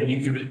 And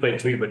you can explain it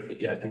to me, but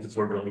yeah, I think the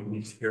board really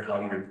needs to hear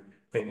how you're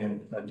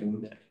planning on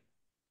doing that.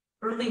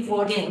 Early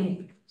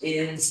voting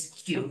is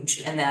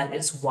huge, and that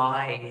is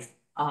why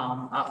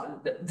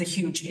the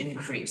huge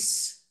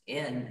increase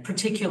in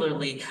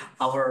particularly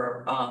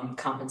our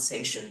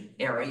compensation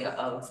area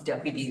of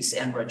deputies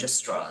and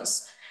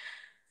registrars.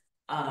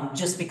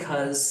 Just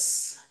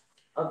because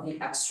of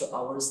the extra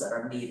hours that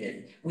are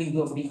needed. We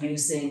will be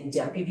using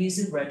deputies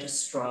and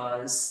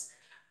registrars.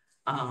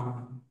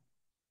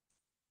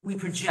 We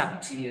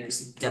project to use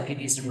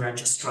deputies and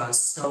registrars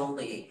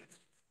solely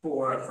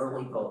for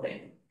early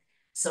voting.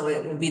 So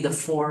it will be the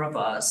four of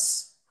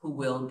us who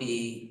will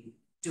be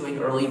doing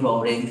early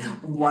voting.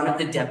 One of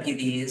the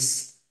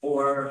deputies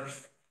or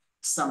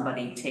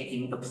somebody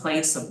taking the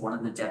place of one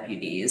of the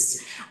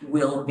deputies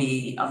will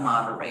be a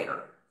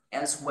moderator,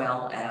 as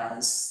well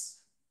as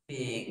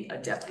being a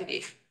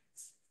deputy.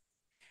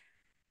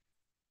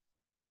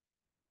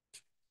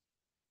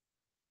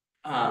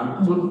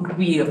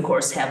 We of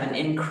course have an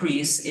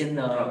increase in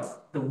the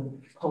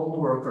poll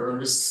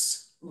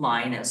workers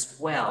line as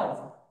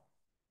well.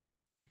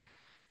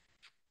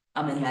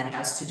 And that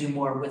has to do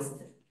more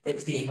with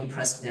it being a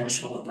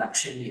presidential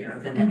election year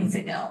than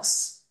anything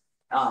else.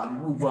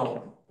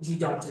 We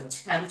don't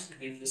intend to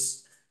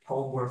use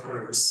poll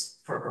workers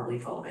for early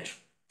voting.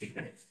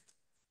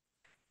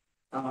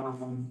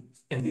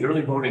 And the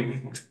early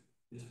voting,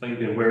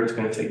 explain where it's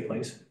gonna take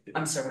place.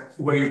 I'm sorry.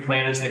 Where your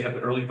plan is to have the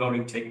early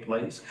voting take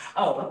place?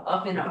 Oh,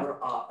 up in our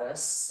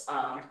office,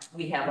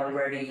 we have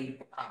already,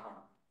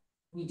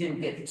 we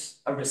didn't get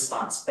a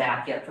response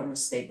back yet from the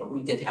state, but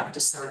we did have to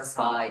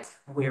certify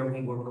where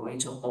we were going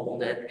to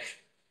hold it.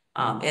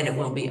 And it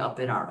will be up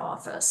in our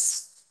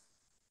office.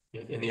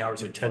 And the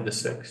hours are 10 to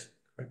 6,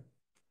 correct?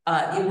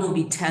 It will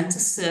be 10 to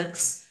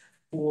 6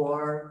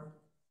 for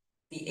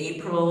the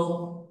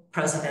April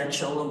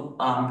presidential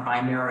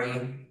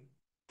primary.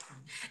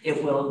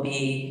 It will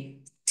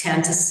be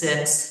 10 to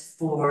 6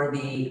 for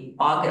the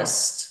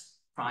August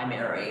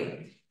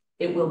primary.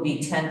 It will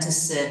be 10 to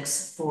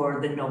 6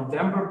 for the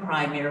November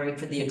primary,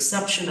 for the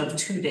exception of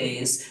 2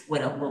 days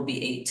when it will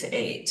be 8 to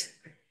 8.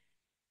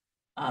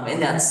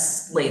 And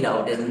that's laid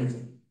out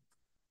in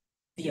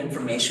the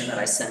information that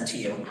I sent to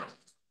you.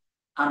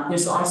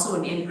 There's also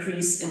an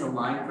increase in the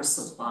line for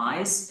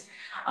supplies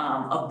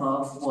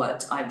above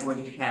what I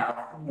would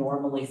have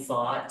normally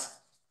thought.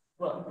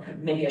 Well,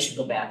 maybe I should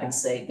go back and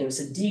say there's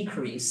a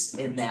decrease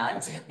in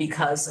that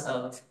because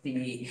of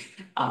the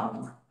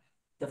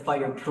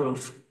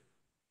fireproof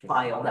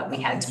file that we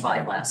had to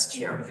buy last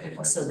year.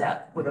 So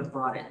that would have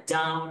brought it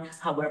down.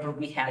 However,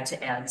 we had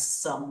to add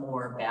some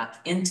more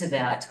back into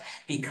that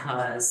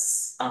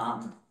because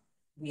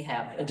we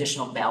have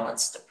additional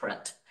ballots to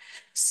print.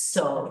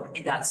 So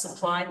that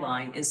supply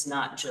line is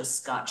not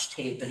just Scotch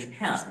tape and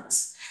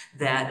pens.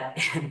 That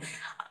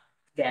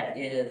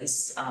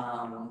is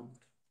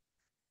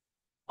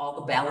all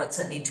the ballots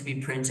that need to be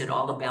printed,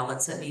 all the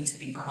ballots that need to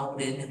be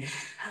coded,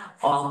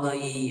 all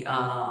the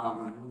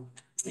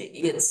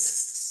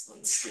let's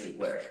see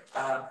where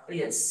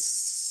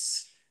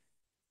it's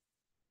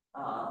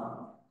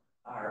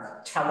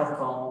our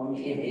telephone,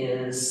 it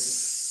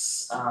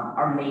is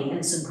our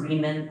maintenance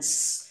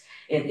agreements,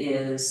 it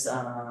is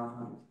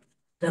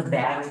the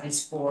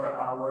batteries for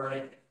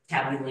our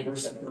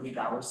tabulators at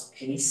 $30 a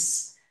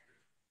piece.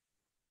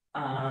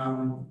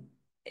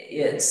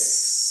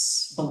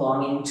 It's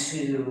belonging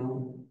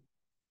to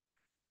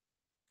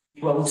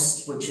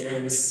ROAST, which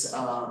is,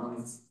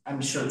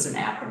 I'm sure it's an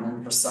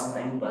acronym for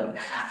something, but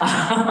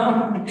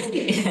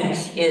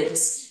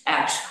it's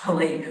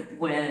actually,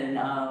 when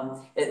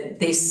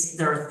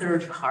they're a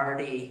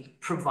third-party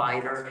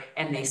provider,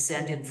 and they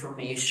send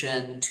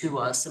information to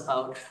us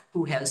about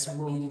who has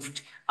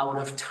moved out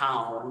of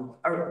town,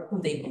 or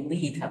who they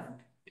believe have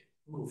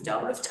moved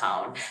out of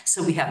town.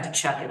 So we have to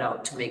check it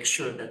out to make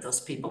sure that those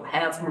people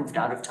have moved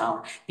out of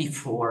town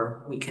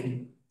before we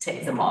can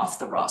take them off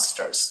the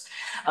rosters.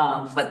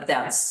 But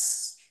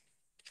that's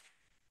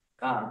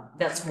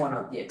one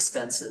of the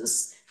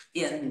expenses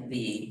in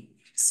the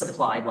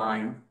supply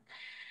line.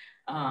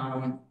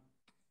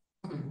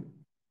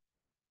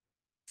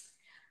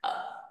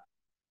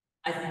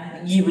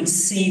 You would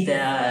see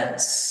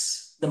that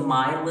the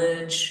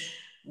mileage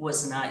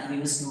was not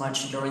used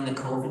much during the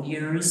COVID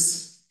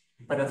years.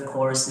 But of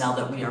course, now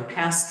that we are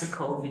past the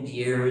COVID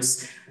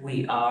years,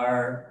 we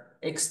are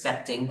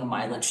expecting the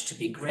mileage to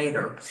be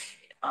greater.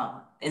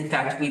 In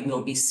fact, we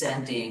will be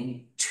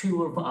sending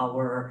 2 of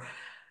our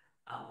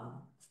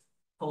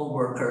poll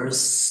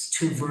workers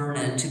to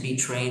Vernon to be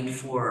trained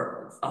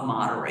for a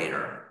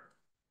moderator.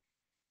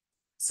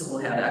 So we'll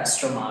have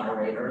extra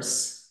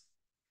moderators,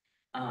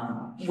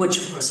 which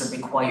of course are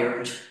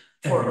required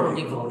for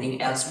early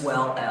voting as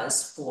well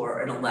as for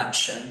an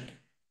election.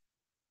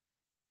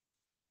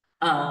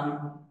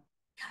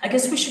 I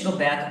guess we should go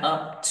back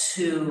up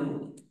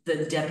to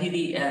the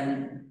deputy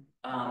and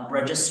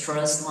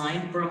registrar's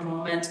line for a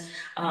moment.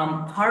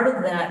 Part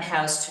of that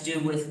has to do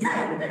with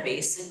what would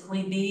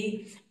basically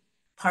be.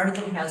 Part of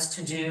it has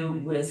to do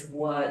with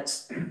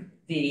what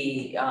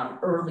the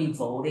early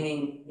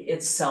voting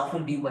itself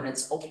would be when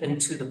it's open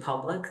to the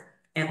public.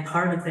 And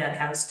part of that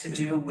has to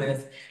do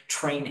with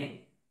training.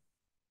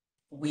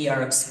 We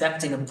are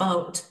expecting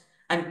about,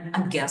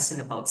 I'm guessing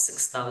about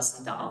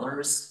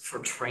 $6,000 for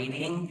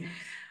training.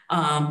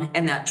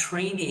 And that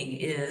training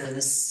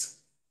is,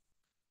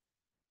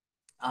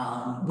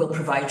 will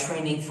provide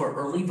training for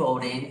early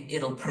voting.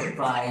 It'll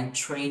provide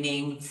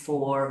training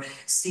for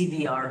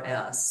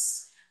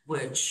CVRS,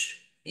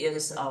 which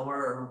is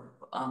our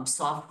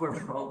software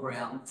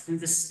program through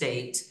the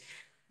state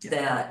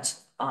that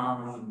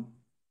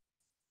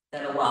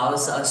that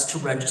allows us to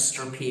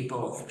register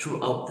people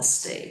throughout the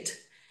state.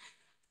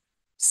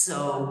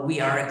 So we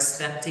are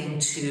expecting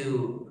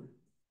to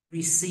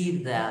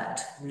receive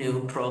that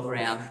new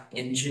program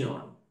in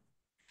June.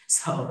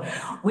 So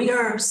we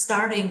are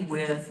starting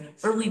with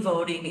early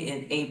voting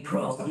in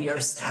April. We are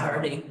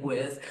starting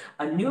with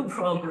a new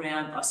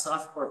program, a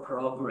software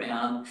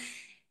program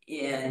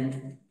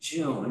in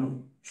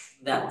June.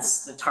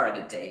 That's the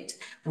target date.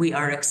 We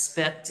are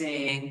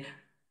expecting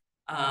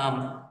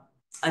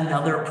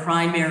another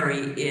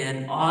primary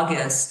in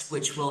August,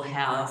 which will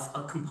have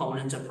a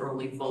component of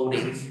early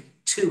voting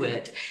to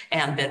it.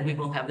 And then we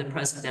will have the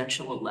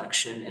presidential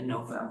election in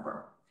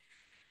November.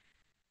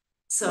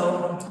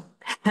 So,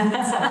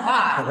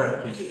 yeah,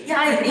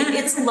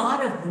 it's a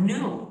lot of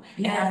new,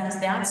 and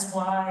that's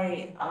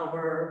why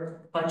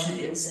our budget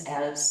is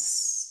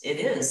as it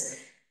is.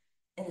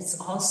 And it's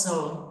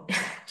also,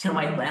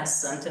 my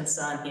last sentence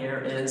on here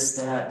is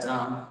that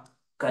you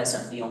guys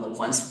aren't the only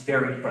ones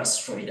very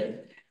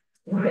frustrated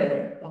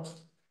with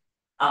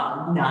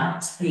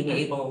not being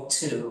able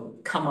to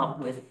come up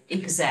with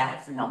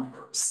exact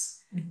numbers.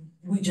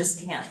 We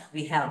just can't.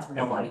 We have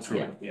no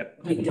idea.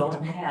 We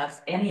don't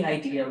have any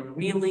idea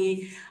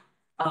really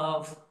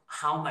of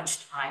how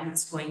much time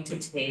it's going to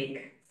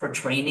take for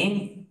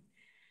training.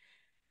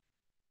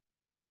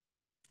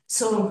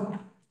 So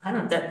I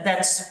don't know,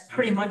 that's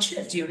pretty much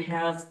it. Do you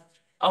have,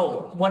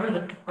 oh, one of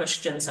the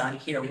questions on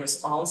here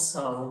was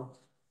also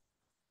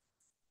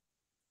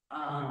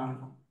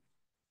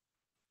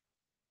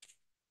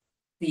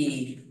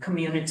the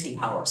community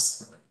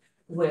house,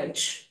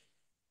 which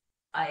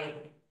I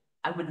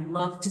would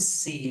love to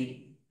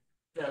see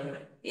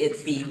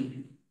it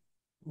be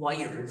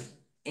wired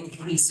in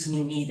case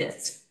we need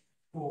it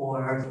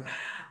for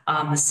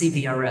the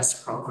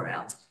CVRS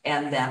program.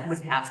 And that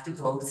would have to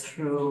go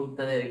through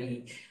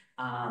the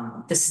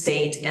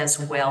state as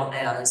well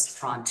as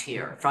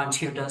Frontier.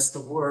 Frontier does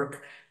the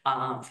work,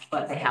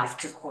 but they have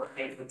to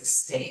coordinate with the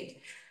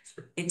state.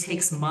 It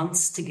takes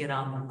months to get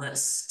on the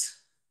list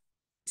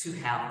to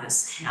have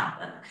this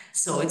happen.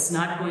 So it's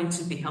not going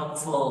to be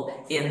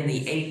helpful in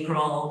the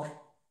April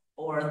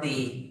or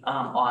the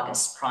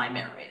August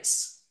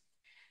primaries.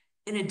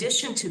 In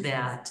addition to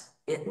that,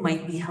 it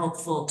might be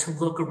helpful to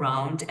look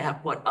around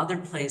at what other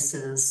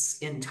places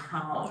in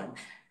town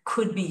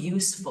could be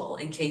useful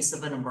in case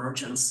of an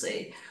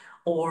emergency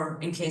or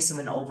in case of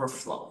an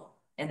overflow.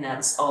 And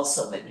that's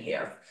also in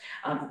here.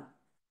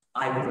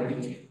 I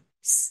would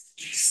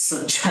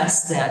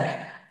suggest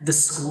that the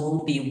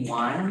school be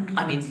one.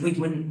 I mean, we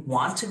wouldn't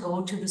want to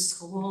go to the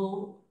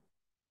school,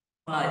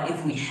 but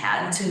if we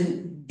had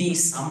to be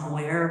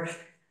somewhere,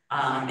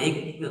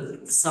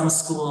 some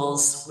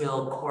schools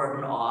will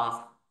cordon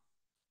off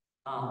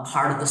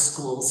part of the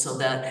school so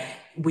that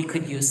we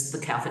could use the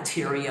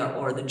cafeteria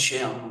or the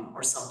gym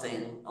or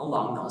something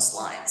along those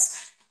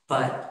lines.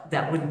 But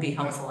that wouldn't be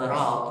helpful at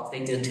all if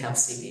they didn't have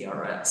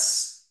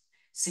CVRS.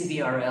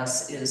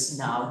 CVRS is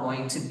now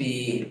going to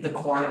be the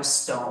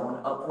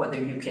cornerstone of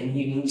whether you can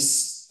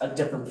use a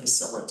different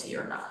facility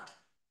or not.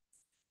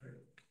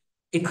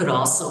 It could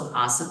also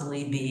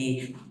possibly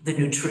be the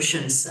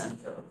nutrition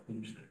center.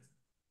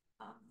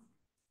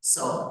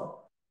 So,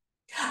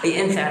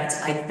 in fact,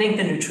 I think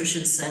the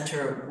nutrition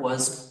center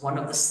was one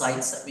of the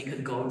sites that we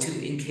could go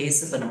to in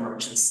case of an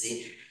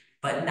emergency.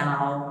 But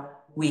now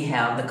we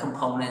have the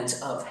component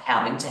of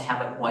having to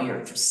have it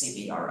wired for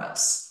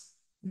CVRS.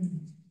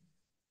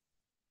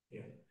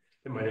 Yeah,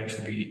 it might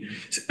actually be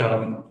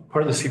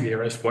part of the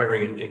CBRS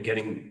wiring and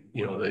getting,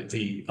 you know,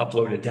 the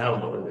upload and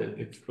download.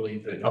 It's really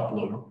the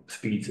upload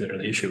speeds that are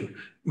the issue.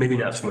 Maybe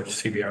not so much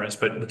CBRS,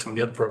 but with some of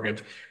the other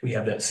programs, we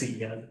have that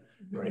CEN,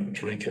 right,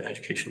 Connected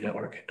Education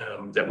Network,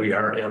 that we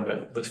are on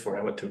the list for.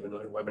 I went to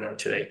another webinar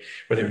today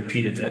where they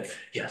repeated that,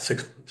 yeah,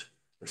 6 months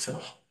or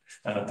so.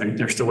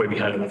 They're still way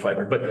behind on the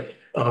fiber, but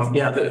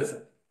yeah,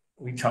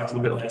 we talked a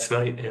little bit last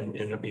night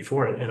and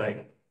before,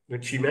 and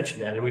when she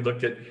mentioned that, and we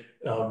looked at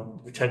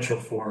potential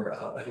for,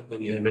 I think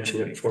Lydia had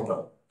mentioned it before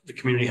about the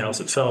community house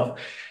itself.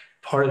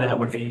 Part of that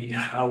would be,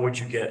 how would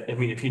you get, I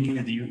mean, if you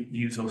needed to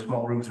use those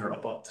small rooms that are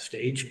up off the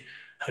stage,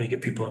 how do you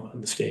get people up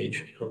on the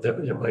stage? You know,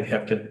 that might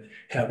have to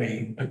have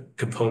a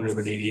component of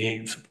an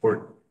ADA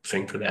support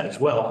thing for that as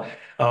well.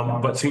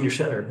 But senior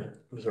center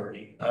was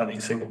already on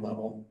a single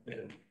level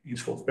and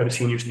useful. I mean,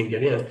 seniors can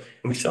get in, and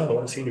we still have a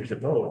lot of seniors that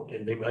vote,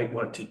 and they might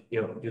want to,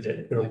 you know, do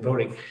that early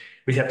voting.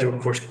 We have to,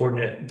 of course,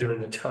 coordinate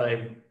during the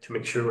time to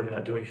make sure we're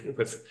not doing it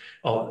with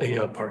all, you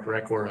know, park and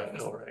rec or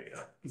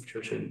a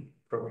nutrition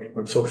program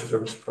or social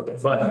service program.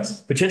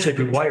 But potentially, if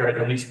we wire it,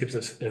 at least gives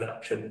us an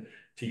option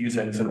to use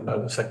that as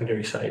a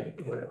secondary site,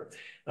 or whatever.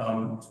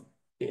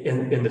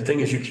 And the thing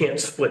is, you can't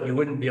split. You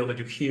wouldn't be able to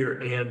do here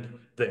and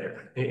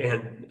there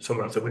and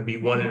somewhere else. It would be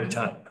one at a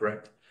time,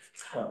 correct?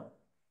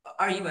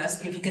 Are you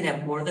asking if you can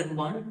have more than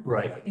one?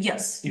 Right.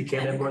 Yes, You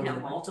can't have more You than can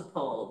have one?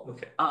 multiple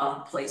Okay.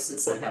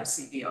 places that have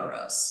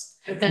CVRS.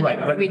 But then Right,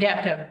 but- we'd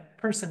have to have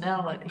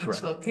personnel at each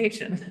Correct.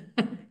 location.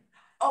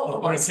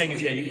 What I'm saying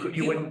is, yeah,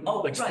 you wouldn't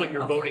like split right,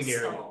 your okay, voting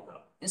area.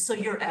 So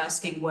you're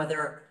asking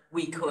whether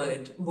we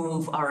could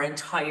move our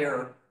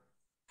entire,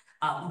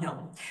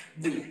 no,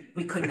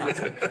 we could not.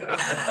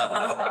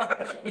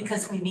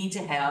 Because we need to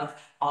have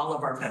all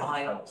of our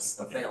files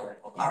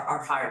available,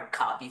 our hard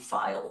copy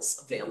files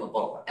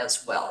available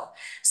as well.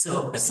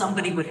 So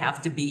somebody would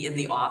have to be in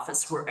the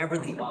office, wherever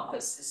the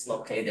office is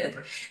located.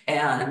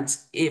 And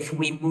if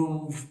we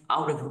move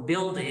out of the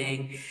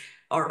building,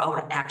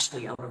 or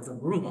actually out of the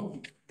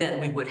room,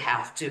 then we would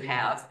have to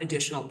have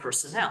additional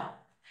personnel.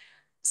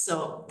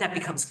 So that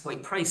becomes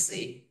quite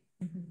pricey.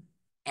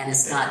 And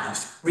it's not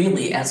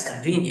really as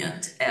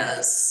convenient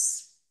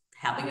as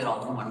having it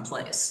all in one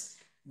place.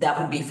 That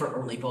would be for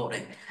early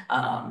voting.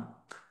 I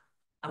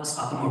was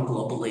talking more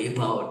globally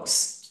about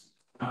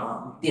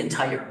the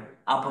entire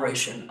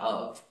operation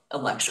of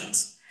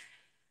elections.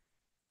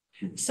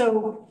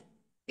 So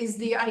is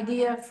the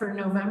idea for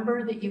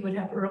November that you would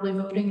have early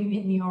voting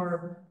in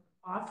your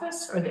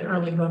office, or the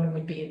early voting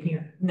would be in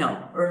here?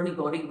 No, early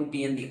voting would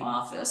be in the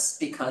office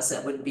because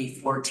that would be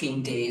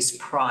 14 days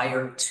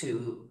prior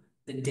to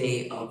the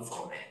day of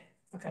voting.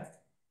 Okay.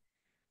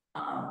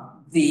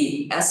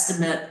 The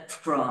estimate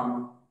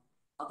from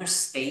other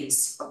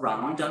states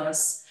around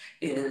us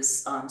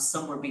is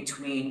somewhere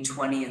between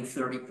 20 and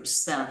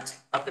 30%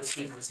 of the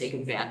people take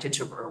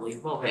advantage of early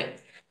voting.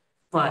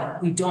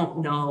 But we don't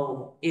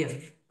know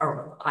if,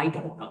 or I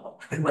don't know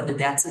whether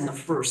that's in the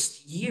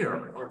first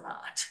year or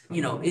not.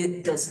 You know,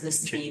 does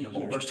this mean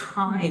over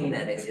time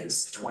that it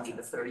is 20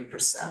 to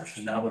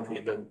 30%? Now with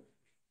the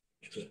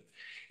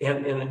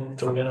and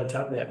so again, on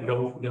top of that,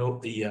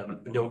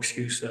 no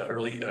excuse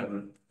early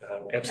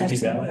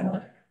absentee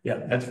ballot. Yeah,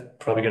 that's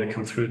probably going to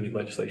come through the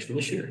legislation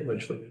this year,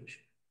 legislature.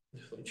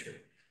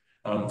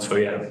 So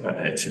yeah,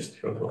 it's just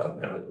shows a lot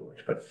of how it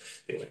works. But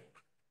anyway.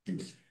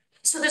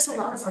 So there's a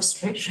lot of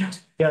frustration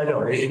Yeah, I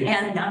know.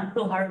 and not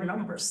real hard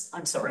numbers.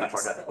 I'm sorry.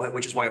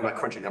 Which is why I'm not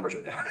crunching numbers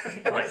right now.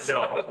 Right,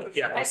 no,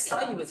 yeah. I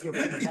saw you with your.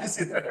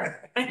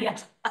 Yeah.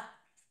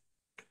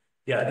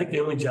 Yeah, I think the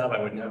only job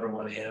I would never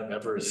want to have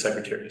ever is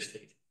Secretary of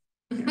State.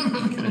 I've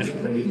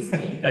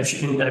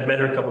met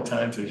her a couple of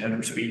times, we've had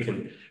her speak,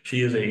 and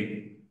she is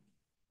a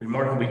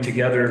remarkably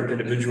together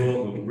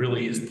individual who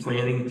really is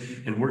planning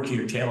and working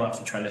her tail off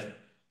to try to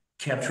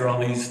capture all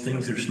these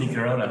things that are sneaking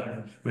around out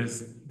there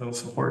with little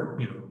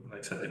support, you know, like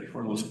I said that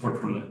before, a little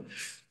support from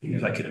the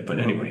executive, but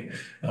anyway,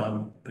 but I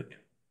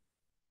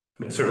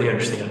mean, I certainly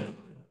understand.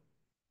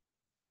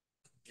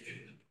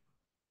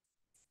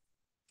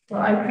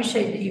 Well, I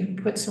appreciate that you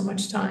put so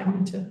much time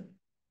into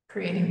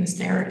creating this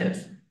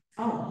narrative.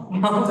 Oh. I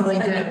really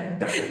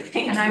do.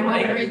 And I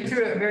want to read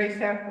through it very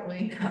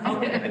carefully.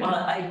 Okay, well,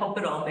 I hope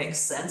it all makes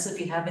sense. If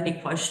you have any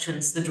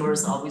questions, the door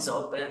is always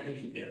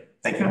open. Yeah,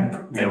 Thank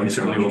you. yeah, we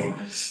certainly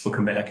will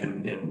come back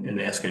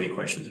and ask any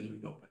questions as we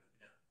go.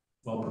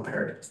 Well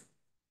prepared.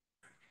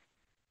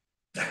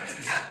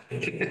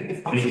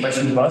 Any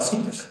questions of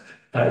us?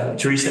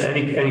 Teresa,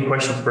 any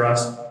questions for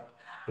us?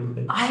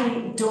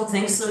 I don't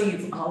think so.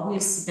 You've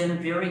always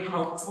been very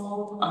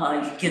helpful.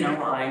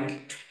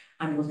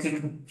 I'm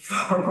looking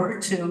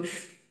forward to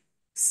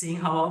seeing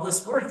how all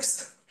this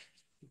works.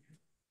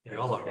 Yeah,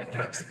 all are.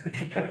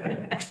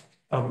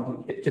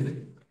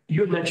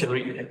 You had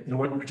mentioned the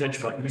one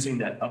potential about using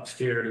that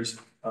upstairs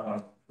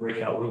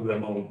breakout room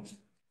demo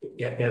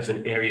as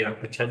an area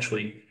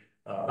potentially,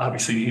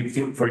 obviously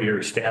for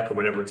your staff or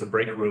whatever, it's a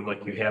break room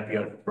like you have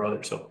for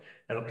others. So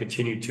that'll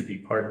continue to be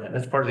part of that.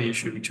 That's part of the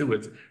issue too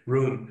with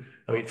room.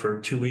 I mean, for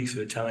 2 weeks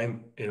at a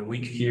time, in a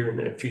week here and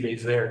a few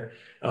days there,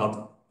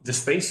 the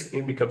space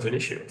becomes an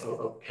issue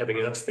of having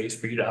enough space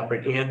for you to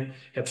operate and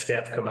have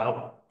staff come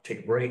out,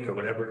 take a break or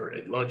whatever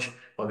at lunch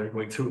while they're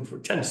going through for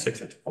 10 to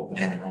 6. It's full.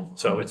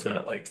 So it's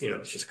not like,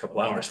 it's just a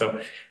couple hours.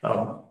 So,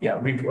 yeah,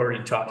 we've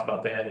already talked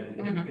about that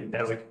and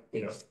that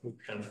we've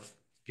kind of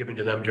given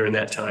to them during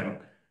that time.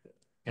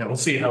 And we'll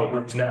see how it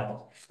works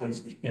now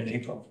in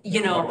April.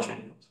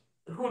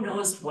 Who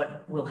knows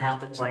what will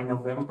happen by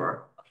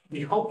November?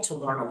 We hope to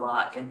learn a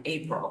lot in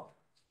April,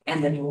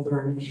 and then we'll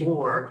learn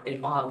more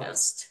in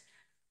August.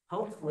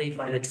 Hopefully,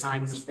 by the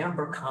time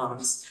November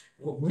comes,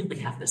 we'll really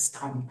have this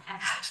down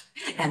pat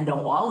and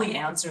know all the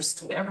answers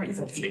to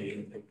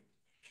everything.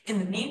 In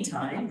the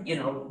meantime,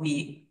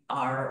 we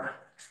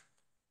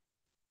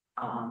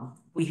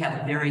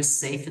have a very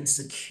safe and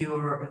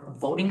secure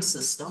voting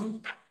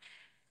system,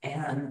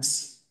 and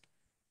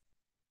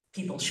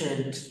people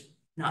should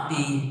not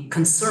be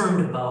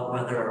concerned about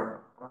whether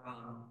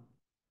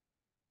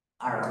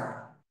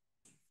our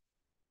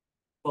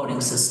voting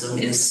system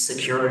is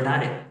secure or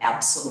not. It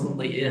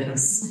absolutely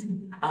is.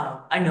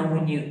 I know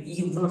when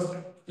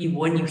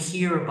when you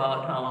hear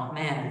about, oh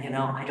man,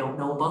 I don't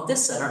know about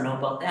this, I don't know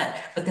about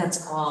that, but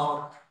that's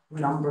all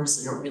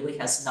numbers and it really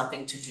has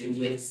nothing to do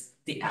with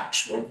the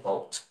actual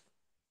vote.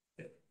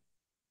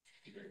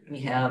 We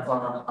have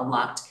a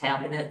locked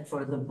cabinet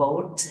for the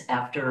vote.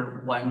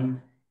 After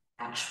one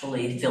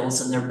actually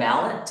fills in their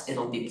ballot,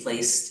 it'll be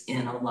placed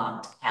in a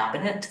locked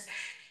cabinet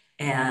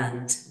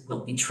and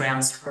will be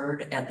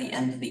transferred at the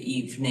end of the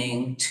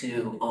evening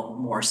to a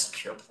more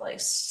secure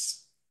place.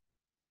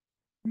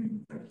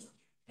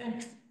 Okay,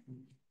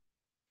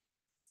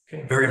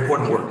 very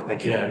important work.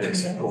 Thank you. Yeah,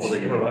 it's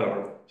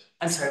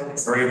I'm sorry.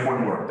 Very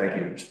important work. Thank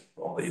you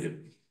for all that you do.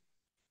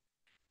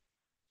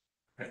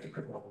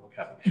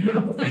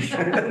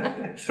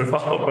 So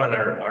follow up on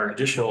our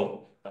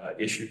additional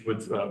issues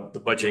with the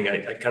budgeting,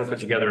 I kind of put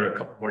together a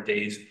couple more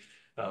days,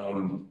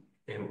 and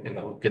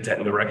I'll get that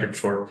in the record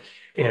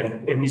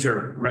and these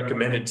are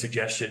recommended,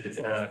 suggested,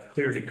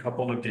 cleared a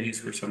couple of days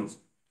for some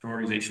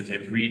organizations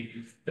have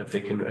agreed that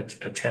they can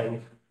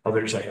attend.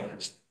 Others I have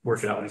to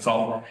work it out. It's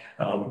all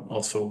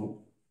also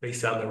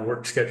based on their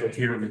work schedule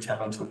here in the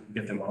town, so we can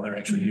get them while they're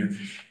actually here.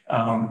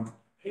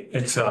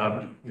 It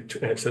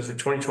says the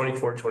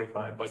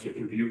 2024-25 budget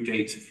review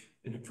dates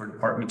for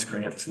departments,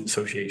 grants, and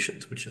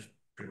associations, which is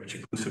pretty much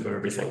inclusive of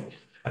everything.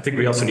 I think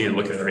we also need to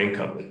look at our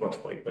income at one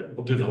point, but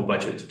we'll do the whole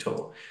budget as a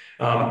total.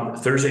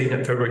 Thursday,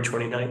 February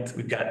 29th,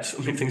 we've got so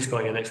many things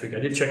going on next week. I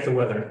did check the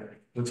weather.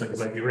 Looks like it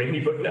might be rainy,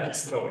 but not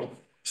snowing.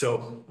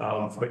 So,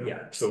 but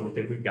yeah, so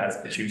we've got it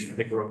for Tuesday. I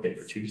think we're okay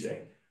for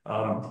Tuesday.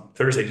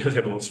 Thursday does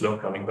have a little snow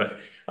coming, but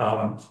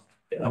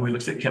we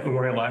looked at Kent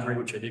Memorial Library,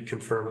 which I did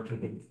confirm with the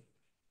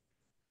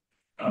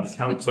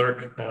town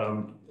clerk,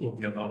 and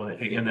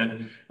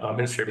then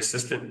administrative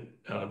assistant.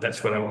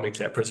 That's when I will make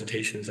that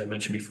presentation, as I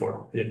mentioned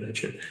before. I did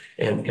mention,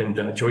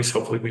 and Joyce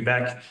hopefully will be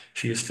back.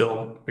 She is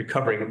still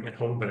recovering at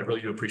home, but I really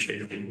do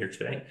appreciate her being here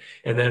today.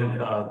 And then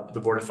the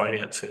Board of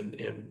Finance,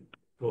 and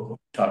we'll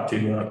talk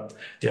to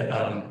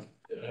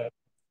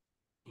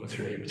what's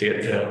her name?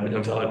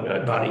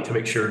 Bonnie, to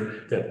make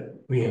sure that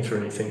we answer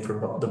anything for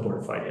the Board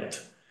of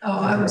Finance. Oh,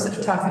 I was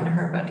talking to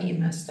her about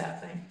EMS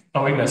staffing.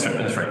 Oh, EMS,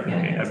 that's right.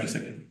 Okay, I'm just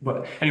thinking.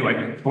 But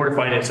anyway, Board of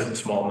Finance is a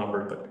small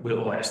number, but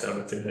we'll ask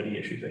them if there's any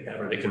issues they have,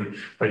 or they can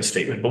write a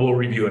statement, but we'll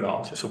review it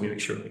all, just so we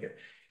make sure we get.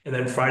 And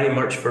then Friday,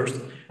 March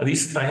 1st, at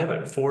least I have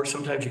it at 4.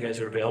 Sometimes you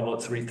guys are available at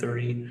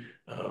 3:30.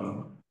 I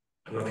don't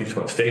know if you just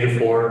want to stay to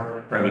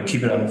 4, or I would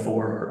keep it on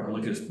 4, or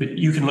look at this, but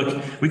you can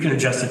look, we can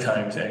adjust the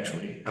times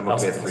actually. I'm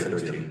okay at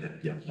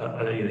 3:30. Yeah.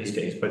 On any of these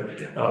days, but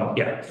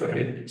yeah. So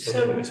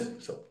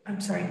I'm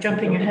sorry,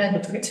 jumping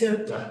ahead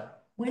to,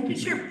 when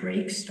does your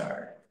break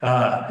start?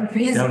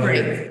 His down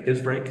break. here, his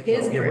break.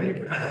 His Yeah,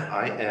 break.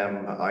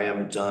 I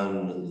am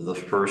done the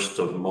 1st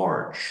of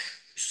March,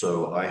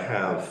 so I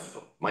have,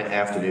 my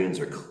afternoons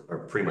are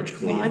pretty much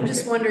clean. Well, I'm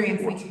just wondering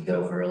if we could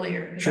go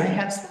earlier, because I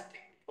have something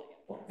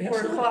at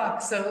 4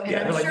 o'clock, so, and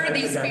I'm sure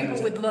these people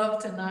would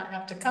love to not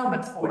have to come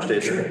at 4. Which day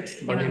is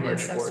it? Monday, March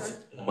 4th.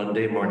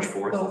 Monday, March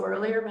 4th. Go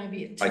earlier,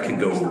 maybe at 2 I can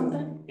or go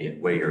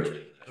something? way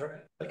early.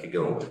 I could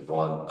go at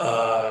 1.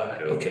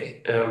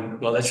 Okay,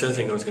 well, that's the other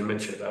thing I was gonna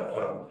mention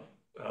about,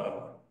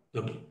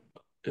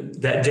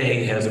 that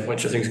day has a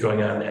bunch of things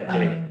going on that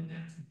day.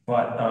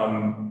 But,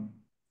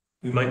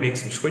 we might make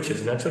some switches,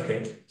 and that's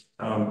okay,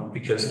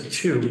 because at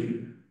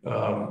 2,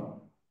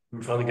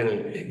 we're finally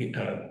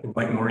gonna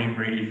invite Maureen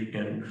Brady,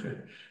 and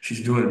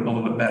she's doing a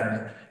little bit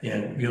better,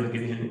 and be able to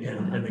get in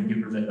and then give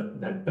her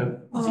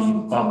the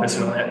office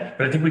and all that.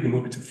 But I think we can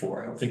move it to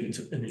 4. I don't think it's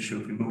an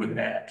issue if we move it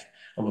back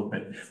a little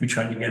bit. We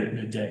try to get it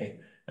midday,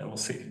 and we'll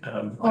see.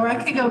 Or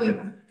I could go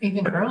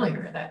even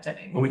earlier that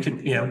day. Well, we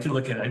can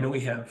look at it. I know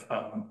we have,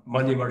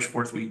 Monday, March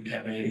 4th, we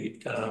have a,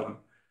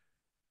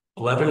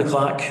 11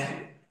 o'clock,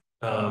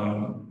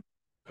 10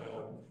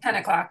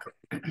 o'clock.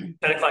 10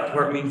 o'clock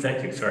department meeting,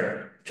 thank you,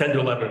 sorry, 10 to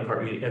 11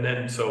 department meeting, and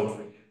then,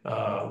 so,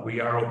 we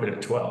are open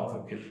at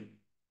 12.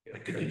 I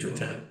could do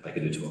 10. I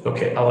could do 12.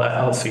 Okay,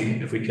 I'll see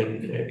if we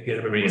can get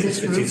everybody. Is It's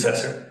this the Rufus?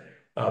 assessor,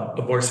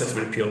 the board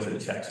assessment appeals and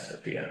the tax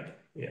assessor,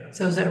 yeah.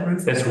 So is that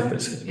Rufus? That's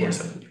Rufus, it's board Yeah.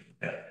 assessment,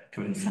 yeah,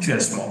 committee, she's got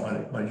a small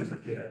budget,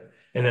 but yeah.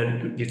 And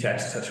then your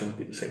tax assessor would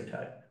be the same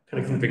time,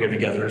 kind of grouping it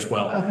together as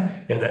well.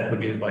 Okay. And that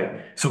would be like,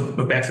 so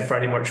but back to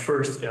Friday, March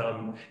 1st,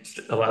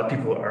 a lot of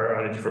people are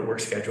on a different work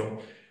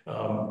schedule.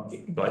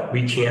 But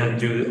we can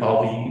do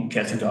all the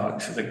cats and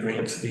dogs, the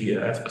grants, the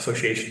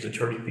association's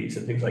attorney fees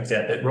and things like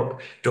that, that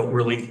don't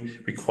really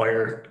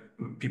require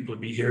people to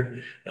be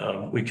here.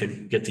 We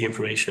can get the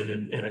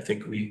information and I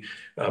think we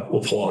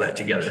will pull all that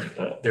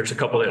together. There's a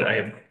couple that I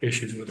have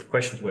issues with or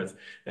questions with,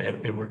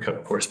 and we're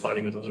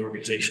corresponding with those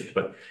organizations,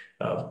 but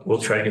we'll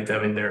try to get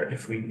them in there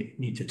if we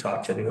need to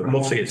talk to them.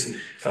 Mostly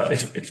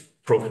it's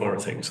pro forma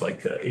things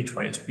like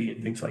HYSB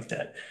and things like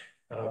that.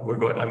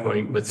 I'm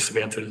going with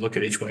Samantha to look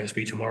at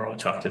HYSB tomorrow and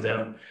talk to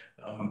them.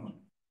 And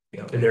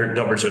their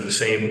numbers are the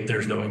same.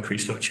 There's no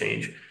increase, no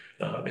change,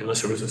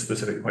 unless there was a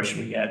specific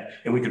question we had,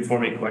 and we could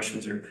formulate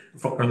questions or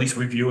at least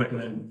review it and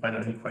then find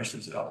out any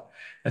questions at all.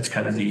 That's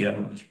kind of the,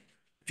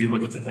 if you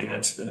look at the thing,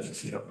 that's,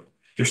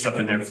 there's stuff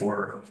in there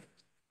for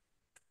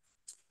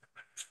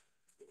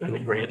and the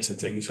grants and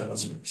things.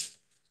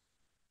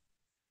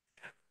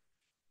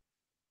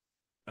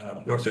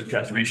 Northwood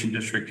Conservation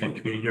District and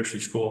Community Nursery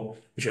School,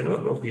 which I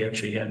don't know if we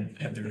actually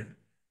had their.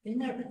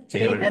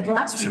 At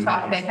last we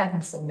talked, they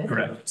hadn't submitted.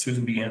 Correct.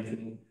 Susan B.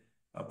 Anthony,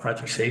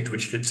 Project Sage,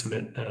 which did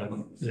submit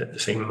the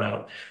same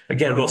amount.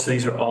 Again, most of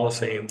these are all the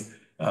same.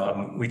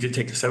 We did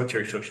take the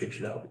Cemetery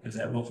Association out because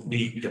that will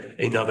be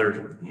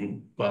another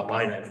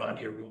line item on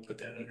here. We'll put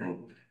that under.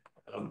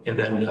 And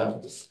then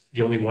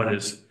the only one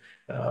is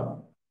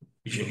the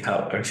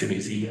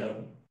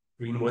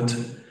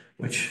Greenwoods,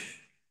 which.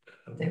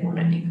 They want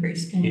an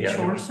increase in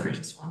chore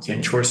service.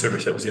 Yeah, chore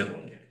service, that was the other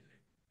one.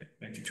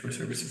 Back to chore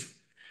services.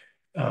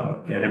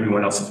 And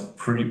everyone else is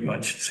pretty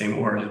much the same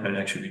or has been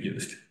actually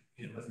reduced.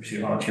 We see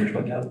volunteers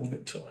went down a little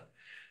bit, so.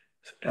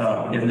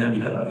 And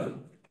then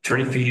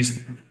attorney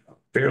fees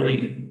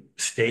fairly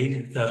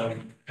stayed,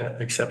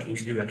 except we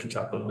do have to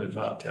talk a little bit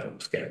about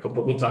Scanico,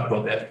 but we'll talk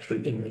about that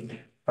actually in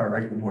our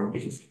regular board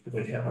meeting. We're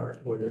going to have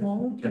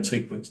our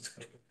sequence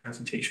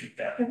presentation.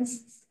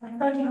 I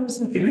thought he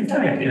was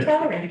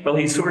Well,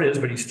 he sort of is,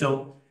 but he's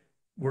still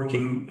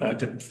working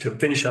to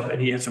finish up,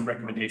 and he has some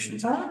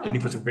recommendations. Oh. And he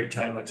put some great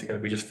timelines together.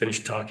 We just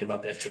finished talking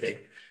about that today,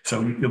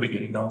 so you'll be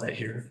getting all that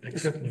here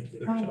next.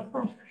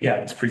 Yeah,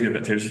 it's pretty good,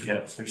 but there's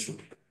some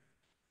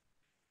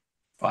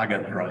fog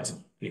on the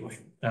horizon anyway.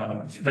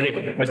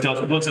 But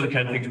those are the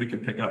kind of things we can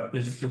pick up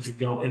as we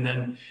go. And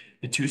then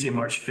the Tuesday,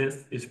 March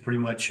 5th is pretty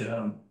much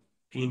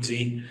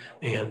P&Z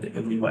and the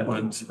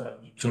wetlands,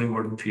 zoning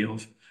board of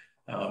appeals,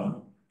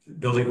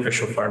 building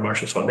official, fire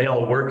marshal, so on. They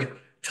all work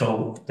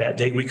till that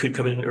day. We could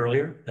come in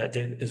earlier that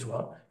day as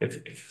well.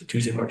 If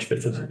Tuesday, March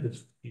 5th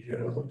is easier,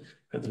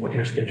 depends on what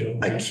your schedule.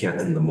 I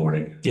can't in the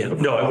morning. Yeah,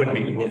 no, I wouldn't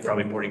be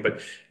probably morning,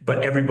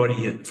 but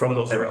everybody from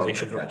those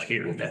organizations are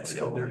here. That's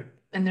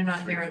and they're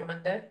not here on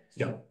Monday?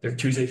 No, they're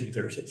Tuesdays and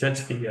Thursdays.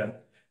 That's the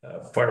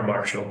fire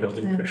marshal,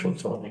 building official, and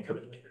so on. They come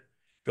in later.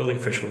 Building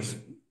officials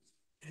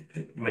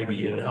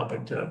maybe in and out,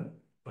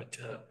 but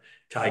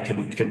Ty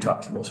can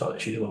talk to most of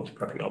that. She's the one who's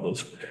prepping all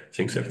those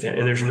things. And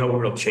there's no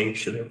real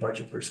change to their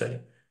budget per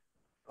se.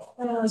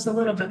 Well, it's a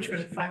little bit for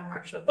the fire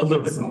marshal. A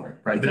little bit more,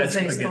 right? Because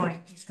he's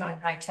going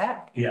high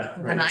tech. Yeah.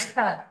 With an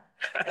iPad.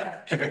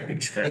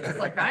 Exactly. It's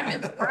like I'm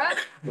in the prep.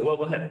 Well,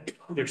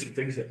 there's some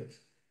things that.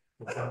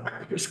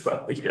 He's been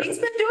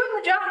doing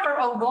the job for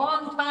a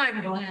long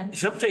time, Glenn.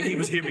 Something he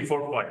was here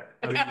before fire.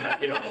 I mean,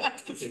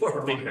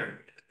 before me.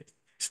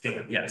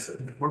 Stand, yes,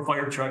 before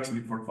fire trucks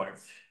and before fire.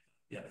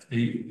 Yeah,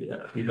 he's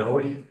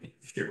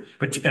here.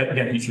 But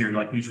again, he's here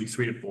like usually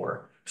 3 to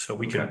 4. So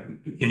we can,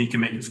 and he can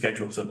make a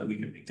schedule so that we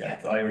can make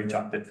that. I already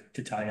talked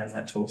to Ty on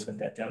that, so we'll send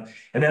that down.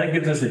 And then it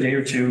gives us a day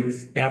or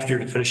two after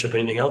to finish up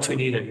anything else we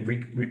need and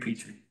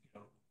repeat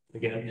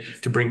again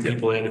to bring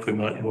people in if we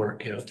want more,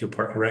 to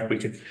Park and Rec. We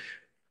could,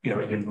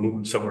 even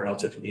move somewhere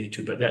else if we needed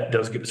to, but that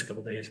does give us a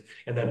couple of days.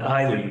 And then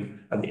I leave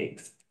on the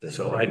 8th.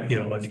 So I,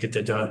 want to get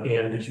that done.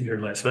 And as you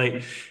heard last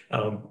night,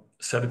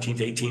 17th,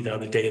 18th, on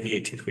the day of the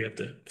 18th, we have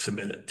to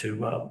submit it to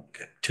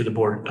the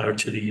board or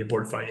to the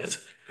board of finance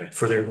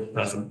for their,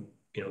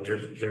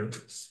 they're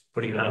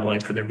putting it online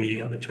for their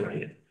meeting on the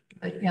 20th.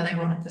 But yeah, they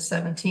wanted the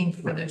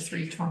 17th for their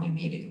 3:20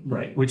 meeting.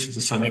 Right, which is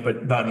a Sunday,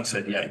 but Bonnie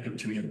said, yeah, give it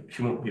to me.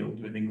 She won't be able to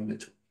do anything with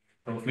it.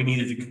 So if we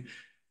needed to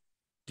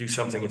do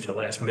something at the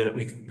last minute,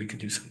 we could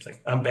do something.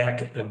 I'm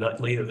back at the night,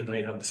 later the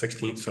night on the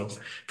 16th, so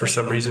for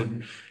some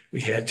reason,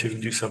 we had to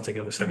do something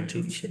on the You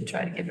 17th. should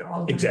try to get it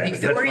all done Exactly.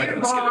 That's before why you're I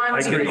was gonna- gone, I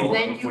was because gonna-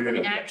 then you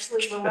can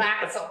actually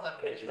relax a little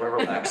bit. We're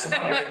relaxing.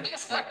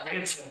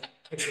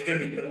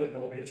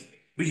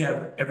 We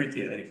have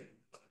everything.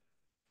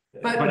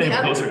 But anyway,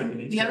 the those other, are-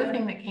 the other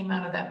thing that came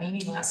out of that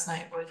meeting last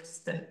night was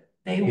that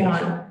they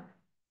want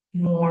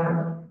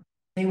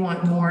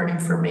more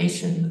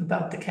information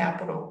about the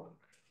capital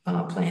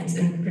plans.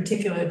 In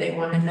particular, they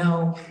want to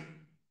know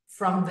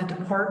from the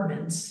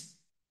departments,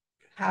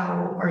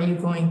 how are you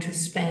going to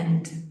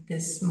spend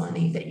this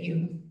money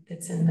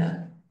that's in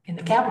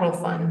the capital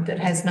fund that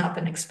has not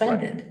been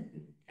expended?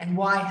 And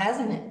why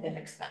hasn't it been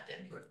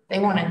expended? They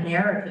want a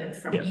narrative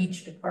from Yeah.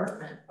 each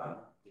department.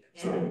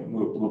 So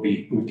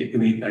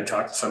I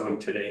talked to someone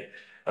today,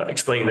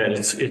 explaining that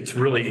it's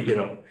really,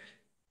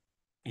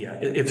 yeah,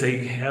 if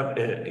they have,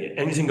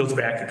 anything goes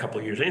back a couple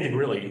of years, anything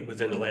really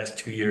within the last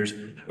 2 years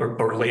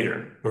or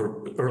later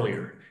or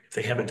earlier, if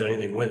they haven't done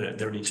anything with it,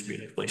 there needs to be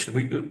an explanation.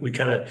 We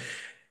kind of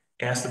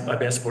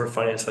I've asked the Board of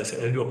Finance, I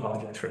said, I do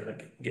apologize for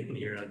like getting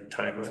here on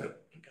time.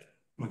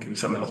 We'll give you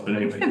something else, but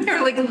anyway. And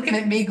they're like looking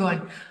at me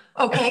going,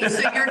 okay, so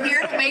you're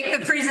here to make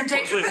the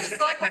presentation?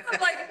 I'm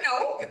like,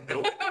 no.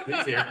 Nope,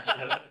 he's here.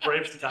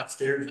 Right up the top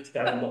stairs,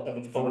 got him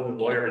on the phone with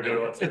the lawyer and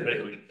doing what.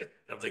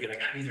 I'm thinking, I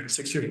gotta be there at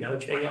 6:30, now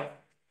to hang out.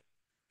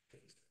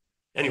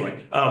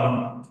 Anyway,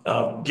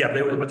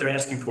 yeah, what they're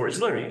asking for is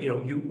literally,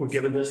 you were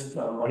given this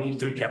money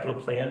through capital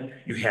plan.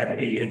 You had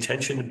a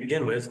intention to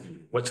begin with.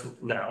 What's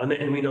now?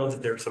 And we know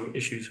that there are some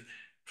issues,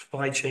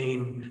 supply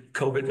chain,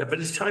 COVID, but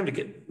it's time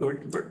to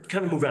we're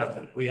kind of move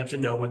on. We have to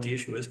know what the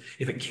issue is.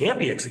 If it can't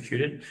be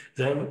executed,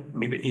 then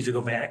maybe it needs to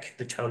go back.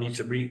 The town needs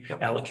to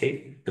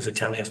reallocate because the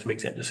town has to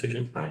make that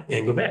decision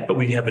and go back. But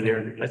we have a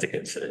narrative, and I think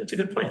it's a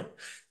good plan.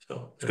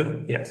 So it's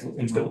good. Yeah,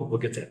 and so we'll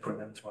get that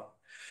program as well.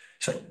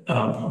 So,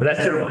 but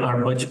that's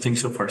our budget thing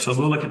so far. So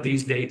we'll look at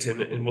these dates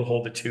and we'll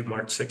hold the two,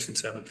 March 6th and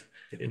 7th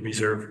in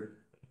reserve.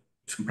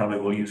 So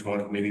probably we'll use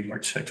one, maybe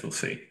March 6th, we'll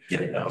see. Yeah.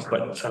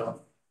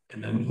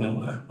 And then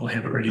we'll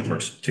have it ready for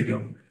us to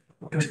go.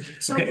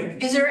 So Okay.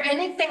 is there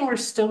anything we're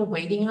still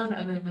waiting on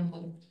other than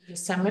the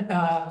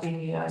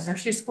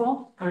nursery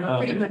school? Or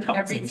pretty much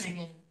couple things. everything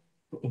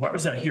in? Why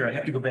was that here? I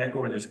have to go back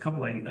over. There's a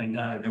couple I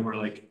there were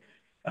like,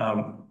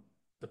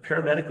 the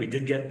paramedic, we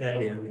did get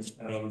that in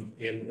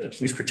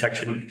police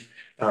protection.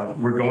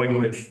 We're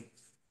going with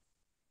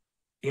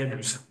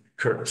Andrew's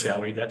current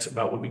salary. That's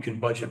about what we can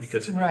budget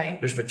because Right,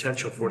 there's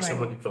potential for Right.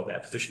 someone to fill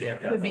that position.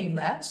 could be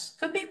less,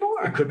 could be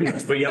more. It could be,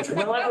 but yeah,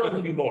 well, I don't know if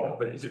it'll be more,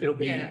 but it'll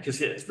be, Yeah.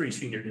 because it's pretty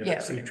senior, Yeah,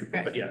 senior trooper,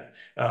 right. but yeah.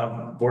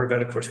 Board of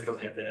Ed, of course, we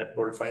don't have that.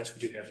 Board of Finance,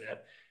 we do have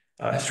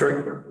that.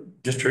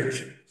 Historic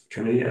District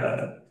Committee,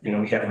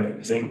 we have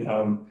a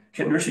thing,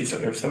 Kent Nursery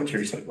or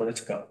Cemetery, what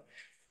it's called.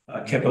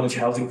 Kent Village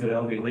Housing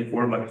Fidelity, Lake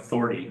Warmack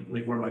Authority,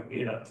 Lake Warmack,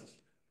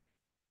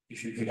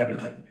 if you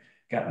haven't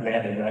gotten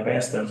that in, I've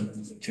asked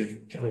them to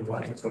tell me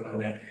what's going on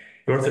with that.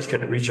 Northeast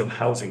Kent Regional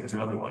Housing is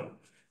another one.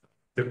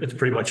 It's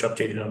pretty much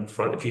updated on the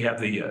front. If you have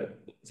the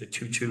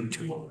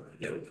 222,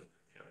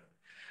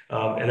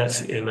 and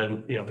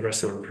then, the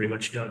rest of them are pretty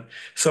much done.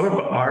 Some of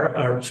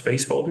our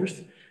space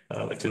holders,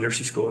 like the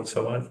nursery school and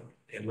so on,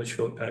 and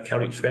Litchfield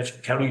County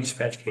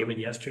Dispatch came in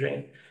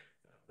yesterday.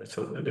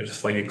 So there's a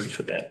slight increase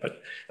with that,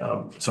 but,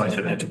 so I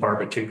said that to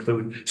Barbara to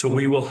include. So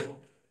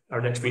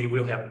our next meeting,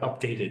 we'll have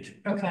updated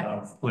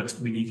Okay. list.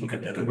 We need to look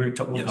at that. We'll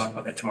talk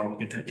about that tomorrow. We'll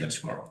get that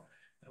tomorrow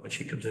when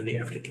she comes in the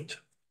afternoon.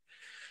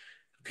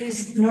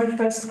 Is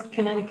Northwest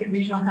Connecticut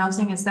Regional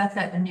Housing, is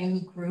that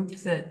new group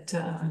that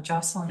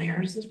Jocelyn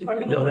Ayers is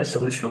part of? No, that's the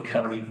Litchfield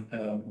County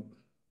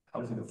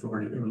Housing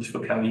Authority, or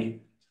Litchfield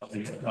County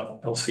Housing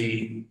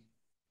LC.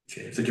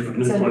 It's a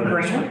different. Is that a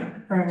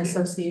grant or an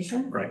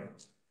association? Right.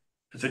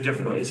 It's a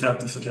different, it's not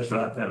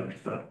them,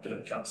 it's not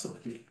council.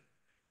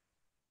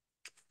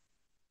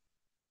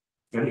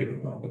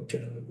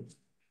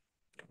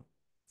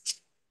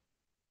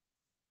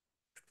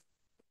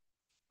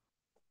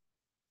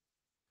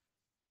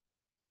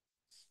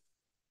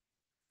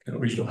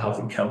 Regional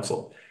Housing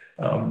Council,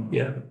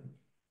 yeah.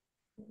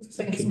 Looks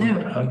like it's new.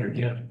 100,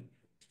 yeah.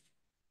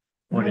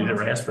 Well, they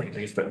never asked for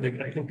anything, but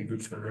I think the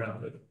group's been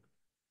around, but.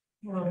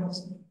 Well,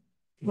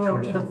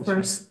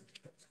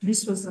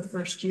 this was the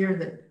first year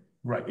that,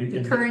 Right.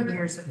 the current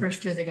year is the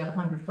first year they got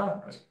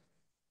 $100.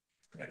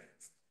 Right.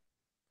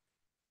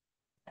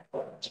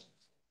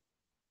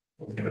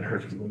 We haven't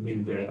heard from them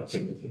in there. I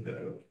think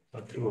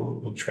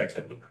we'll track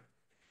that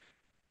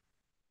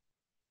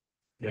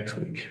next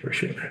week for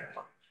sure.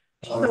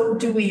 So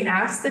do we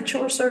ask the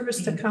chore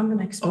service to come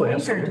and explain, or do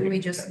absolutely. we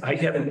just? I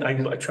haven't,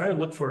 I tried to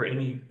look for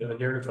any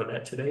narrative on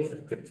that today,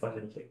 and I couldn't find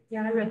anything.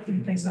 Yeah, I read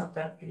some things about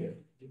that. It's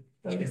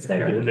It's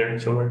there there. in there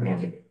somewhere.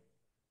 Yeah.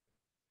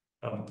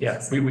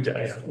 Yeah,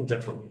 we'll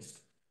definitely.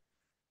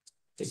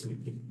 I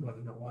think we want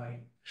to know why.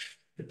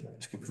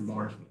 Asking for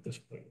more at this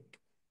point.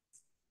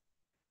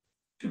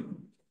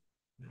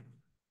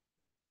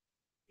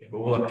 Yeah, but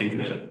we'll update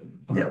that.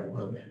 Yeah.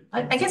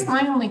 I guess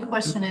my only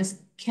question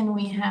is, can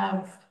we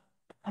have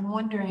I'm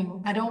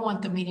wondering, I don't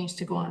want the meetings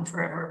to go on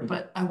forever,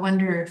 but I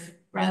wonder if,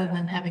 rather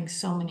than having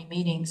so many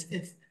meetings,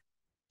 if,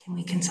 can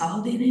we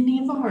consolidate any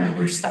of them, or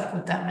we're stuck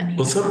with that many?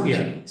 Well, some,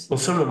 yeah, meetings? well,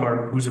 some of them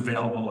are who's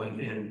available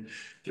and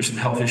there's some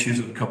health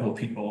issues with a couple of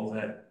people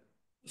that,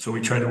 so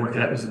we tried to work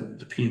that was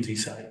the P and Z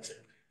side.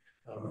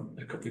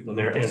 A couple people in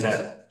there and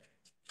that,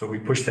 so we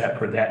pushed that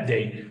for that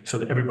day so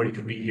that everybody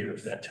could be here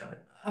at that time.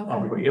 Okay.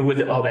 Everybody, and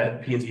with all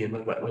that P and Z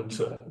and wetlands,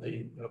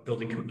 the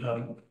building,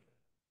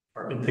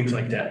 department, things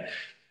like that.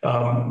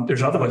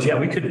 There's other ones, yeah,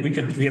 we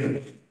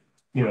have,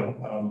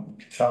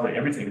 consolidate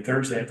everything.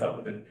 Thursday, I thought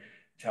with the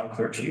town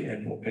clerk, she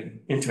had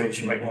intimated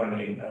she might want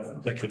an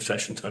executive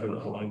session, so I don't know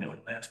how long that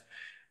would last.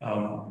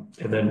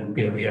 And then,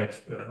 we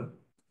have,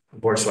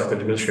 board of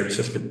selectmen administrative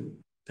assistant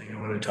thing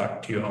I want to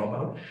talk to you all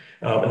about.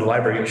 And the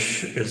library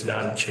is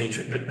not a change,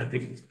 but I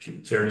think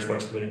Sarah just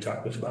wants to come in and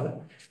talk to us about it.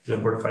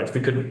 Then board of finance,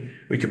 we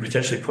could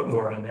potentially put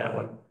more on that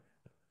one,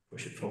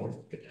 push it forward.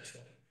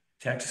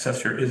 Tax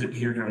assessor isn't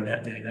here during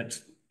that day.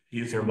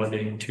 He's there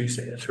Monday and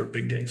Tuesday. That's her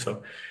big day.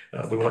 So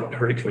we want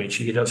her to come in.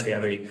 She does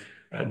have a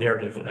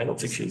narrative, and I don't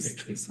think she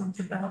actually.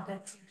 Something about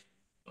that.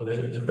 Oh, that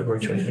is February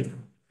 20th.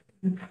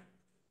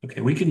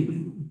 Okay, we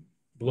can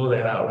blow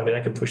that out. I mean,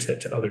 I can push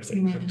that to other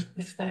things.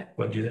 If that,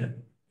 Want to do that?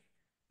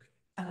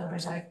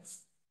 otherwise I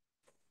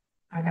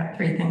got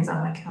 3 things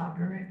on my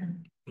calendar right now.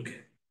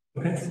 Okay.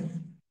 Okay.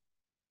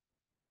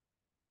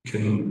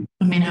 Can,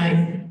 I mean,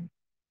 I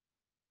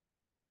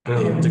I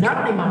don't have know,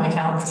 nothing on my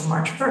calendar for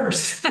March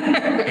 1st.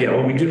 yeah,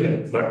 well, we do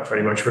have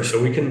Friday, March 1st,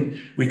 so we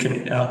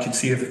can, Al can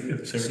see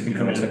if Sarah can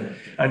come in.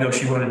 I know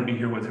she wanted to be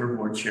here with her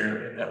board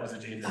chair, and that was the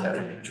day that that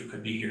individual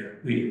could be here.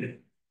 We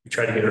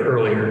tried to get her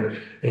earlier,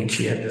 and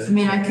she had to. I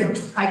mean, I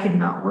could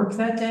not work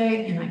that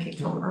day, and I could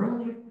go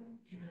early.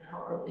 You know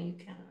how early you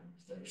can on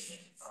Thursday.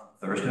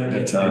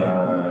 Thursday, it's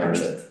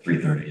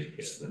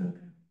 3:30.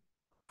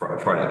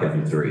 Friday, I can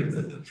do 3,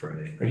 the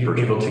Friday. Are you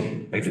able to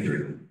I can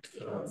do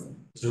 3.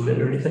 Zoom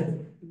in or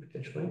anything,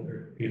 potentially,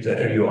 or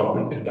are you off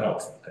and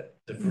about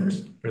the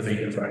first, or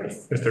the Friday,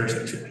 or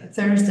Thursday, excuse me?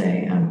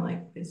 Thursday, I'm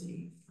like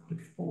busy from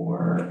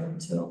 4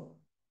 until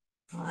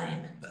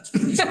 9.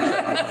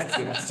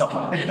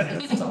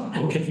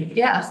 Okay.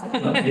 Yeah.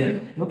 Yeah,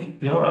 okay,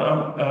 no,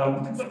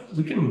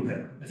 we can move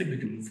that, I think we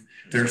can move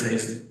Thursday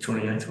is the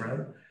 29th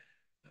around.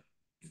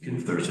 You can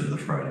move Thursday to the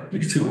Friday. We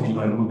can see what you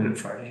mind moving it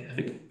Friday, I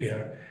think,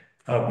 yeah.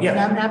 And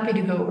Yeah, I'm happy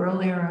to go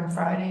earlier on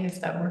Friday if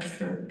that works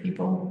for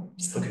people.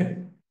 okay,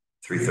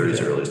 3:30 is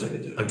the earliest I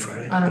can do. on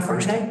Friday. On a the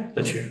first, Friday?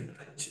 That's your,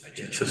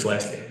 yeah, so it's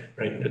last day,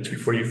 right, that's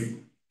before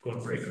you go on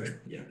break, right?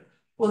 Yeah.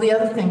 Well, the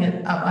other thing,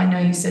 I know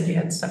you said you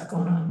had stuff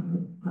going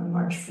on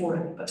March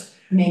 4th, but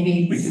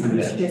maybe We can do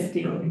that.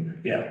 50.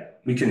 Yeah,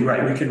 we can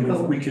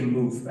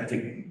move, I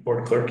think,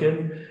 board clerk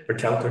in, or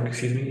town clerk,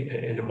 excuse me,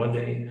 into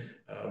Monday.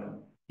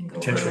 And go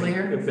Potentially,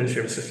 earlier.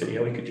 administrative assistant,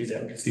 yeah, we could do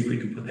that, we could see if we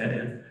can put that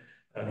in.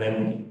 And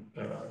then,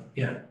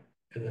 yeah,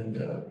 and then,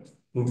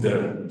 move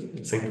the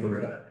thing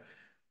for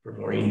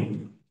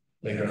Maureen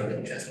later on,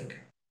 I think.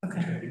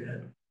 Okay. Try to do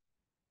that.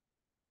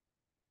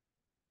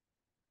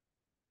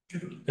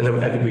 And then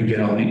I think we can get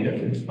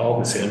all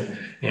this in,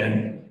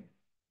 and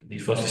be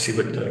supposed to see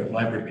what the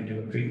library can do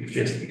if we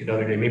just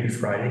another day, maybe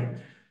Friday.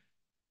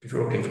 If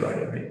you're okay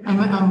Friday, right?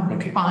 I'm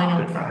Okay. fine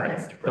on Good. Friday.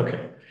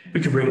 Okay, we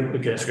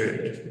can ask her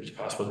if it's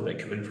possible that they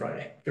come in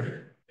Friday.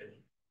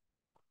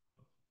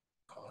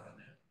 Call it on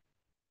that.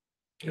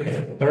 Okay,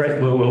 all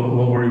right, we'll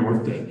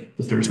rework the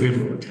Thursday, we have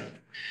to work out.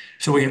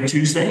 So we have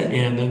Tuesday,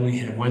 and then we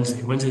have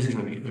Wednesday. Wednesday's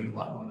gonna be a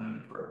lot going on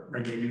for a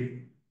regular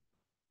meeting.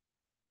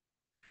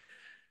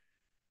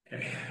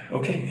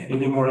 Okay,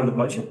 anything more on the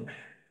budget?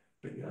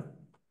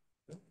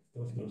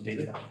 Those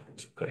data.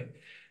 Okay,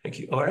 thank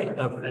you. All right,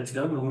 that's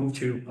done. We'll move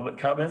to public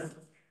comment.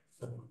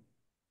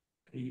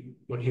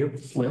 Anyone here?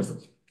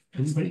 Liz?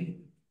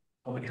 Anybody?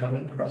 Public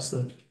comment across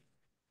the?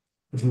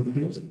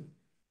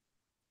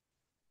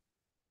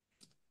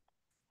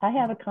 I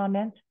have a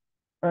comment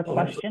or a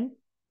question,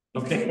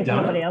 Okay, if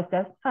Donna? nobody else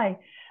does. Hi.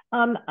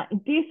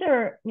 These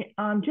are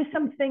just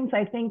some things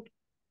I think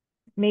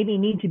maybe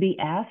need to be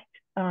asked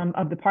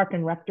of the Park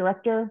and Rec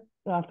Director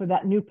for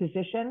that new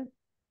position.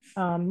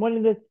 One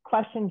of the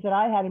questions that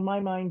I had in my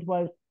mind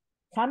was,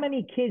 how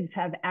many kids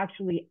have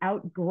actually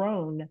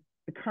outgrown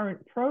the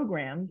current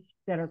programs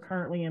that are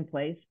currently in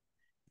place?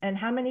 And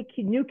how many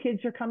new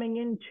kids are coming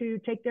in to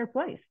take their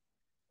place?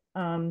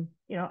 I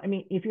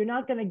mean, if you're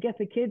not going to get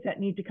the kids that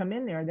need to come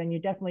in there, then you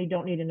definitely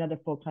don't need another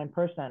full-time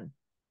person.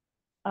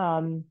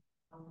 So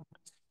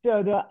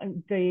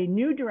the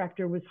new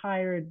director was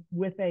hired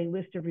with a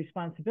list of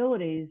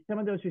responsibilities. Some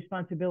of those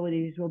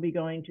responsibilities will be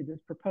going to this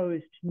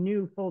proposed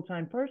new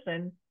full-time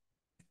person.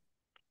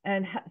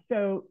 And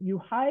so you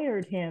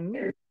hired him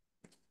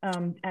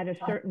at a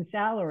certain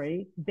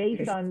salary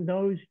based on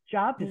those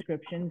job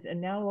descriptions.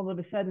 And now all of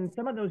a sudden,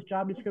 some of those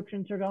job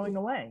descriptions are going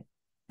away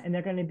and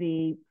they're going to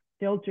be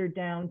filtered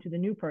down to the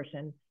new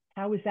person.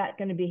 How is that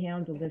going to be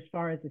handled as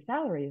far as the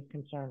salary is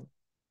concerned?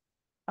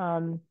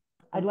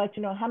 I'd like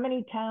to know how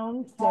many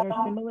towns that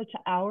are similar to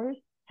ours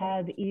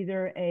have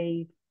either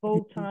a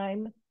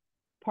full-time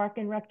park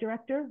and rec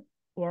director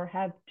or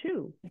have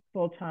two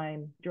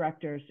full-time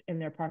directors in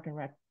their park and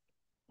rec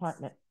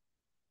department.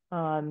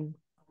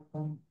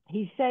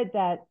 He said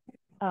that,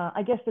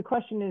 I guess the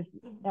question is,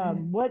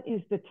 what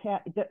is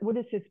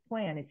his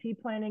plan? Is he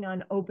planning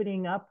on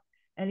opening up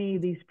any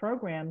of these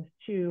programs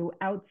to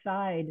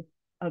outside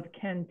of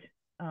Kent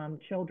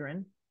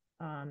children?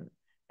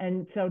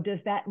 And so does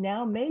that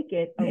now make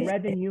it a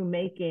revenue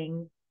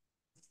making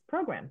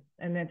program?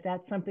 And if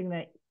that's something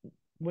that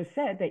was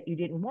said that you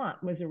didn't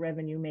want was a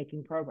revenue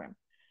making program.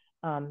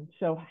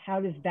 So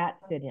how does that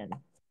fit in?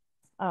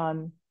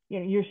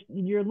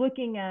 You're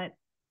looking at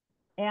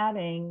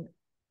adding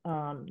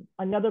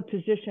another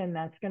position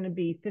that's going to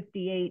be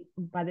 58.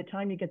 By the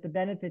time you get the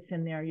benefits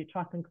in there, you're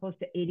talking close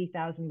to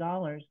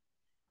 $80,000.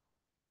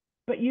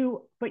 But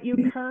you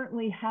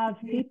currently have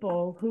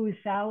people whose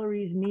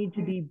salaries need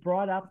to be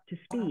brought up to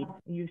speed.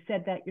 You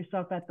said that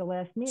yourself at the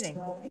last meeting.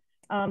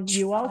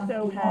 You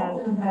also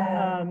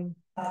have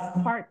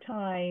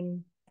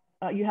part-time.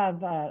 You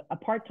have a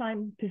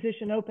part-time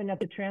position open at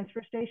the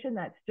transfer station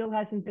that still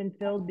hasn't been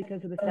filled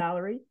because of the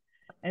salary.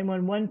 And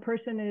when one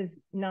person is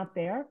not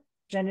there,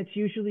 then it's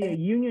usually a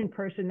union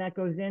person that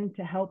goes in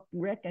to help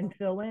Rick and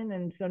fill in.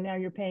 And so now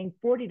you're paying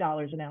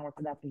 $40 an hour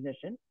for that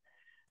position.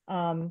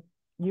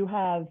 You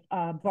have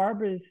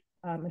Barbara's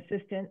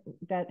assistant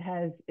that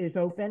has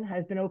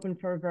been open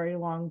for a very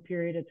long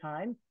period of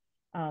time.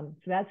 So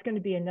that's going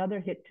to be another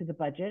hit to the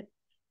budget.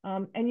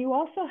 And you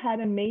also had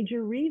a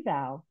major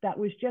reval that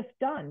was just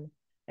done.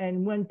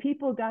 And when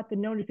people got the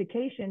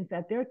notifications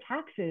that their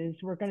taxes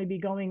were going to be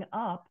going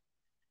up,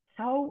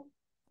 how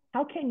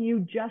can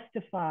you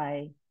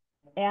justify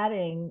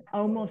adding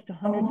almost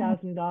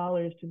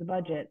 $100,000 to the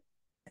budget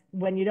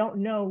when you don't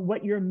know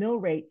what your mill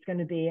rate is going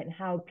to be and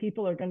how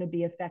people are going to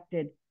be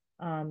affected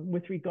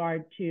with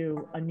regard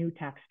to a new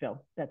tax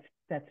bill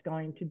that's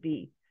going to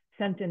be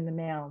sent in the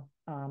mail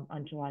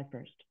on July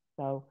 1st.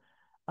 So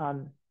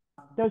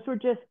those were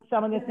just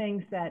some of the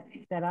things that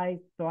I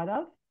thought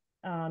of.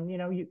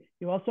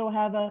 You also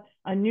have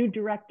a new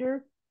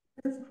director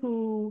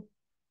who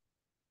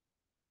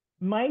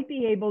might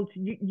be able to,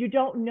 you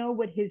don't know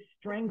what his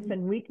strengths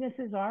and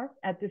weaknesses are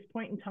at this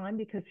point in time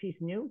because he's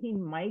new. He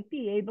might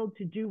be able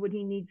to do what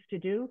he needs to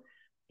do.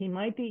 He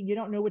might be, you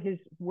don't know what his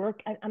work,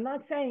 I'm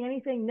not saying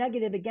anything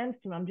negative against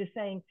him. I'm just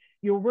saying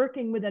you're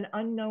working with an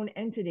unknown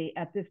entity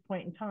at this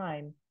point in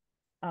time,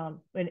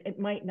 and it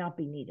might not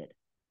be needed.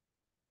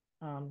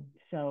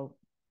 So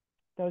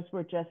those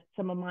were just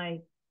some of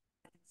my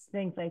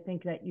things I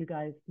think that you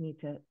guys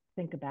need to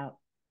think about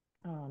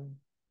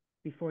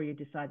before you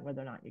decide whether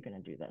or not you're going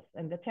to do this.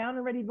 And the town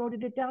already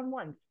voted it down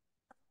once.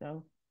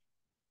 So,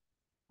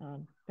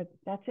 but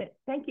that's it.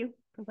 Thank you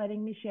for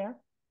letting me share.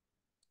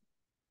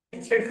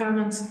 Thanks for your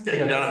comments.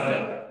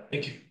 Yeah,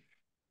 thank you.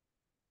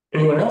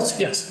 Anyone else?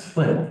 Yes,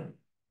 Lynn.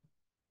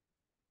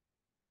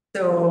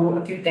 So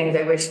a few things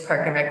I wish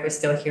Park and Rec was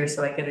still here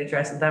so I could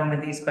address them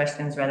with these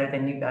questions rather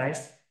than you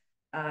guys.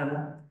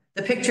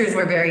 The pictures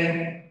were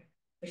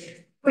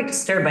quite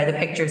disturbed by the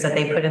pictures that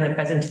they put in the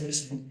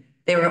presentation.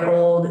 They were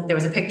old. There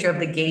was a picture of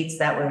the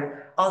gates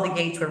all the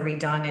gates were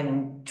redone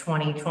in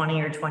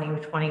 2020 or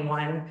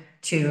 2021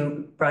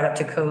 brought up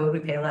to code. We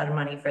pay a lot of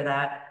money for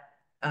that.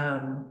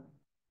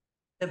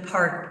 The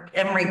park,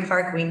 Emery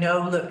Park, we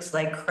know looks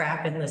like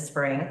crap in the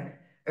spring,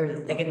 or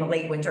like in the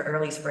late winter,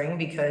 early spring,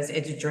 because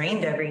it's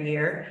drained every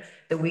year.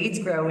 The weeds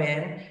grow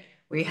in.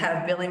 We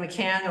have Billy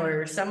McCann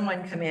or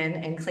someone come in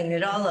and clean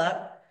it all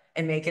up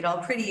and make it all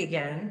pretty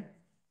again.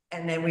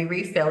 And then we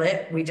refill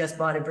it. We just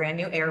bought a brand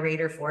new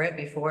aerator for it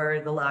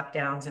before the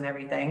lockdowns and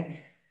everything.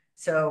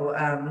 So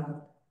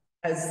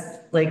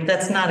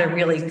that's not a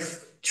really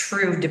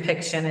true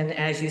depiction. And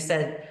as you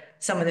said,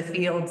 some of the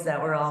fields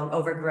that were all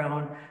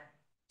overgrown,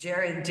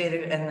 Jared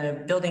did, and the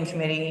building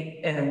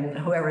committee and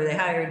whoever they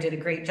hired did a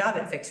great job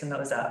at fixing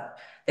those up.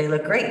 They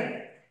look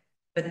great.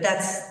 But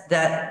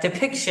that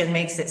depiction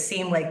makes it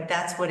seem like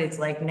that's what it's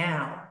like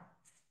now.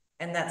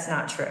 And that's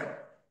not true.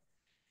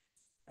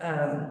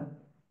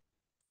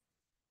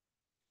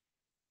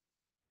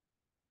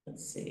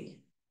 Let's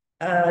see.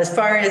 As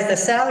far as the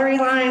salary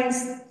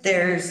lines,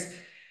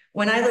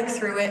 when I look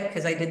through it,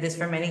 because I did this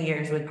for many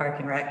years with Park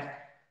and Rec,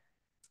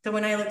 so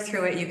when I look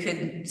through it, you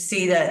could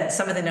see that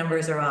some of the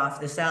numbers are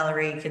off. The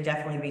salary could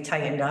definitely be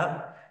tightened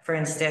up. For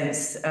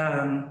instance,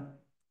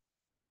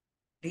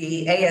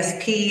 the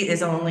ASP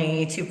is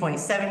only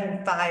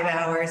 2.75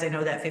 hours. I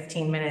know that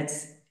 15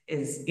 minutes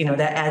is, that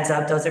adds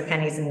up. Those are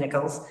pennies and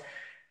nickels.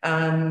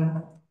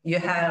 You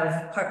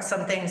have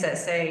some things that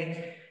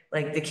say,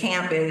 like the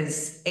camp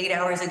is 8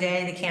 hours a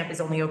day. The camp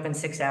is only open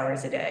 6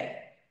 hours a day.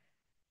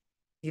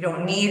 You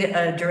don't need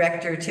a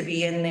director to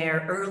be in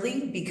there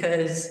early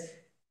because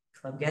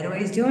Club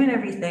Getaway is doing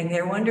everything.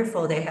 They're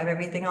wonderful. They have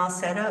everything all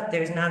set up.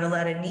 There's not a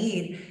lot of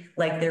need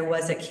like there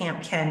was at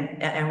Camp Ken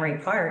at Emery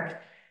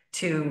Park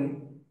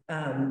to,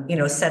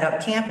 set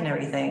up camp and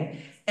everything.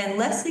 And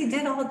Leslie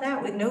did all of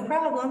that with no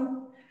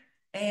problem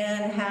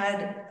and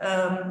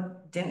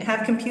didn't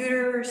have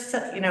computer,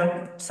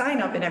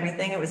 sign up and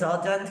everything. It was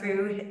all done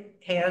through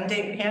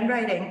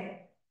handwriting.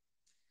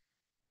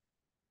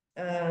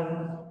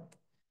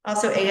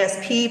 Also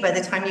ASP, by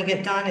the time you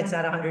get done, it's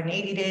not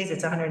 180 days,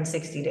 it's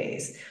 160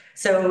 days.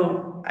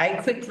 So I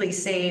quickly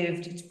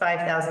saved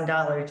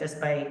 $5,000 just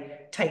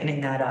by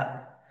tightening that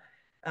up.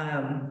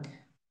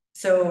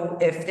 So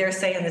if they're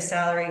saying the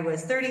salary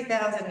was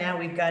 30,000, now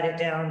we've got it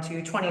down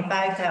to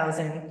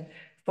 25,000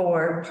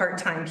 for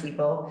part-time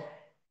people,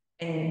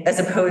 and as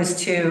opposed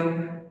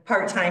to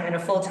part-time and a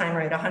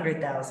full-timer at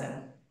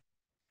 100,000.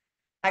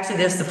 Actually,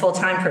 this, the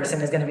full-time person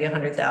is gonna be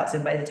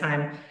 100,000 by the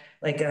time,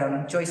 like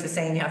Joyce was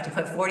saying, you have to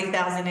put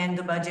 40,000 in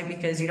the budget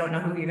because you don't know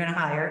who you're gonna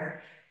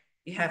hire.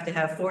 You have to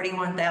have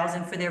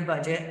 41,000 for their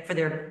budget, for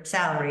their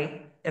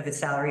salary, if it's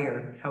salary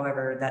or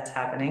however that's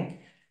happening.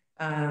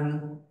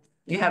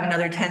 You have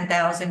another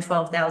 10,000,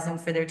 12,000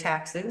 for their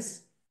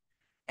taxes.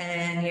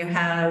 And you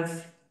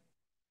have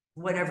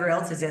whatever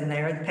else is in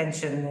there, the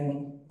pension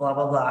and blah,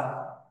 blah,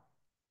 blah.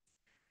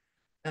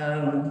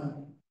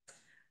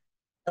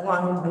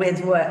 Along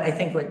with what I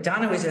think what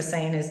Donna was just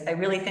saying is, I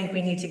really think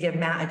we need to give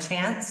Matt a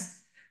chance.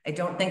 I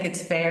don't think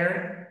it's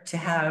fair to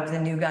have the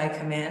new guy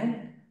come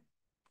in.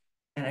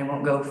 And I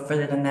won't go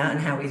further than that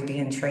and how he's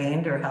being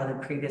trained or how the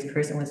previous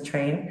person was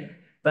trained.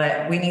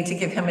 But we need to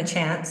give him a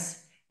chance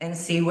and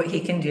see what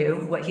he can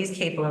do, what he's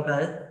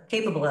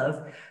capable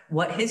of,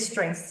 what his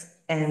strengths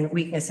and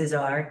weaknesses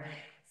are,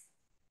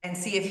 and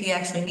see if he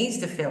actually needs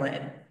to fill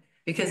in.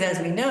 Because as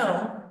we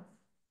know,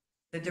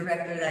 the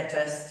director that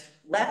just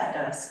left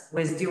us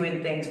was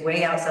doing things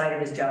way outside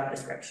of his job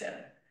description.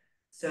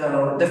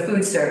 So the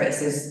food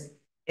service is,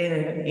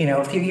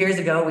 a few years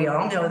ago, we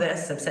all know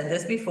this, I've said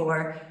this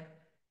before,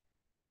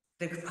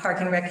 the Park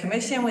and Rec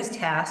Commission was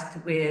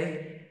tasked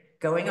with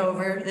going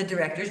over the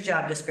director's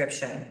job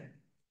description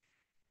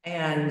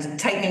and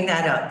tightening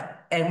that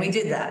up, and we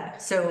did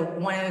that. So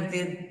one of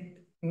the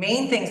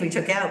main things we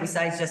took out,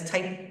 besides just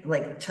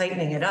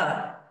tightening it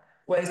up,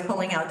 was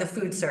pulling out the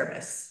food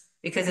service,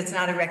 because it's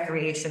not a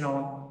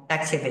recreational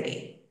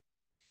activity.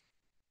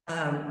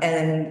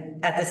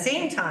 And at the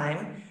same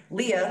time,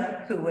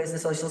 Leah, who was the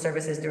social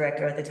services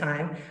director at the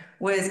time,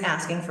 was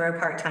asking for a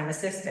part-time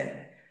assistant.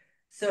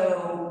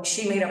 So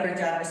she made up her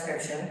job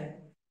description.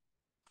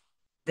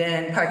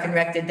 Then Park and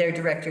Rec did their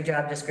director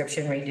job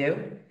description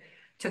redo,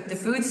 took the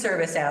food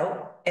service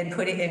out and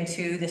put it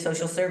into the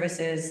social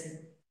services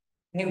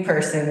new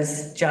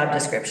person's job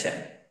description.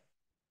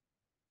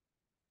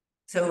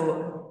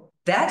 So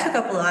that took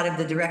up a lot of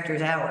the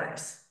director's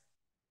hours.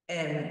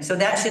 And so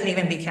that shouldn't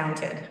even be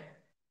counted.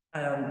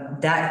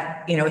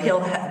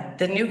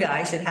 The new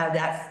guy should have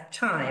that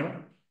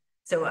time.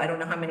 So I don't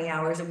know how many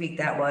hours a week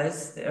that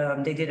was.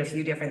 They did a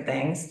few different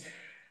things.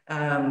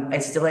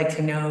 I'd still like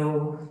to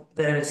know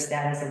the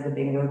status of the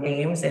bingo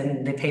games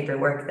and the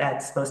paperwork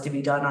that's supposed to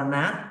be done on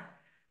that.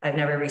 I've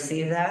never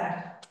received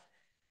that.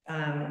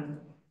 The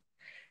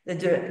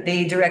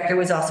director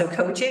was also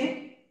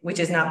coaching, which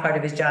is not part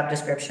of his job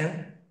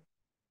description.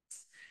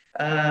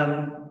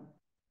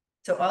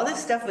 So all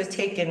this stuff was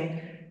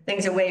taking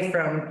things away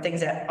from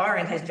things that are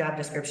in his job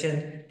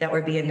description that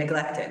were being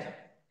neglected.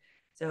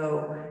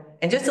 So,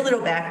 and just a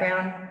little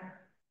background,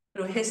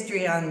 little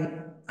history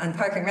on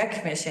Park and Rec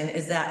Commission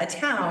is that a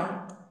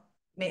town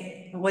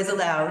was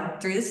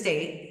allowed through the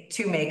state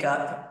to make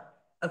up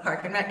a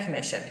Park and Rec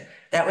Commission.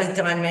 That was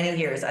done many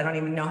years. I don't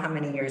even know how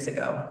many years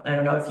ago. I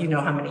don't know if you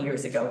know how many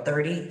years ago,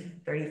 30,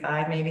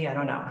 35 maybe, I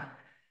don't know.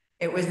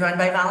 It was run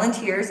by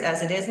volunteers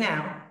as it is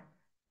now,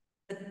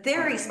 but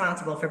they're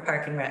responsible for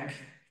Park and Rec.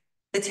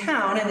 The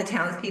town and the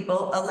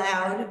townspeople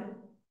allowed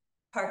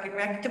Park and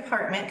Rec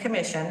Department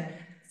Commission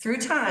through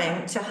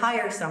time to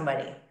hire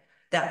somebody.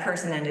 That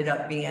person ended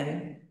up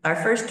being our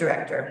first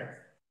director.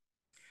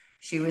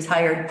 She was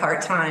hired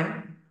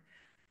part-time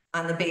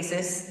on the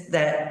basis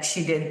that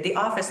she did the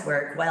office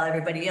work while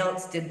everybody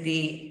else did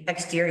the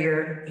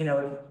exterior,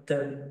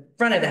 the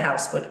front of the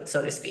house,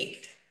 so to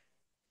speak.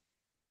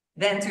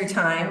 Then through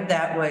time,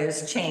 that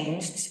was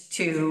changed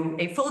to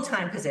a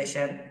full-time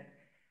position,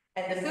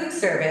 and the food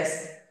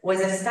service was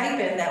a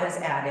stipend that was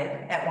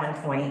added at one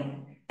point,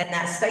 and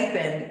that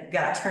stipend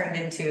got turned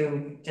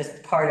into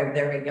just part of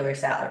their regular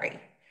salary.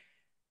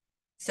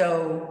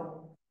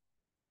 So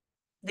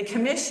the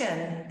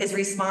commission is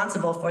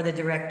responsible for the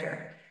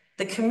director.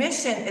 The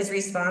commission is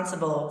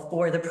responsible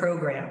for the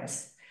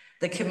programs.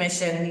 The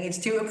commission needs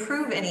to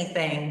approve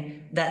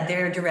anything that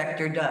their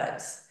director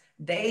does.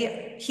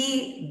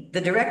 The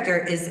director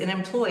is an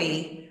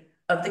employee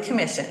of the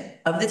commission,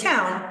 of the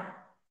town,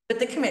 but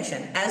the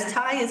commission, as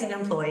Ty is an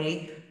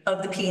employee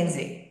of the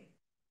P&Z.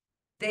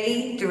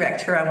 They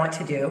direct her on what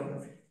to do.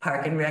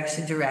 Park and Rec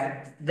should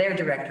direct their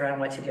director on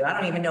what to do. I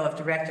don't even know if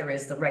director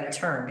is the right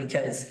term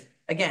because,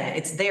 again,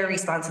 it's their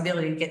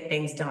responsibility to get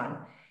things done.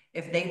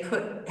 If they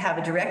have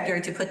a director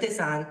to put this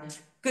on,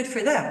 good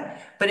for them.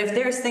 But if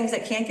there's things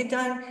that can't get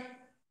done,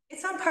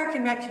 it's on Park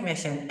and Rec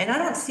Commission. And I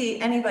don't see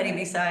anybody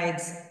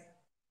besides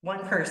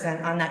one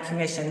person on that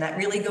commission that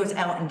really goes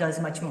out and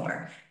does much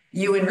more.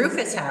 You and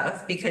Rufus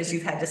have, because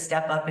you've had to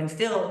step up and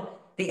fill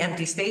the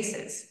empty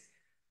spaces,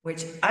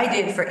 which I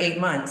did for 8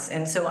 months.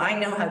 And so I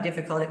know how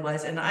difficult it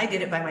was. And I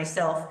did it by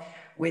myself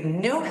with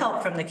no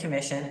help from the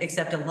commission,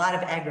 except a lot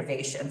of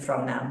aggravation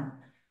from them.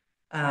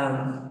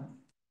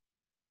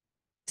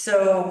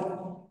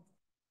 So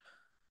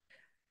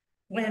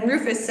when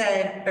Rufus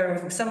said,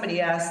 or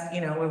somebody asked,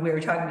 you know, when we were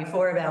talking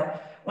before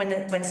about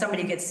when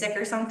somebody gets sick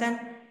or something,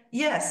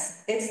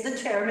 yes, it's the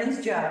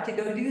chairman's job to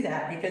go do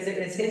that because it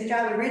was his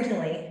job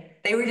originally.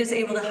 They were just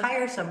able to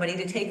hire somebody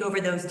to take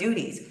over those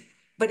duties,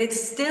 but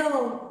it's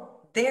still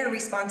their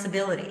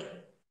responsibility.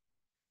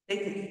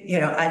 You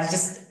know, I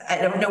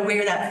don't know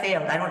where that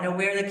failed. I don't know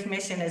where the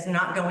commission is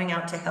not going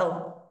out to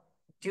help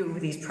do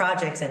these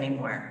projects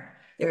anymore.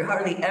 They're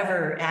hardly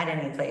ever at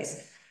any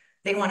place.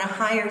 They want to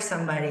hire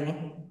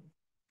somebody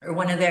or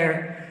one of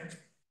their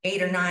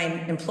 8 or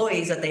 9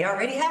 employees that they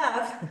already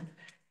have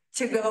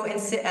to go and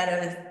sit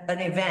at an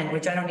event,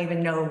 which I don't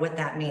even know what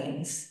that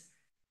means.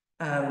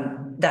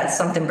 That's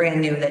something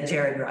brand new that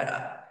Jared brought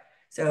up.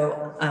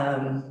 So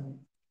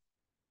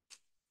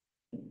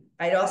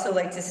I'd also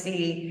like to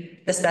see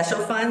the special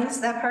funds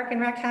that Park and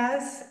Rec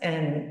has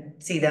and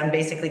see them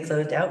basically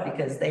closed out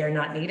because they are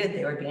not needed.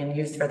 They were being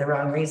used for the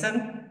wrong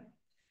reason.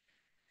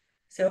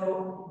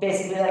 So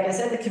basically, like I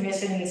said, the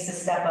commission needs to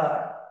step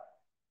up.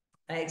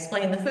 I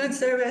explained the food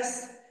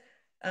service.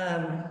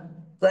 Glenn,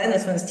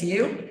 this one's to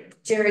you.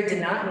 Jared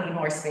did not need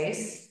more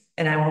space.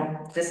 And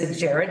this is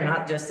Jared,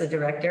 not just the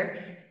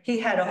director. He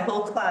had a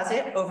whole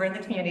closet over in the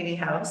community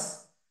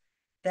house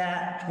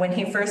that when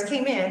he first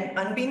came in,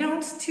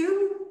 unbeknownst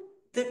to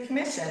the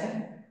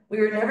commission, we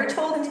were never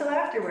told until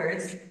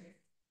afterwards,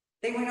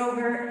 they went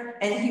over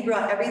and he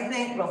brought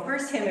everything. Well,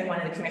 first him and one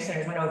of the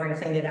commissioners went over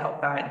and cleaned it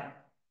out fine.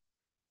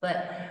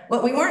 But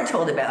what we weren't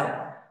told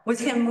about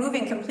was him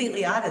moving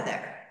completely out of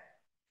there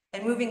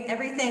and moving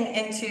everything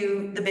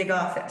into the big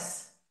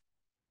office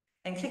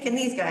and kicking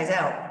these guys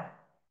out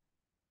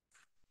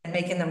and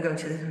making them go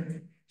to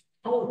the...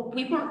 Oh,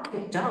 we weren't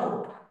kicked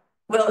out.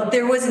 Well,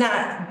 there was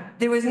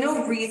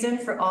no reason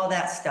for all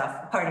that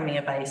stuff. Pardon me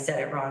if I said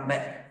it wrong,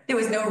 but there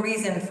was no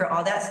reason for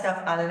all that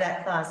stuff out of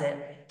that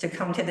closet to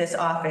come to this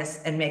office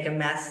and make a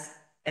mess.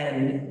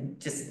 And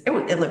just,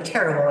 it looked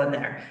terrible in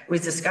there. It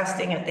was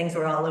disgusting and things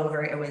were all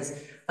over. It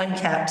was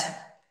unkept.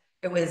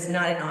 It was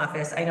not an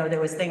office. I know there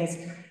was things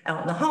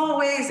out in the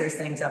hallways, there's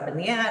things up in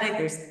the attic,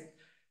 there's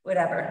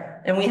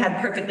whatever. And we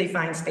had perfectly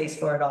fine space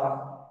for it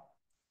all.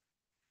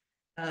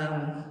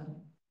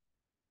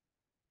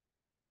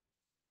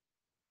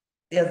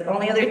 The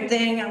only other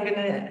thing I'm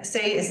gonna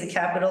say is the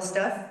capital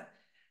stuff.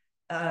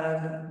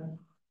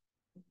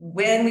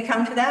 When we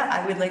come to that,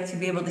 I would like to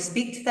be able to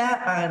speak to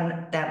that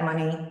on that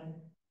money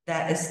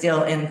that is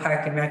still in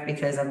Park and Rec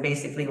because I'm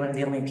basically one of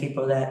the only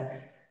people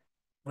that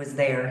was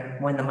there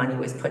when the money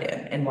was put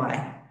in and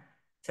why.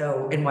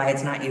 So, and why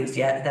it's not used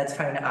yet, that's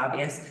kind of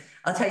obvious.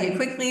 I'll tell you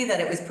quickly that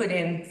it was put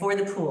in for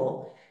the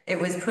pool. It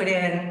was put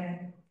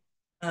in,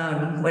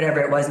 whatever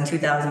it was in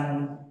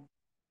 2000,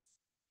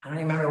 I don't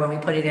remember when we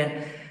put it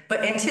in,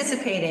 but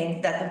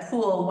anticipating that the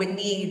pool would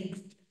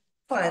need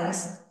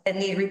funds and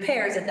need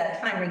repairs at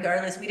that time,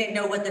 regardless, we didn't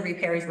know what the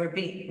repairs would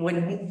be.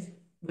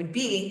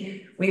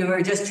 We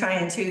were just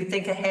trying to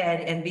think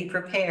ahead and be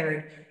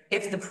prepared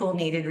if the pool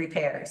needed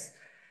repairs.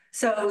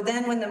 So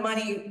then when the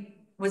money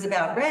was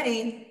about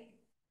ready,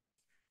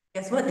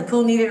 guess what? The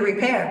pool needed a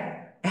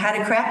repair. It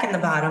had a crack in the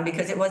bottom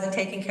because it wasn't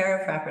taken care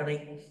of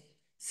properly.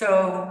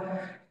 So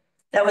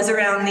that was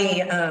around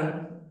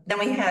then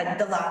we had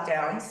the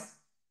lockdowns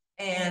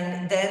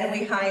and then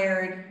we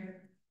hired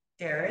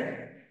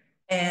Jared.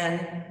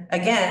 And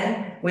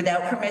again,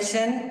 without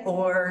permission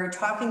or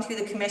talking to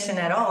the commission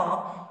at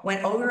all,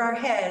 went over our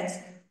heads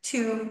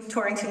to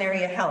Torrington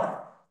Area Health.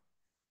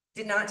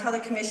 Did not tell the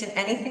commission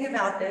anything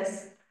about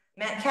this.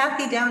 Met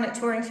Kathy down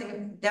at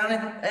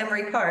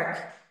Emery Park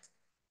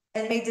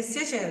and made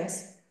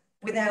decisions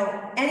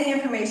without any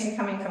information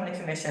coming from the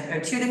commission or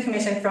to the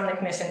commission, from the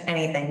commission,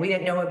 anything. We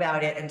didn't know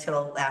about it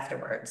until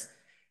afterwards.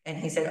 And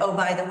he said, oh,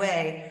 by the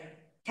way,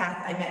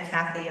 I met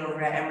Kathy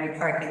over at Emery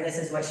Park and this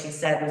is what she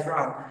said was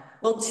wrong.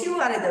 Well, two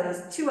out of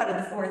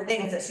the 4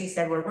 things that she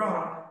said were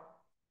wrong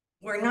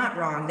were not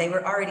wrong. They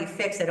were already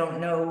fixed. I don't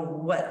know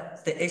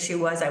what the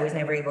issue was. I was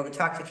never able to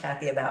talk to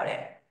Kathy about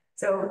it.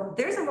 So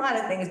there's a lot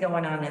of things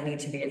going on that need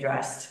to be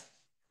addressed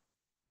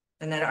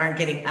and that aren't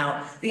getting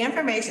out. The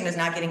information is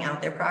not getting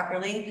out there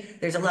properly.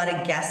 There's a lot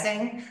of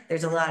guessing.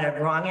 There's a lot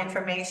of wrong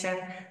information.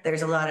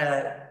 There's a lot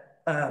of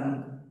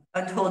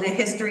untold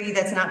history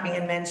that's not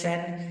being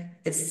mentioned.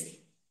 It's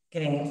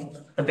getting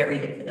a bit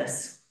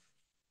ridiculous.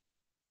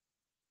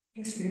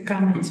 Thanks for your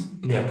comments.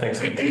 Yeah, thanks.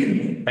 Thank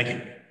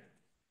you.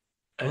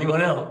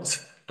 Anyone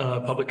else?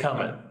 Public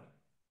comment?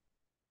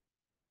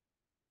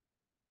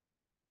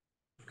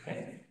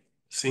 Okay,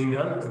 seeing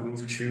none, we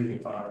move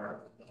to our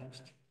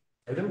last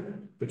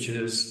item, which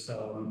is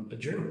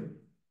adjournment.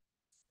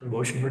 A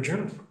motion for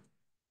adjournment.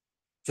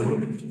 So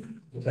moved.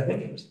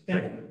 Second?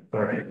 Yeah.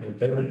 All right, in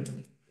favor?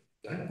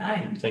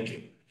 Aye. Thank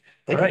you.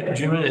 All right,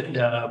 adjournment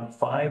at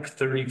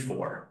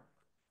 5:34.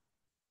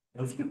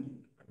 Thank you,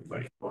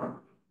 everybody.